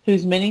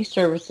 whose many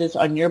services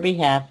on your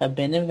behalf have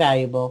been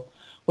invaluable,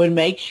 would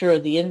make sure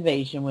the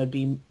invasion would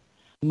be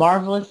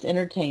marvelous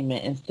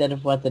entertainment instead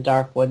of what the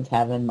Dark Ones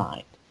have in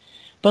mind.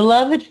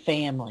 Beloved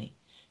family,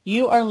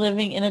 you are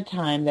living in a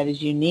time that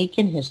is unique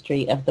in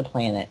history of the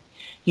planet,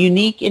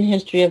 unique in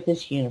history of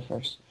this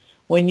universe.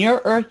 When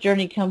your Earth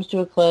journey comes to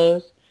a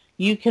close,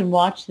 you can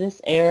watch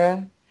this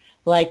era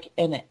like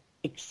an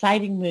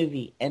exciting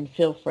movie and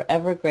feel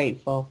forever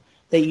grateful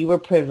that you were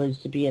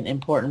privileged to be an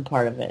important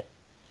part of it.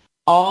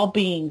 All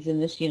beings in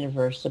this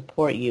universe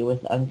support you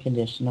with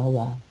unconditional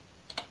love.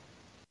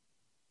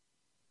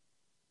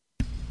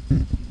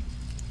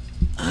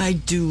 I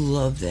do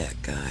love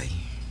that guy.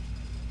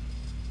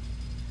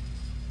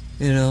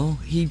 You know,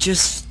 he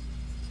just...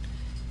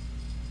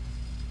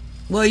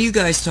 Well, you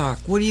guys talk.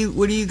 What do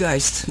you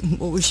guys...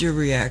 What was your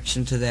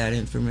reaction to that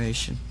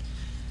information?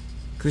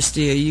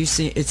 Christia, you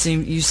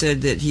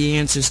said that he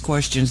answers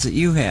questions that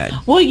you had.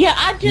 Well, yeah,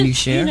 I just, Can you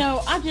share?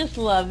 I just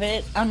love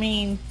it. I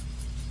mean,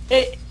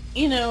 it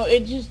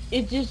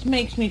just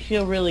makes me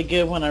feel really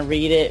good when I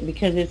read it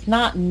because it's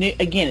not new.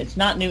 Again, it's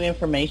not new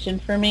information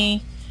for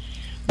me,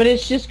 but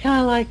it's just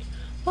kind of like,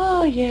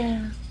 oh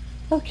yeah,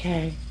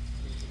 okay,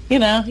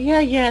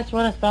 yeah, it's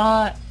what I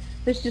thought.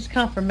 It's just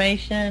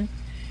confirmation,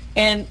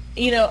 and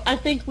I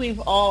think we've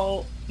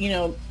all,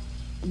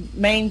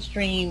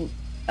 mainstream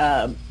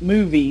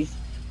movies.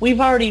 We've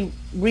already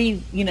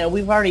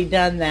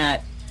done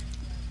that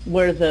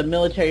where the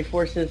military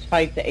forces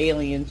fight the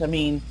aliens. I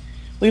mean,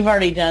 we've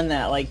already done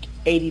that like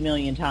 80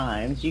 million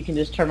times. You can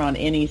just turn on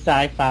any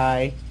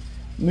sci-fi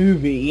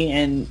movie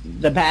and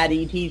the bad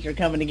ETs are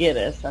coming to get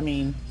us. I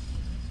mean,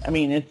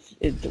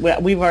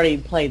 we've already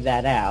played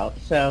that out.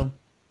 So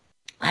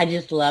I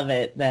just love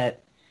it that,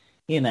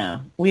 we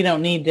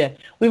don't need to,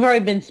 we've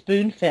already been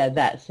spoon-fed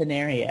that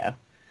scenario.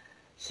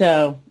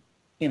 So,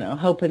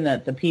 hoping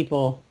that the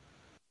people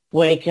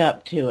wake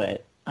up to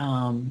it.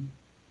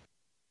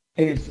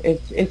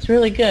 It's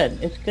really good.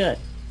 It's good.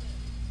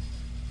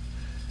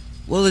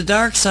 Well, the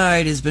dark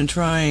side has been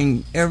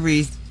trying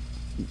every,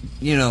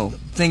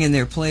 thing in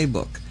their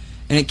playbook,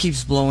 and it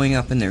keeps blowing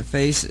up in their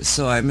faces.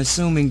 So I'm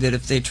assuming that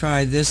if they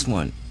try this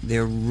one,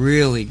 they're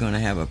really going to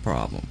have a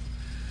problem.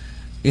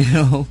 you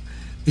know,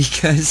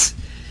 because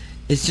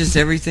it's just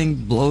everything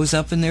blows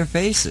up in their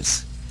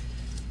faces.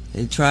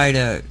 They try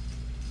to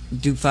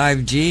do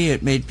 5G.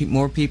 It made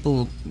more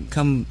people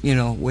come, you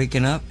know,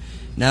 waking up.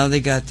 Now they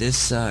got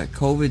this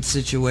COVID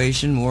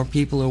situation. More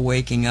people are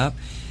waking up.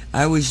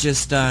 I was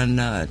just on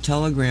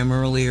Telegram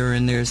earlier,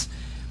 and there's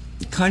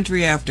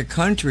country after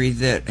country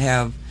that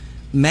have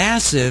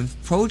massive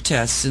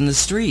protests in the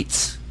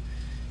streets.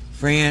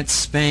 France,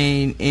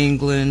 Spain,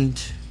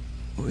 England.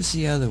 What was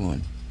the other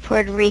one?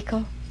 Puerto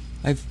Rico.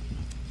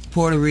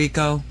 Puerto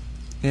Rico.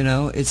 You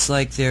know, it's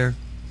like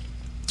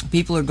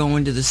people are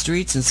going to the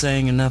streets and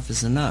saying enough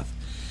is enough.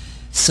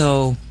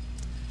 So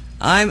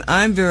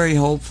I'm very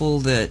hopeful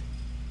that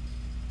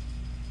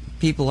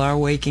people are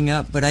waking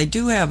up, but I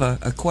do have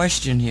a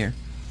question here.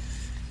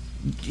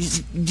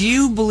 Do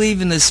you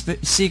believe in the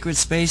secret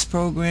space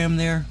program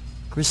there,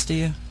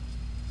 Christia?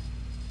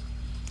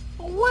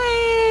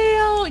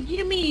 Well,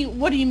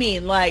 what do you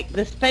mean? Like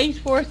the Space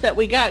Force that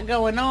we got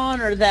going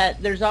on, or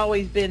that there's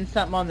always been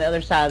something on the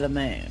other side of the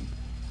moon?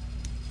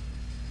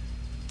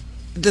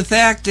 The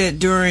fact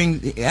that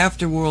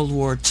after World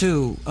War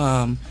II,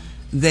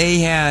 they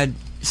had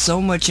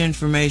so much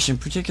information,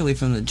 particularly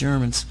from the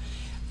Germans,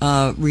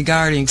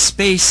 regarding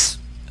space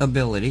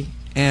ability,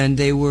 and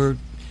they were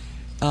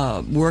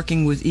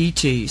working with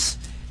ETs,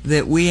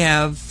 that we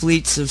have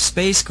fleets of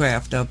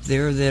spacecraft up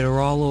there that are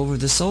all over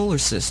the solar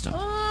system.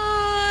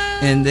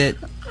 And that...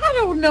 I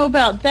don't know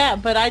about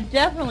that, but I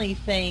definitely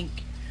think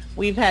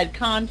we've had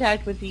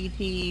contact with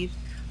ETs.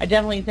 I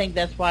definitely think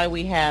that's why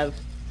we have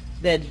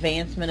the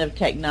advancement of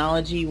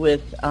technology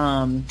with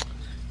our,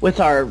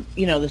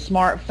 you know, the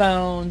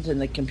smartphones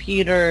and the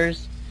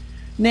computers.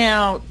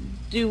 Now,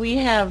 do we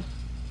have...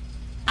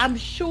 I'm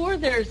sure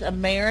there's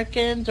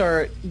Americans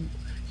or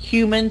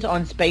humans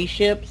on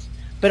spaceships,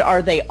 but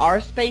are they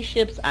our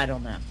spaceships? I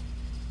don't know.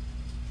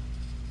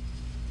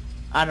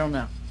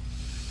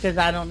 Because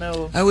I don't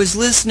know. I was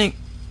listening.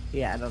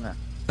 Yeah, I don't know.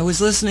 I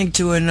was listening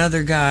to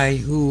another guy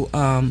who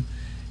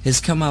has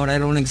come out, I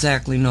don't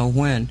exactly know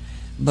when,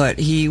 but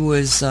he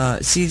was,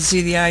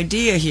 see the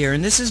idea here,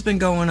 and this has been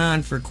going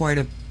on for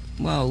at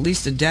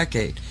least a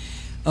decade,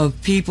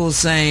 of people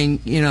saying,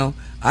 you know,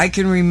 I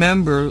can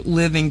remember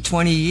living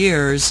 20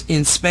 years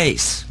in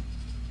space.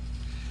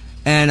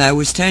 And I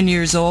was 10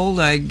 years old,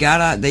 I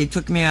got out, they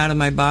took me out of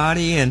my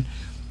body, and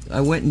I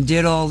went and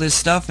did all this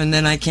stuff, and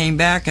then I came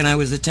back, and I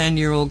was a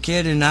 10-year-old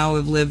kid, and now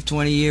I've lived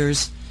 20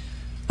 years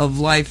of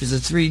life as a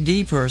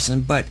 3D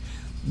person. But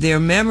their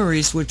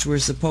memories, which were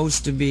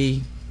supposed to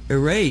be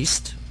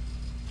erased,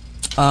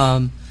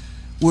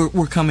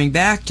 were coming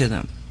back to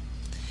them.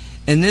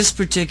 And this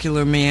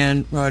particular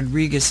man,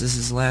 Rodriguez is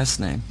his last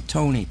name,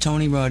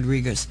 Tony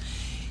Rodriguez,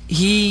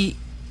 he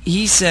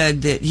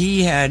said that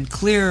he had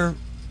clear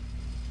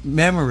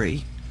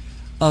memory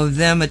of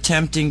them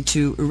attempting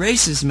to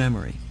erase his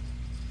memory.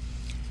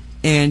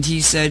 And he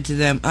said to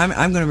them,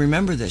 I'm going to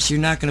remember this. You're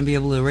not going to be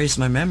able to erase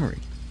my memory.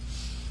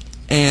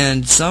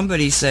 And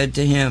somebody said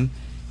to him,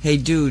 hey,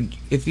 dude,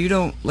 if you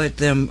don't let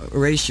them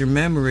erase your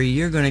memory,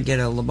 you're going to get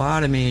a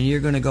lobotomy and you're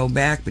going to go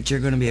back, but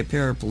you're going to be a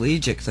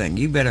paraplegic thing.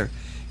 You better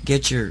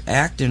get your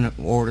act in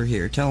order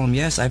here. Tell them,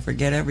 yes, I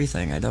forget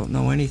everything. I don't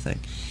know anything.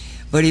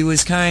 But he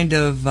was kind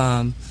of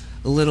a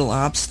little,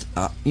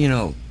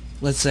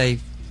 let's say,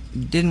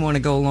 didn't want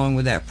to go along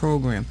with that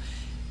program.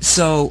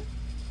 So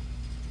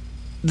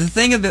the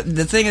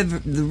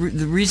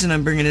reason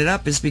I'm bringing it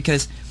up is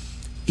because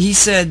he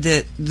said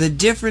that the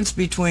difference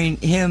between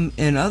him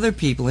and other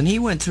people, and he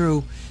went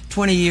through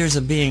 20 years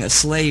of being a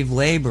slave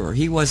laborer.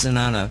 He wasn't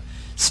on a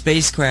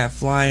spacecraft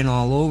flying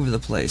all over the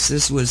place.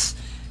 This was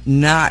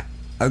not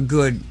a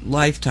good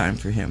lifetime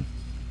for him.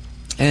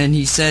 And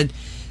he said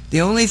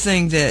the only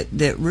thing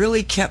that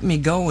really kept me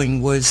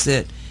going was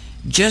that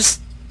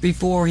just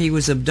before he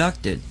was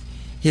abducted,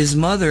 his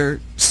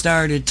mother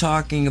started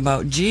talking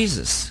about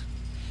Jesus.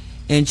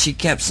 And she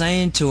kept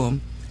saying to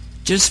him,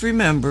 just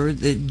remember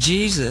that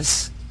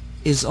Jesus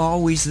is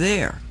always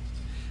there.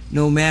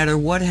 No matter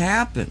what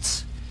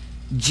happens,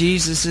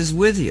 Jesus is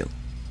with you.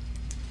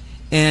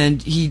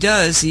 And he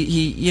does.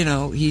 He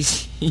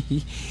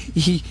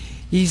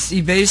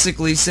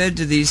basically said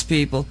to these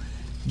people,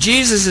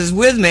 Jesus is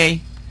with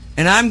me,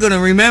 and I'm going to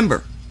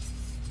remember.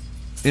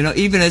 You know,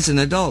 even as an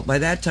adult. By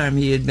that time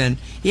he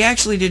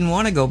actually didn't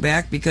want to go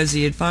back because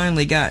he had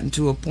finally gotten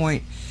to a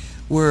point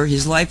where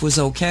his life was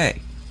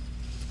okay.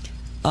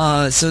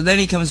 So then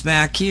he comes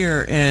back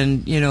here,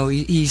 and you know,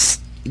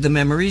 the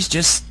memories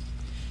just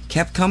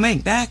kept coming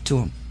back to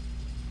him,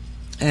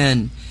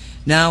 and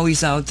now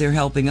he's out there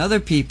helping other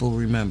people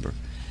remember.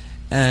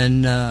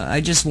 And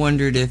I just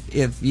wondered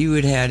if you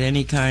had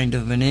any kind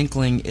of an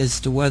inkling as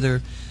to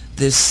whether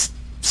this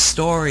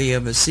story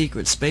of a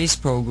secret space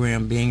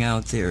program being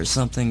out there is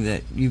something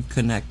that you've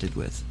connected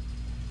with.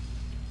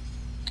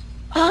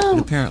 But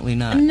apparently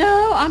not.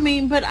 No, I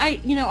mean, but I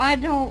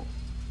don't.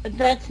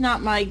 That's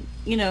not my,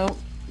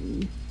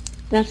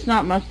 that's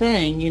not my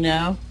thing,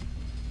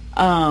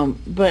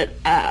 But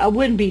I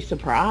wouldn't be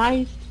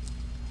surprised.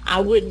 I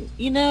wouldn't,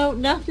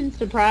 nothing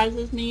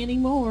surprises me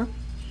anymore.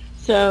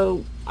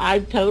 So I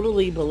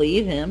totally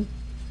believe him.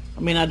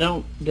 I mean, I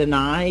don't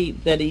deny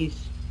that it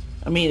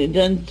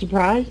doesn't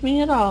surprise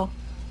me at all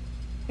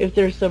if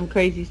there's some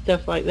crazy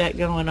stuff like that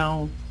going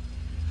on.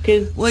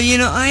 'Cause, Well,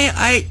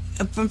 I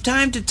from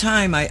time to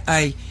time,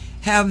 I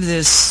have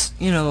this,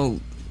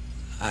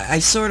 I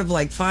sort of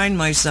like find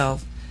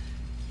myself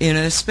in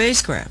a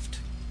spacecraft,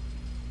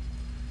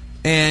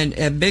 and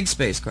a big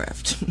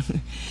spacecraft,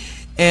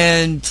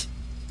 and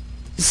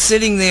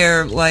sitting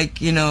there like,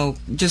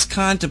 just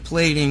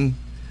contemplating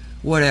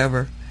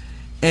whatever.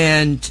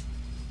 And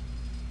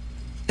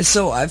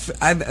so I've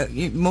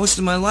most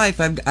of my life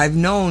I've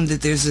known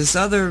that there's this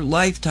other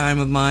lifetime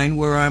of mine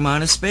where I'm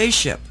on a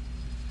spaceship,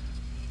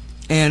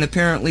 and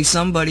apparently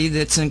somebody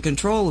that's in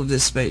control of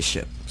this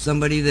spaceship,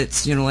 somebody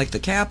that's like the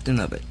captain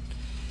of it.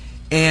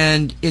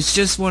 And it's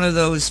just one of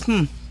those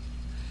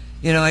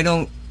I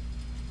don't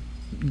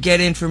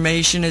get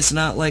information. It's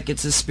not like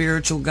it's a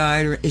spiritual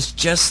guide, or it's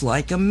just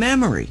like a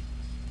memory.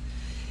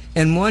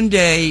 And one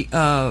day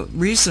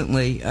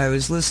recently I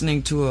was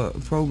listening to a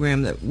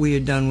program that we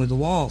had done with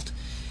Walt,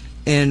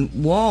 and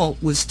Walt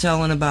was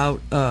telling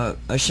about a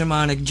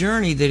shamanic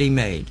journey that he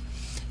made,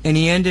 and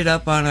he ended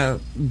up on a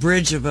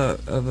bridge of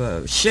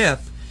a ship,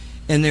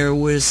 and there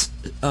was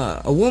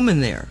a woman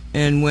there,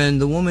 and when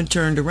the woman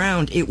turned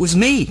around, it was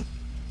me.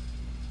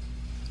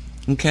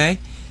 Okay,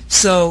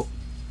 so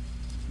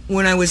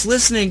when I was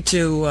listening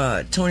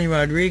to Tony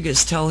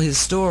Rodriguez tell his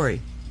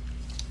story,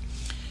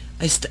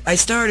 I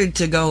started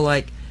to go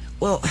like,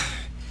 well,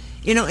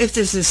 if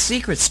there's this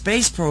secret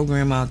space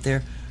program out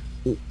there,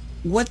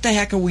 what the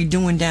heck are we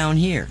doing down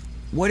here?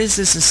 What is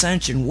this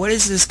ascension? What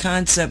is this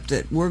concept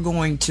that we're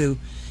going to,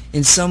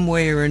 in some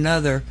way or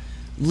another,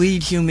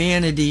 lead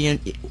humanity?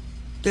 And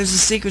there's a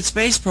secret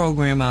space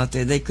program out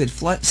there. They could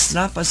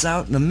snuff us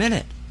out in a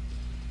minute.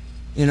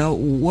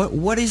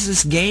 What is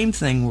this game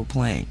thing we're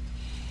playing?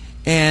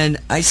 And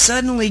I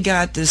suddenly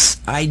got this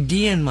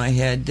idea in my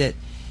head that,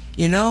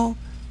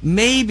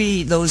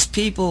 maybe those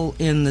people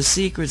in the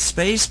secret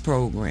space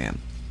program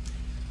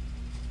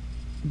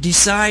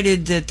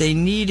decided that they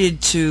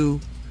needed to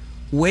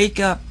wake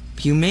up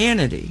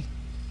humanity,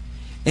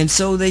 and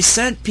so they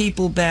sent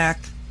people back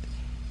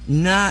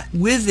not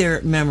with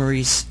their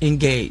memories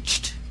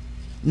engaged,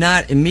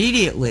 not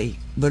immediately,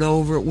 but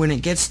over when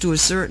it gets to a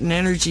certain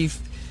energy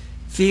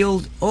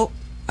field. Oh,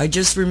 I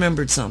just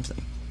remembered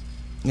something,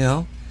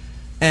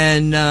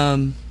 and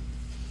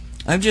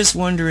I'm just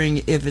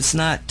wondering if it's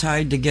not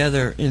tied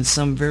together in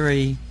some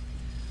very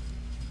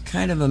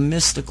kind of a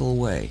mystical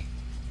way.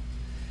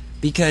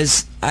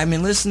 Because I've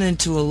been listening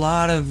to a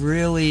lot of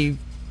really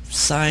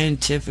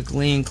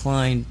scientifically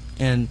inclined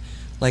and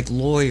like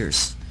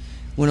lawyers.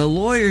 When a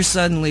lawyer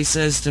suddenly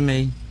says to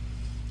me,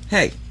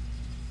 hey,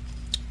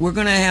 we're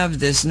going to have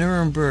this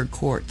Nuremberg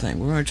court thing.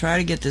 We're going to try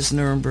to get this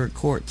Nuremberg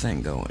court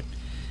thing going,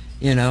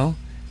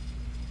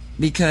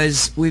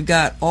 because we've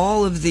got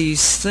all of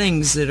these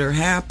things that are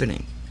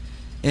happening.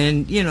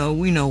 And,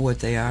 we know what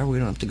they are. We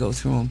don't have to go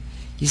through them.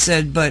 He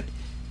said, but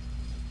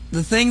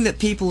the thing that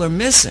people are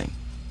missing,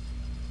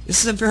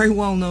 this is a very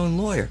well-known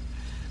lawyer,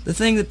 the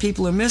thing that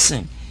people are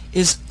missing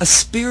is a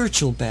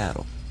spiritual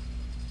battle.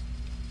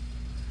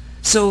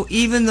 So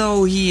even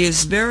though he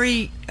is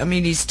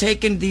he's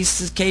taken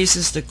these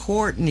cases to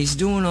court and he's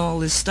doing all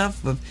this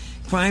stuff of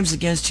crimes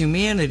against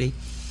humanity,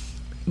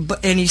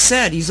 and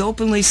he's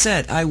openly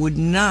said, I would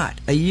not,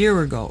 a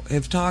year ago,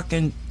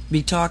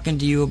 be talking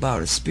to you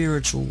about a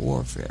spiritual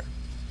warfare.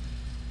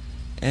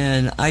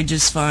 And I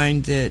just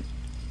find that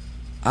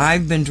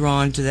I've been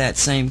drawn to that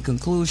same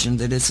conclusion,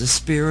 that it's a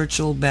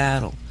spiritual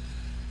battle.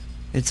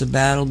 It's a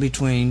battle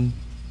between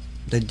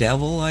the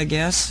devil, I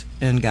guess,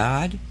 and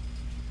God.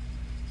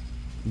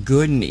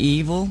 Good and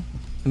evil.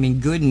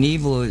 Good and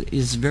evil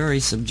is very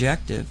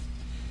subjective.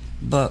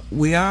 But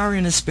we are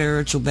in a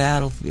spiritual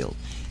battlefield.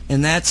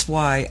 And that's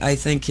why I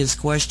think his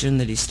question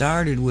that he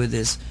started with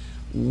is,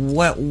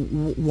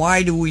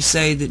 why do we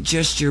say that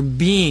just your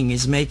being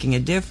is making a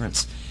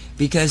difference?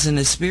 Because in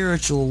a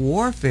spiritual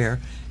warfare,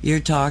 you're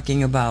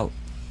talking about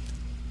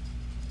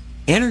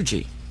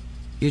energy.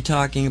 You're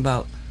talking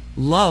about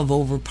love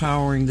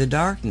overpowering the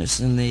darkness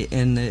and the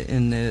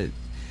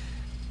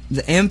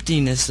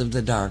emptiness of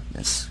the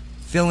darkness,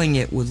 filling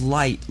it with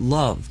light,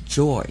 love,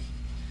 joy.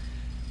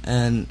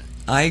 And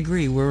I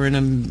agree, we're in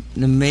an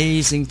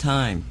amazing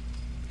time,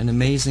 and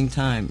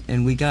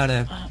we got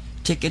a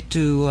ticket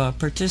to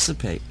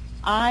participate.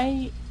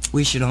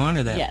 We should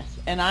honor that. Yes,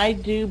 and I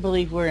do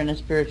believe we're in a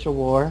spiritual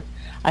war.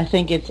 I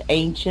think it's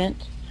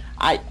ancient.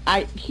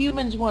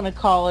 Humans want to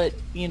call it,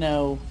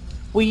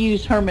 we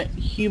use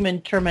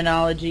human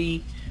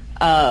terminology,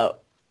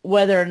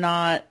 whether or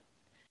not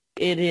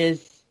it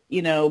is,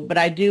 but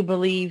I do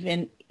believe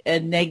in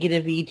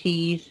negative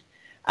ETs.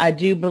 I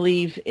do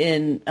believe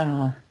in,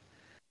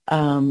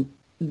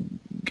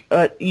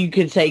 you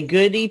could say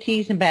good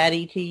ETs and bad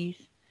ETs.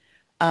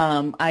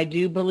 I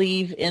do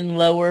believe in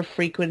lower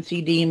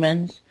frequency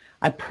demons.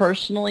 I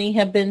personally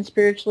have been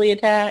spiritually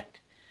attacked.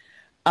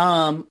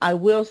 I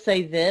will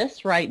say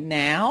this right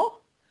now.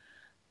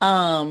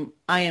 I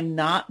am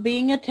not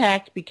being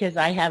attacked because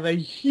I have a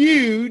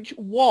huge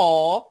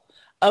wall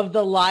of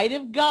the light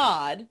of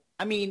God.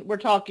 I mean, we're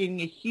talking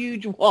a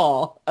huge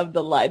wall of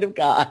the light of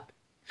God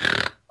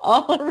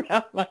all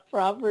around my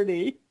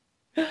property,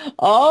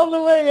 all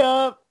the way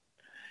up.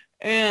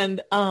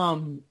 And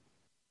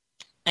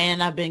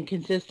I've been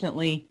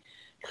consistently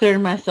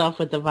clearing myself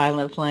with the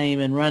violet flame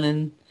and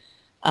running,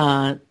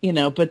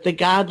 but the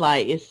God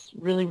light is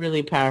really,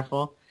 really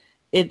powerful.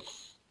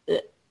 It's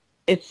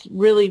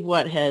really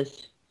what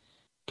has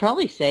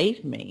probably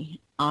saved me,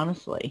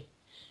 honestly,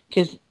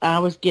 because I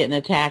was getting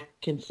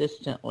attacked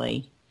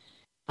consistently.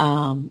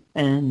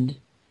 And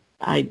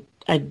I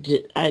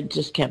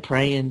just kept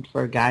praying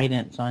for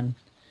guidance on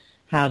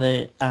how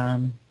to,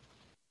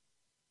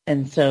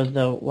 and so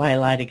the white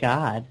light of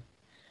God.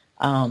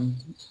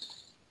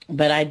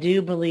 But I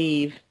do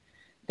believe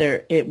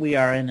we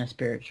are in a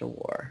spiritual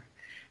war.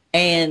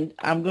 And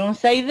I'm going to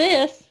say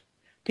this.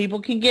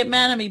 People can get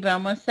mad at me, but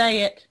I'm going to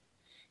say it.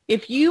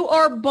 If you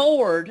are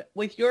bored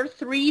with your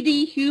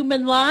 3D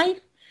human life,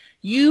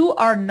 you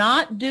are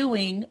not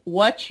doing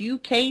what you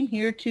came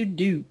here to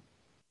do.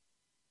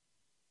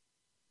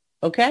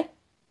 Okay?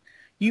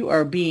 You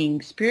are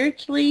being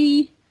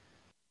spiritually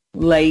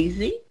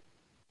lazy,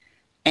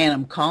 and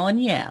I'm calling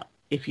you out.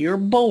 If you're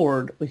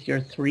bored with your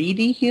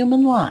 3D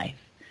human life,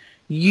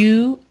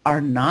 you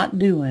are not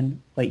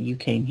doing what you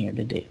came here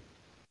to do.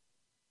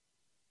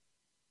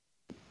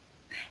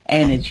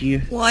 And it's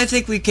you. Well, I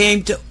think we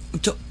came to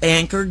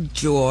anchor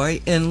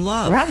joy and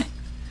love. Right.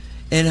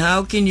 And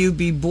how can you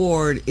be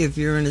bored if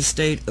you're in a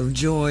state of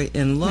joy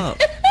and love?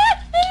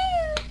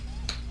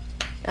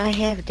 I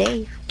have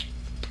Dave.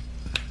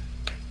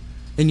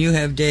 And you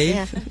have Dave?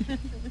 Yeah.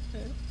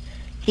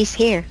 He's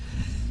here.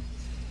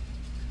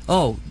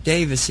 Oh,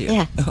 Dave is here.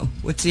 Yeah. Oh,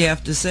 what's he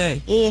have to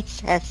say? He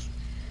says,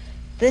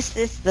 this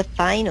is the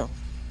final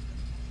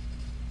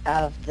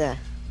of the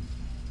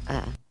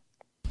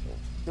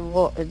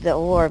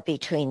war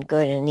between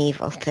good and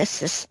evil.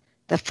 This is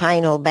the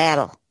final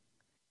battle.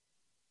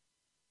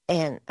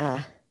 And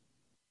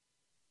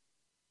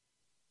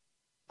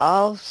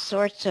all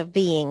sorts of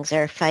beings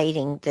are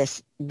fighting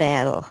this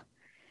battle.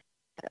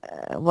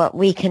 What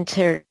we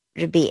consider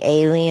to be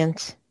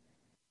aliens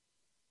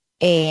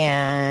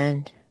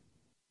and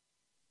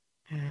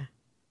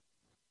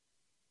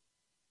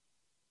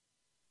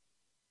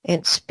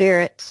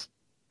spirits,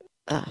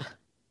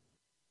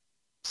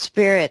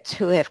 spirits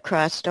who have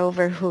crossed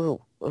over, who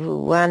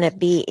want to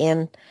be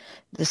in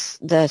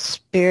the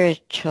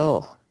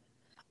spiritual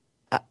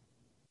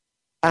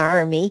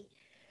army,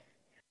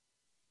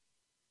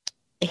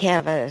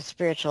 have a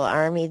spiritual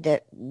army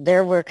that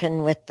they're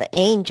working with the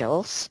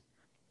angels.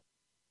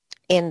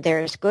 And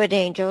there's good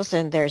angels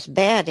and there's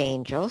bad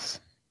angels.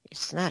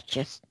 It's not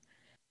just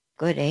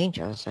good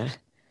angels.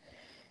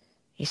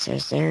 He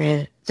says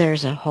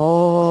there's a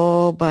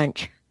whole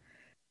bunch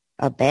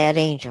of bad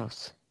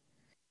angels.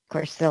 Of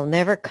course, they'll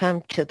never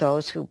come to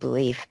those who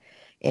believe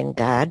in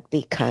God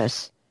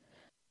because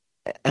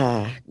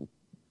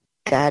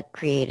God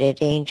created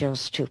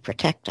angels to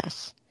protect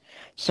us.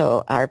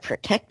 So our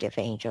protective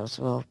angels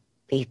will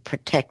be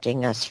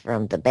protecting us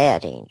from the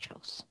bad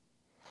angels.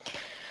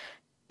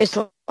 As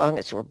long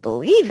as we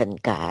believe in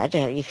God.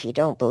 If you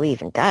don't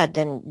believe in God,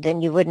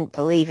 then you wouldn't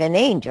believe in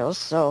angels,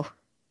 so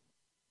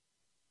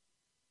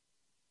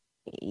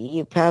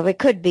you probably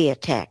could be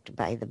attacked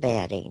by the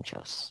bad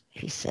angels,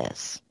 he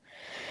says.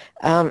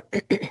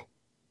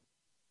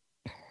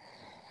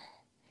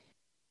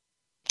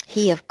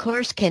 He, of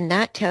course,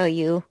 cannot tell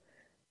you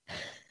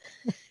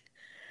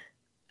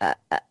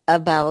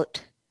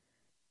about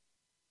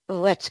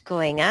what's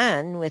going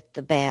on with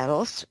the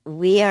battles.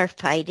 We are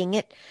fighting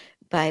it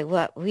by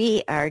what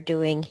we are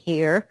doing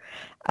here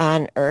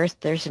on Earth.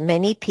 There's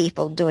many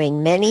people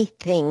doing many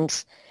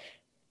things,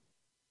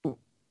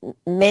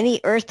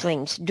 many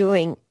earthlings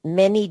doing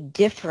many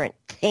different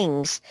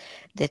things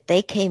that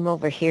they came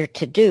over here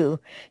to do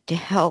to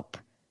help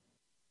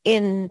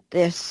in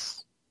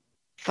this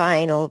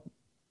final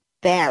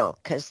battle,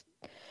 because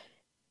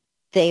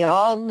they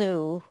all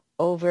knew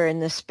over in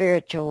the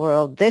spiritual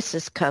world, this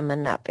is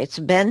coming up. It's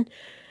been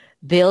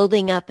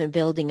building up and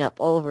building up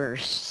over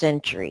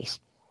centuries.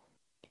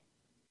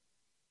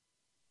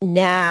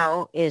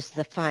 Now is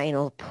the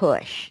final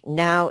push.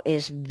 Now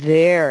is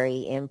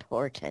very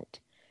important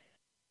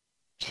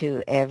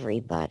to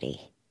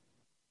everybody.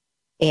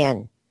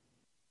 And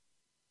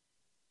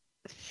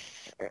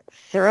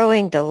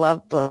throwing the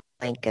love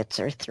blankets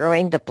or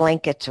throwing the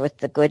blankets with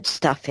the good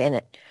stuff in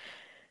it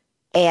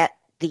at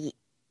the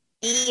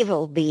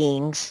evil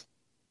beings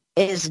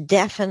is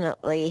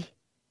definitely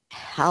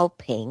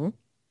helping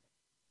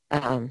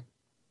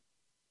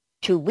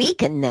to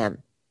weaken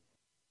them.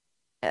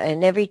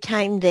 And every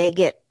time they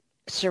get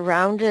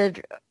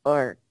surrounded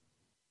or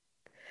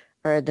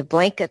the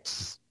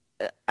blankets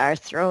are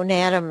thrown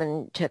at them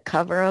and to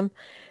cover them,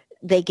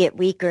 they get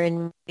weaker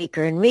and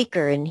weaker and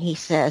weaker. And he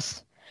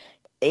says,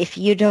 if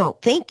you don't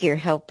think you're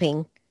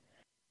helping,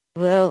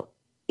 well,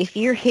 if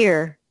you're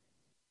here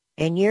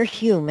and you're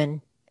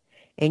human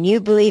and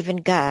you believe in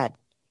God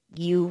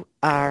you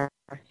are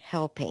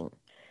helping.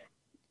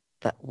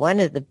 But one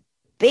of the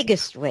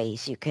biggest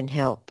ways you can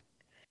help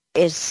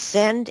is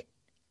send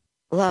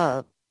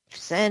love,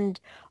 send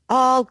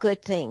all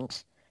good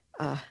things,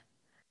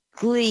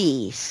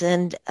 glee,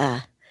 send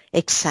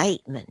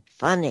excitement,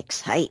 fun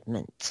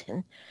excitement,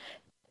 and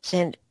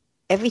send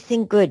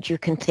everything good you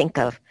can think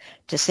of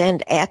to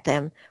send at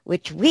them,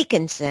 which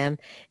weakens them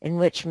and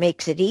which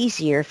makes it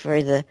easier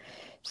for the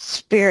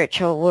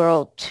spiritual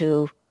world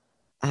to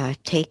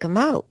take them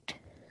out.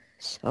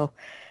 So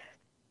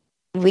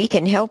we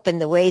can help in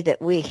the way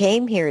that we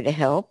came here to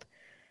help,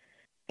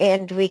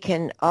 and we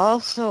can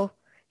also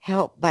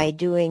help by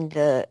doing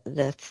the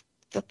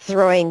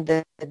throwing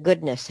the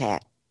goodness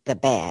at the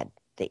bad,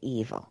 the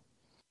evil.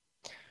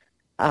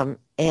 Oh,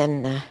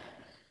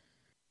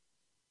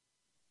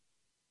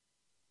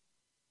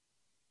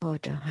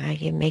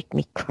 you make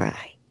me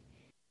cry.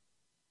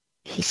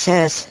 He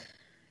says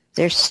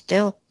they're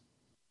still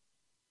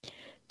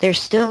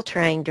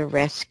trying to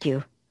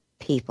rescue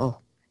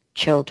people,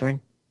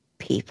 children,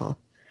 people.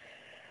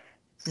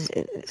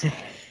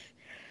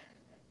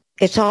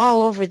 It's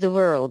all over the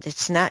world.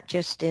 It's not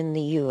just in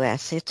the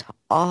U.S. It's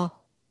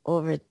all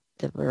over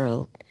the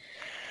world.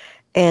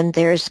 And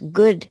there's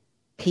good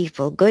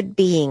people, good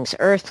beings,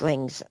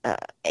 earthlings,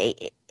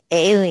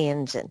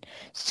 aliens, and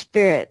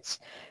spirits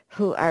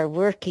who are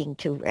working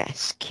to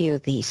rescue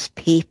these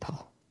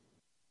people.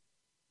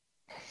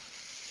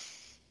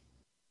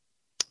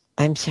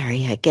 I'm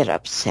sorry, I get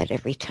upset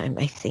every time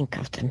I think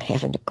of them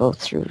having to go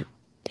through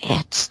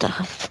that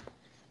stuff.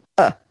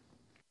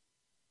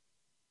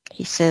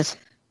 He says,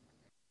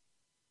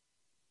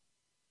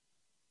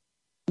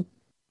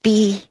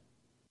 be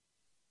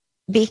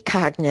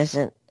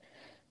cognizant.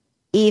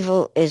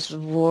 Evil is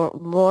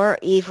more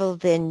evil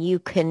than you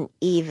can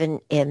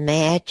even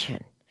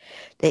imagine.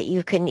 That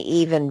you can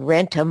even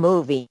rent a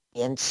movie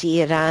and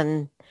see it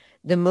on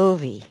the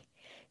movie.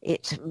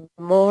 It's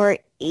more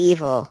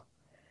evil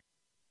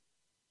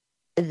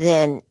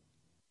than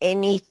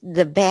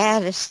the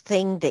baddest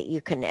thing that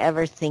you can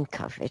ever think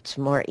of. It's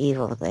more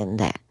evil than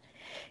that.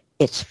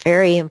 It's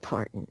very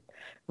important.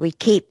 We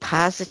keep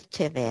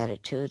positive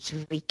attitudes.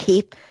 We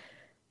keep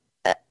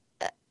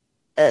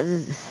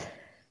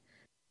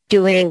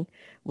doing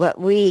what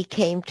we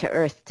came to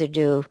earth to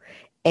do,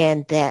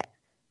 and that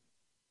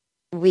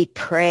we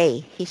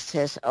pray. He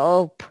says,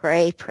 oh,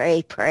 pray,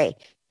 pray, pray.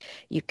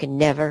 You can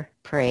never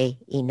pray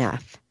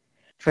enough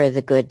for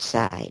the good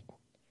side.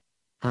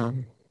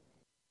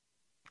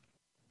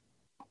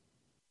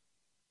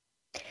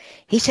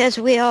 He says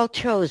we all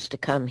chose to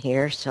come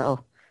here,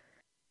 so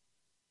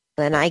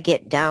when I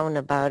get down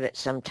about it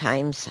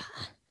sometimes,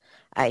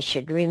 I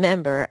should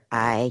remember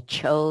I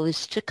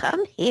chose to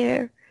come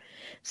here.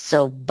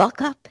 So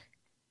buck up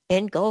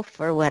and go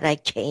for what I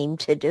came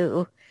to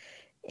do.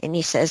 And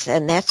he says,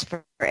 and that's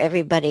for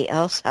everybody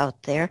else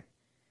out there.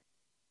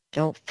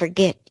 Don't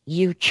forget,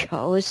 you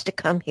chose to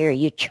come here.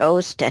 You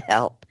chose to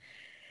help.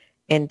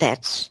 And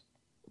that's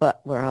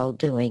what we're all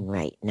doing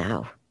right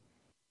now.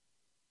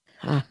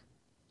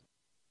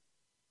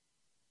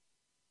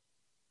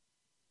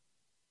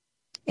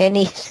 And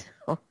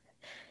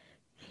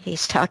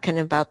he's talking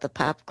about the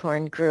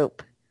popcorn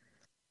group.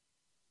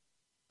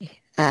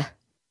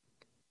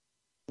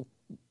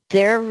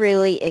 They're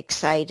really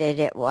excited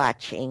at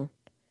watching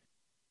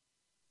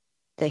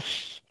the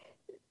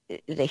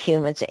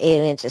humans, the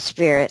aliens, the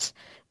spirits.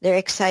 They're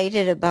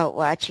excited about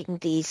watching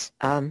these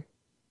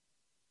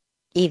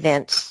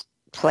events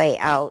play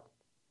out,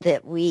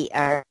 that we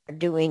are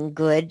doing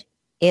good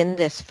in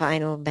this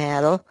final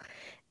battle,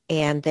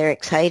 and they're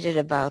excited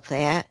about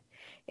that.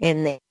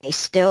 And they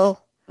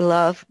still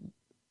love,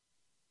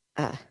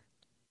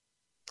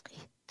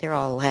 they're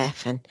all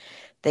laughing.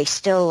 They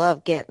still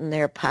love getting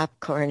their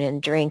popcorn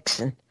and drinks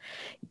and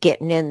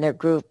getting in their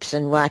groups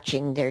and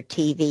watching their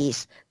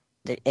TVs.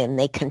 And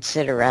they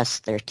consider us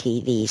their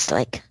TVs,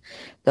 like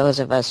those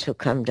of us who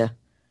come to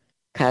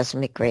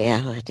Cosmic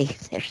Reality.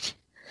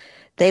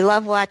 They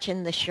love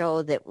watching the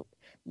show,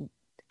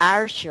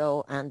 our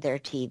show on their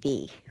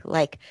TV.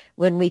 Like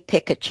when we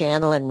pick a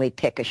channel and we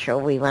pick a show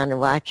we want to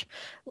watch,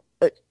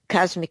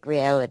 Cosmic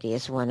Reality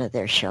is one of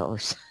their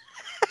shows.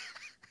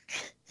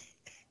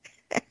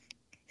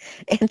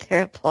 And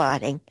they're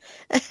applauding.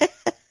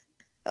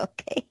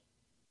 Okay.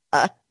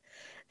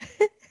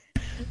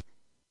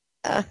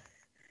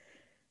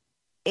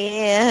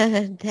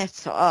 And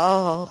that's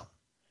all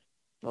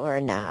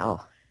for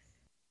now.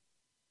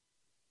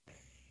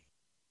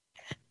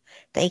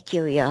 Thank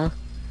you, y'all.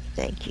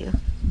 Thank you.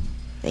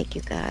 Thank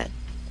you, God.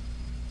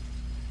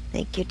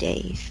 Thank you,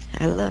 Dave.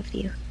 I love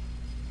you.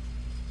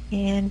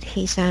 And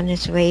he's on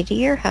his way to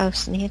your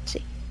house,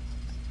 Nancy.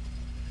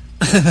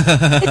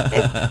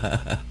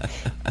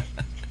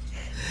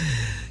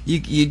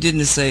 You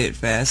didn't say it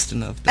fast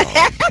enough, Dolly.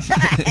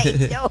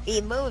 I know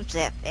he moves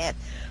that fast.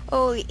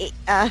 Oh,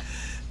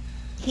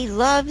 he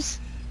loves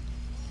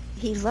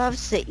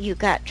that you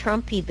got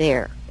Trumpy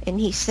Bear, and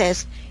he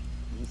says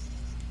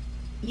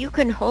you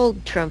can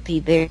hold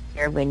Trumpy Bear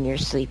when you're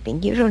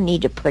sleeping. You don't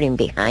need to put him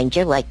behind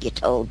you like you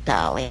told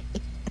Dolly.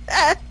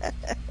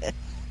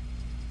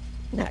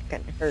 Not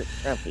going to hurt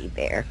Trumpy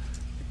Bear.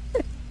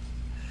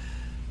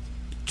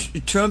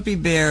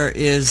 Trumpy Bear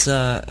is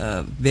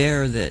a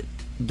bear that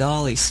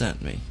Dolly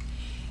sent me.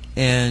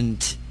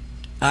 And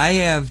I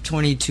have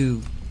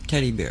 22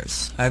 teddy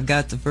bears. I've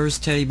got the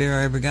first teddy bear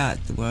I ever got.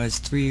 When I was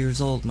 3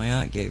 years old, my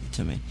aunt gave it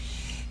to me.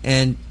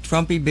 And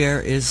Trumpy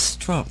Bear is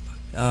Trump.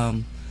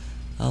 I'll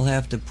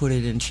have to put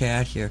it in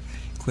chat here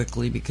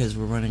quickly because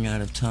we're running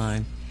out of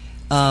time.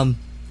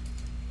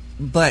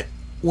 But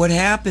what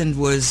happened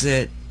was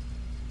that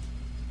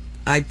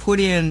I put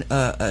in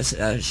a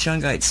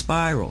shungite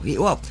spiral.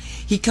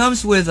 He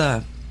comes with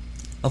a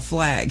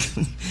flag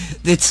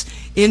that's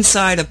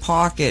inside a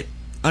pocket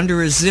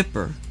under a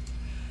zipper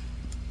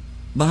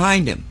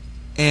behind him.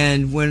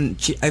 And when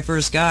I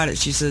first got it,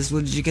 she says,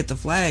 well, did you get the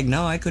flag?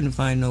 No, I couldn't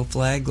find no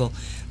flag. Well,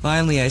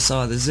 finally I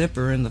saw the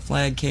zipper and the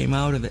flag came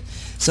out of it.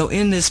 So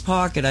in this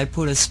pocket I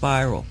put a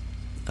spiral,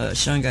 a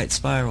shungite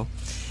spiral.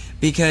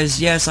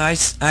 Because, yes, I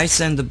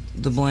send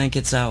the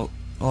blankets out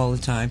all the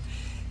time.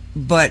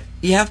 But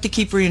you have to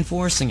keep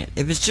reinforcing it.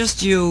 If it's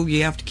just you,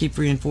 you have to keep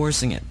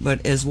reinforcing it.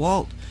 But as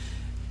Walt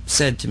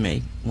said to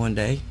me one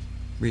day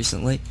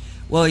recently,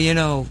 well, you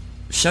know,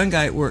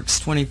 shungite works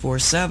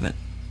 24/7.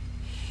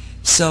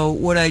 So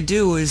what I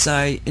do is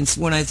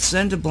when I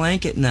send a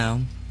blanket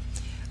now,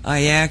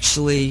 I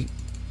actually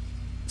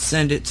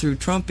send it through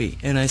Trumpy.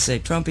 And I say,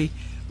 Trumpy,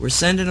 we're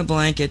sending a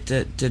blanket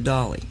to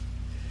Dolly.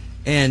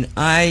 And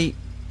I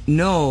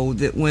know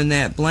that when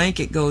that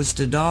blanket goes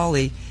to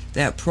Dolly,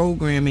 that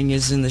programming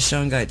is in the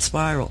shungite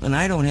spiral, and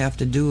I don't have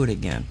to do it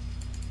again.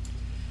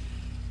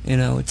 You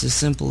know, it's as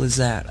simple as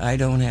that. I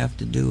don't have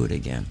to do it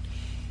again.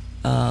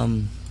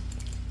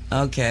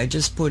 Okay, I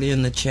just put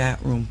in the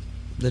chat room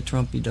the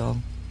Trumpy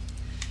doll.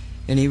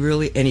 And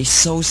he's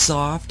so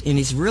soft, and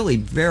he's really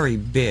very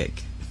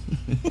big.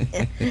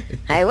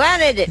 I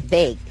wanted it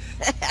big.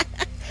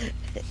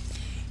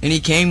 And he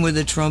came with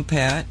a Trump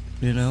hat,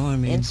 you know, I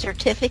mean. And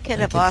certificate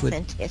of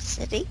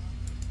authenticity.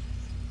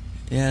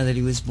 Yeah, that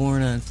he was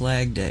born on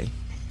Flag Day.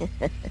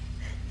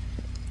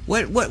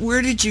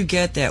 Where did you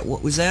get that?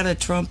 What was that, a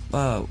Trump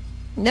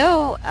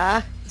No,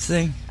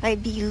 thing? I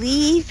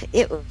believe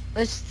it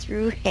was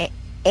through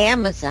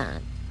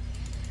Amazon.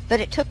 But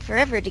it took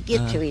forever to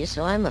get to you,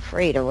 so I'm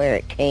afraid of where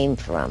it came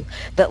from.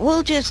 But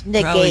we'll just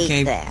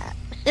negate that.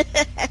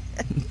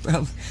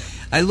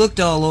 I looked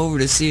all over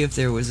to see if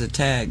there was a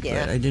tag,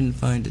 but I didn't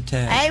find a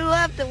tag. I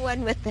love the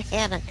one with the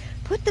hat on.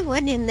 Put the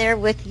one in there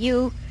with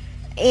you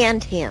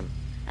and him.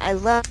 I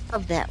love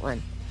that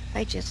one.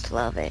 I just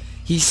love it.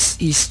 He's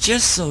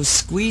just so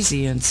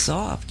squeezy and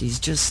soft. He's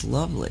just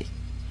lovely.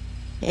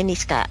 And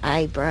he's got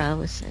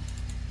eyebrows.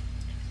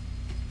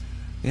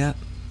 Yep.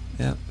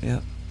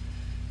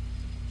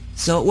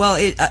 So, well,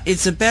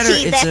 it's a better.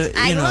 See,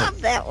 I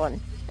love that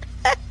one.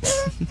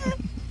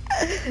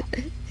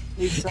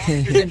 It's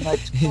softer than my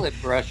toilet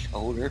brush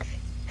holder.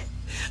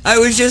 I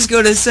was just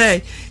going to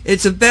say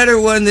it's a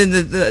better one than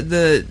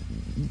the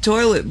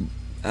toilet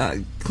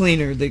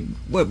cleaner. The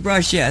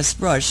brush? Yes,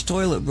 brush,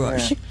 toilet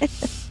brush. Yeah.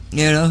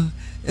 You know,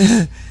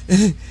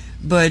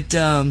 but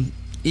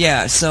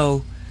yeah.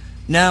 So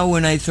now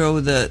when I throw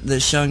the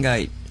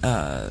shungite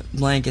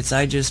blankets,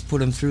 I just put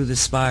them through the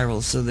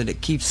spiral so that it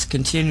keeps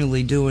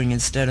continually doing,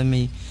 instead of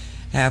me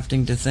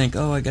having to think,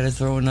 oh, I got to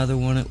throw another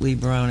one at Lee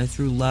Brown. I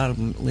threw a lot of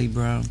them at Lee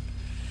Brown,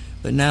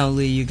 but now,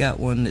 Lee, you got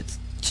one that's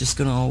just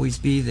going to always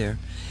be there.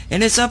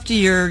 And it's up to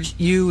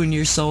you and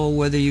your soul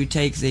whether you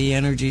take the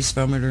energies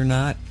from it or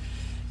not.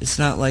 It's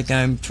not like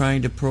I'm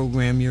trying to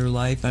program your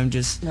life. I'm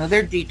just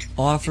they're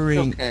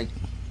offering. Okay,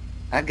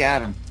 I got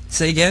them.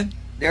 Say again?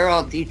 They're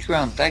all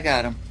de-trumped. I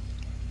got them.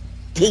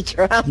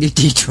 De-trumped? You're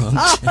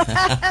de-trumped.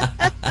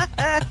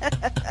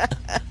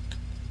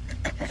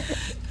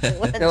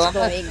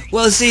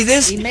 Well, see,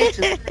 this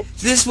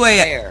way.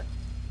 Bear.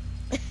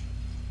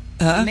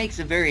 Huh? He makes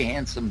a very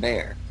handsome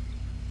bear.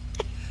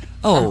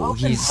 Oh,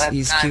 he's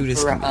cute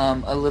as can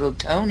be. A little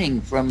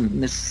toning from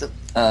Miss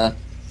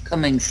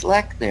Cummings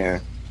Slack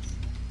there.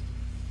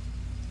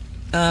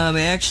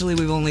 Actually,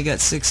 we've only got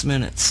 6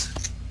 minutes,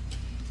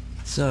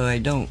 so I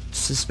don't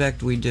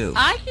suspect we do.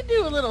 I can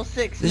do a little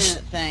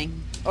 6-minute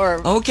thing.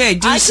 Or okay,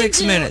 do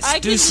 6 minutes.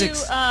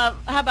 How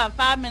about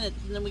 5 minutes,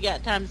 and then we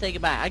got time to say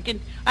goodbye. I can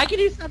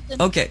do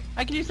something. Okay.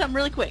 I can do something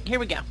really quick. Here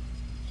we go.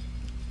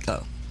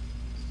 Go.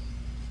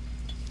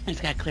 I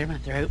just got to clear my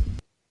throat.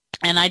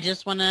 And I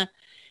just want to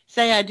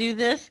say I do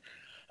this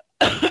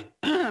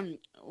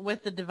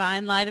with the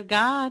divine light of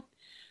God,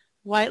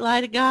 white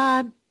light of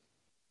God,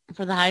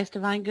 for the highest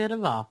divine good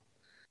of all.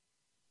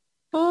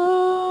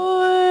 Oh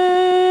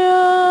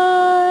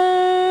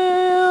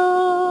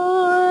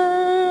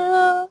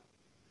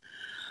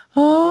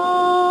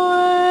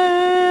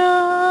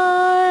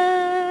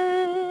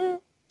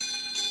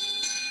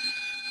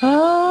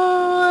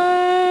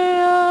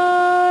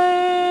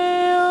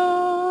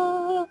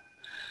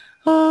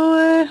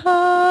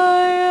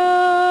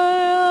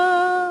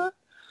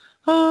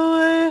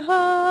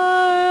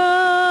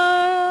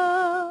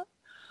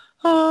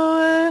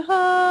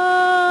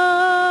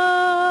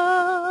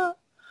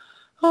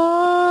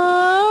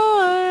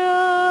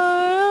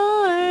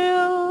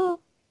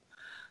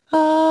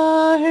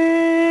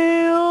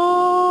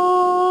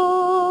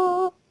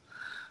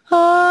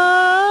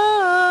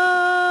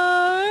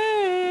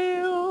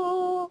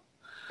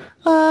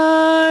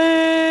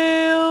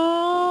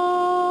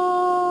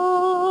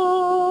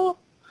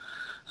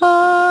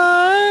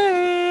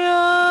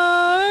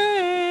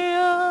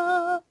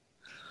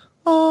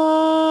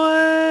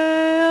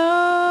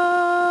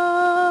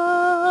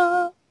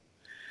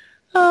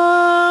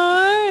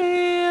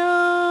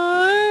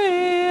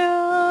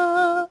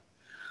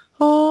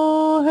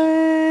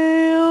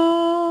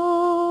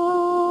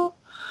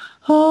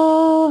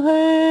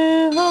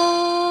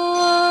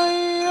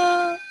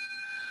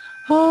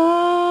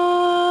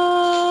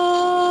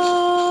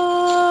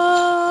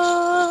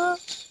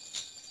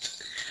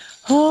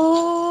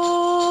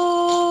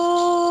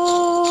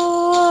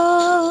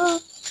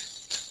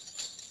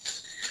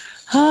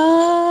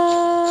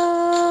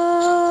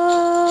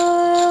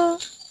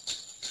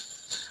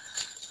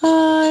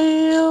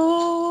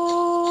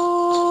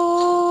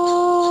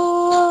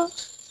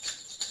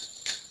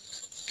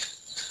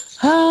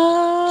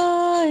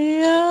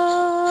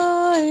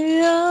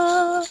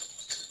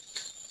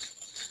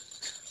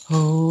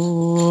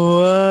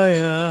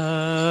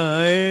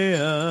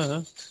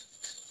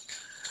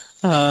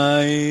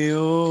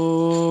Hi-oh,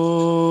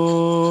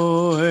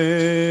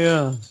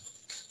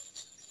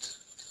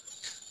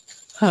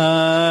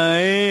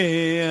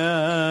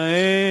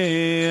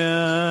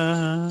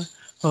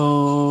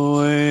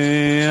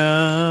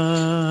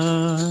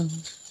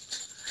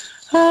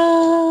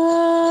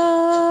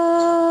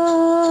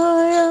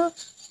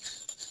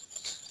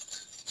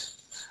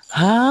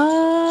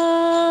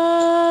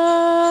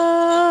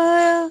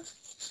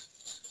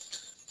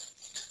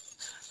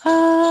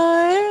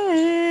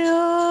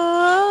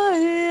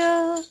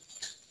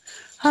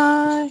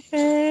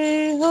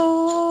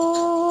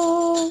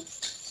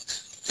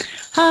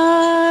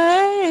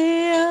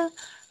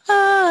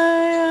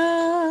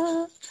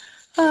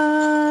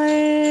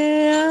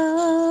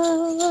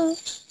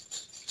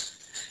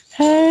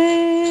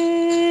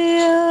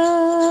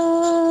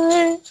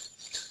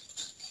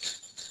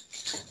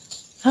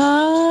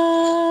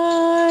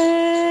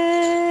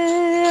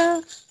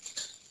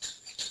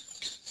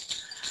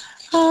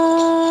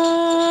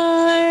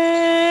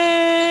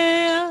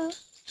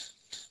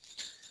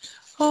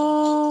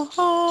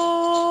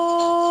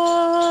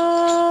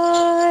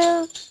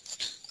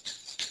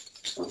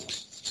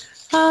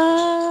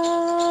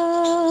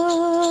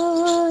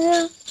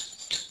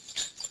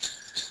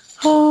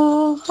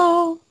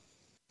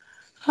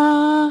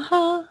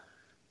 hi-oh,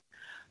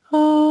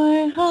 oh,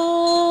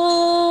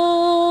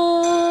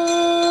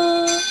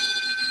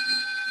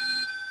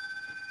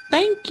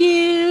 Thank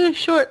you,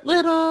 short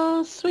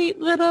little, sweet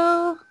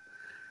little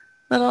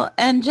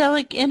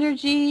angelic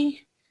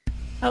energy.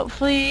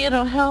 Hopefully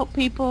it'll help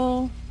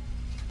people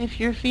if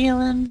you're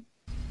feeling.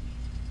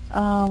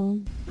 I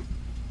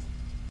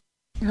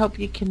hope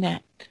you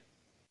connect.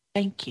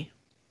 Thank you.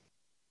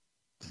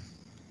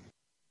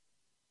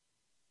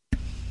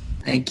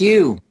 Thank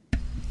you.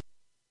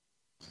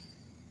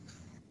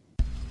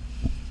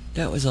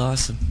 That was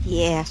awesome.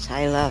 Yes,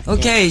 I love it.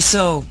 Okay,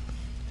 so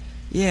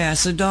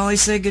Dolly,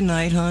 say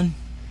goodnight, hon.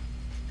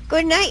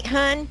 Good night,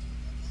 hon.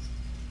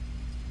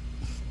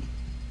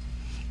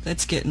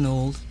 That's getting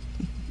old.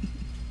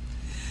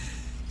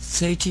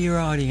 Say to your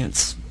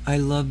audience, I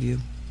love you.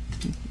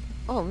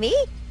 Oh, me?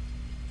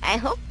 I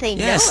hope they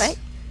Yes. know it.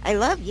 I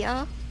love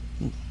y'all.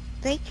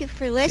 Thank you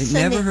for It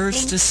listening. never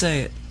hurts to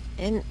say it.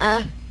 And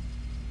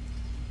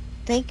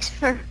thanks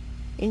for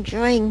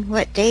enjoying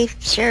what Dave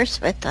shares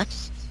with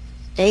us.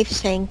 Dave's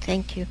saying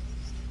thank you.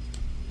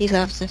 He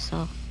loves us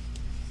all.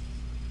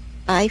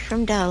 Bye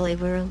from Dolly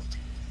World.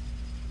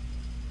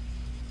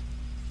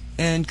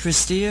 And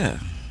Christia.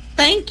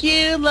 Thank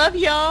you. Love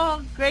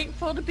y'all.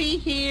 Grateful to be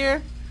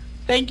here.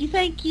 Thank you.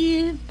 Thank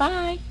you.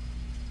 Bye.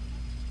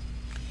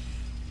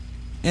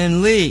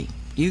 And Lee,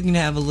 you can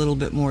have a little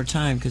bit more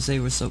time because they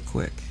were so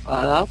quick.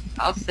 I'll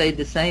say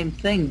the same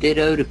thing.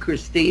 Ditto to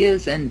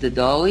Christia's and to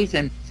Dolly's.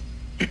 And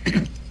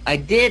I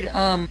did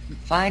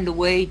find a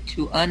way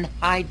to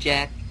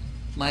unhijack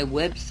my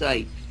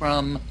website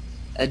from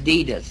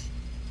Adidas.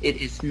 It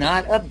is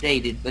not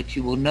updated, but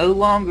you will no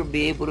longer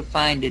be able to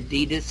find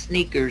Adidas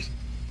sneakers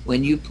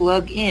when you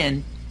plug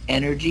in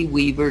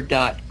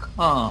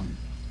EnergyWeaver.com.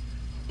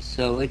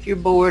 So if you're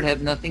bored,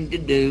 have nothing to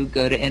do,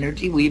 go to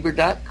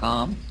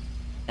EnergyWeaver.com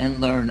and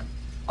learn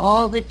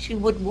all that you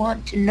would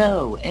want to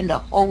know and a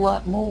whole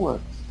lot more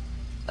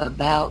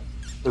about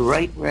the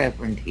Right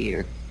Reverend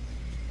here.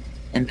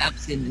 And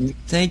that's in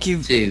Thank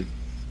you. too.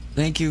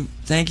 Thank you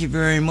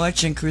very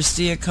much. And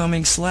Christina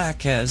Cummings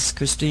Slack has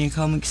Christina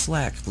Cummings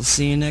Slack. We'll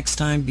see you next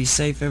time. Be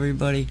safe,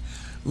 everybody.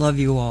 Love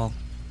you all.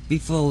 Be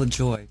full of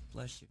joy.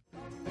 Bless you.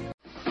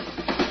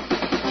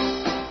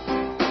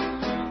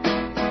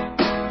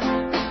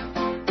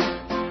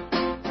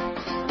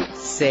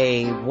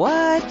 Say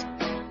what?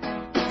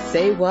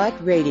 Say What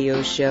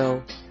radio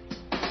show.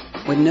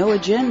 With no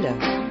agenda.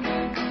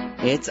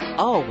 It's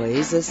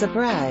always a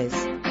surprise.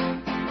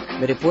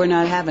 But if we're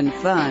not having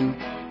fun,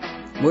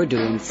 we're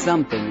doing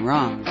something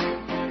wrong.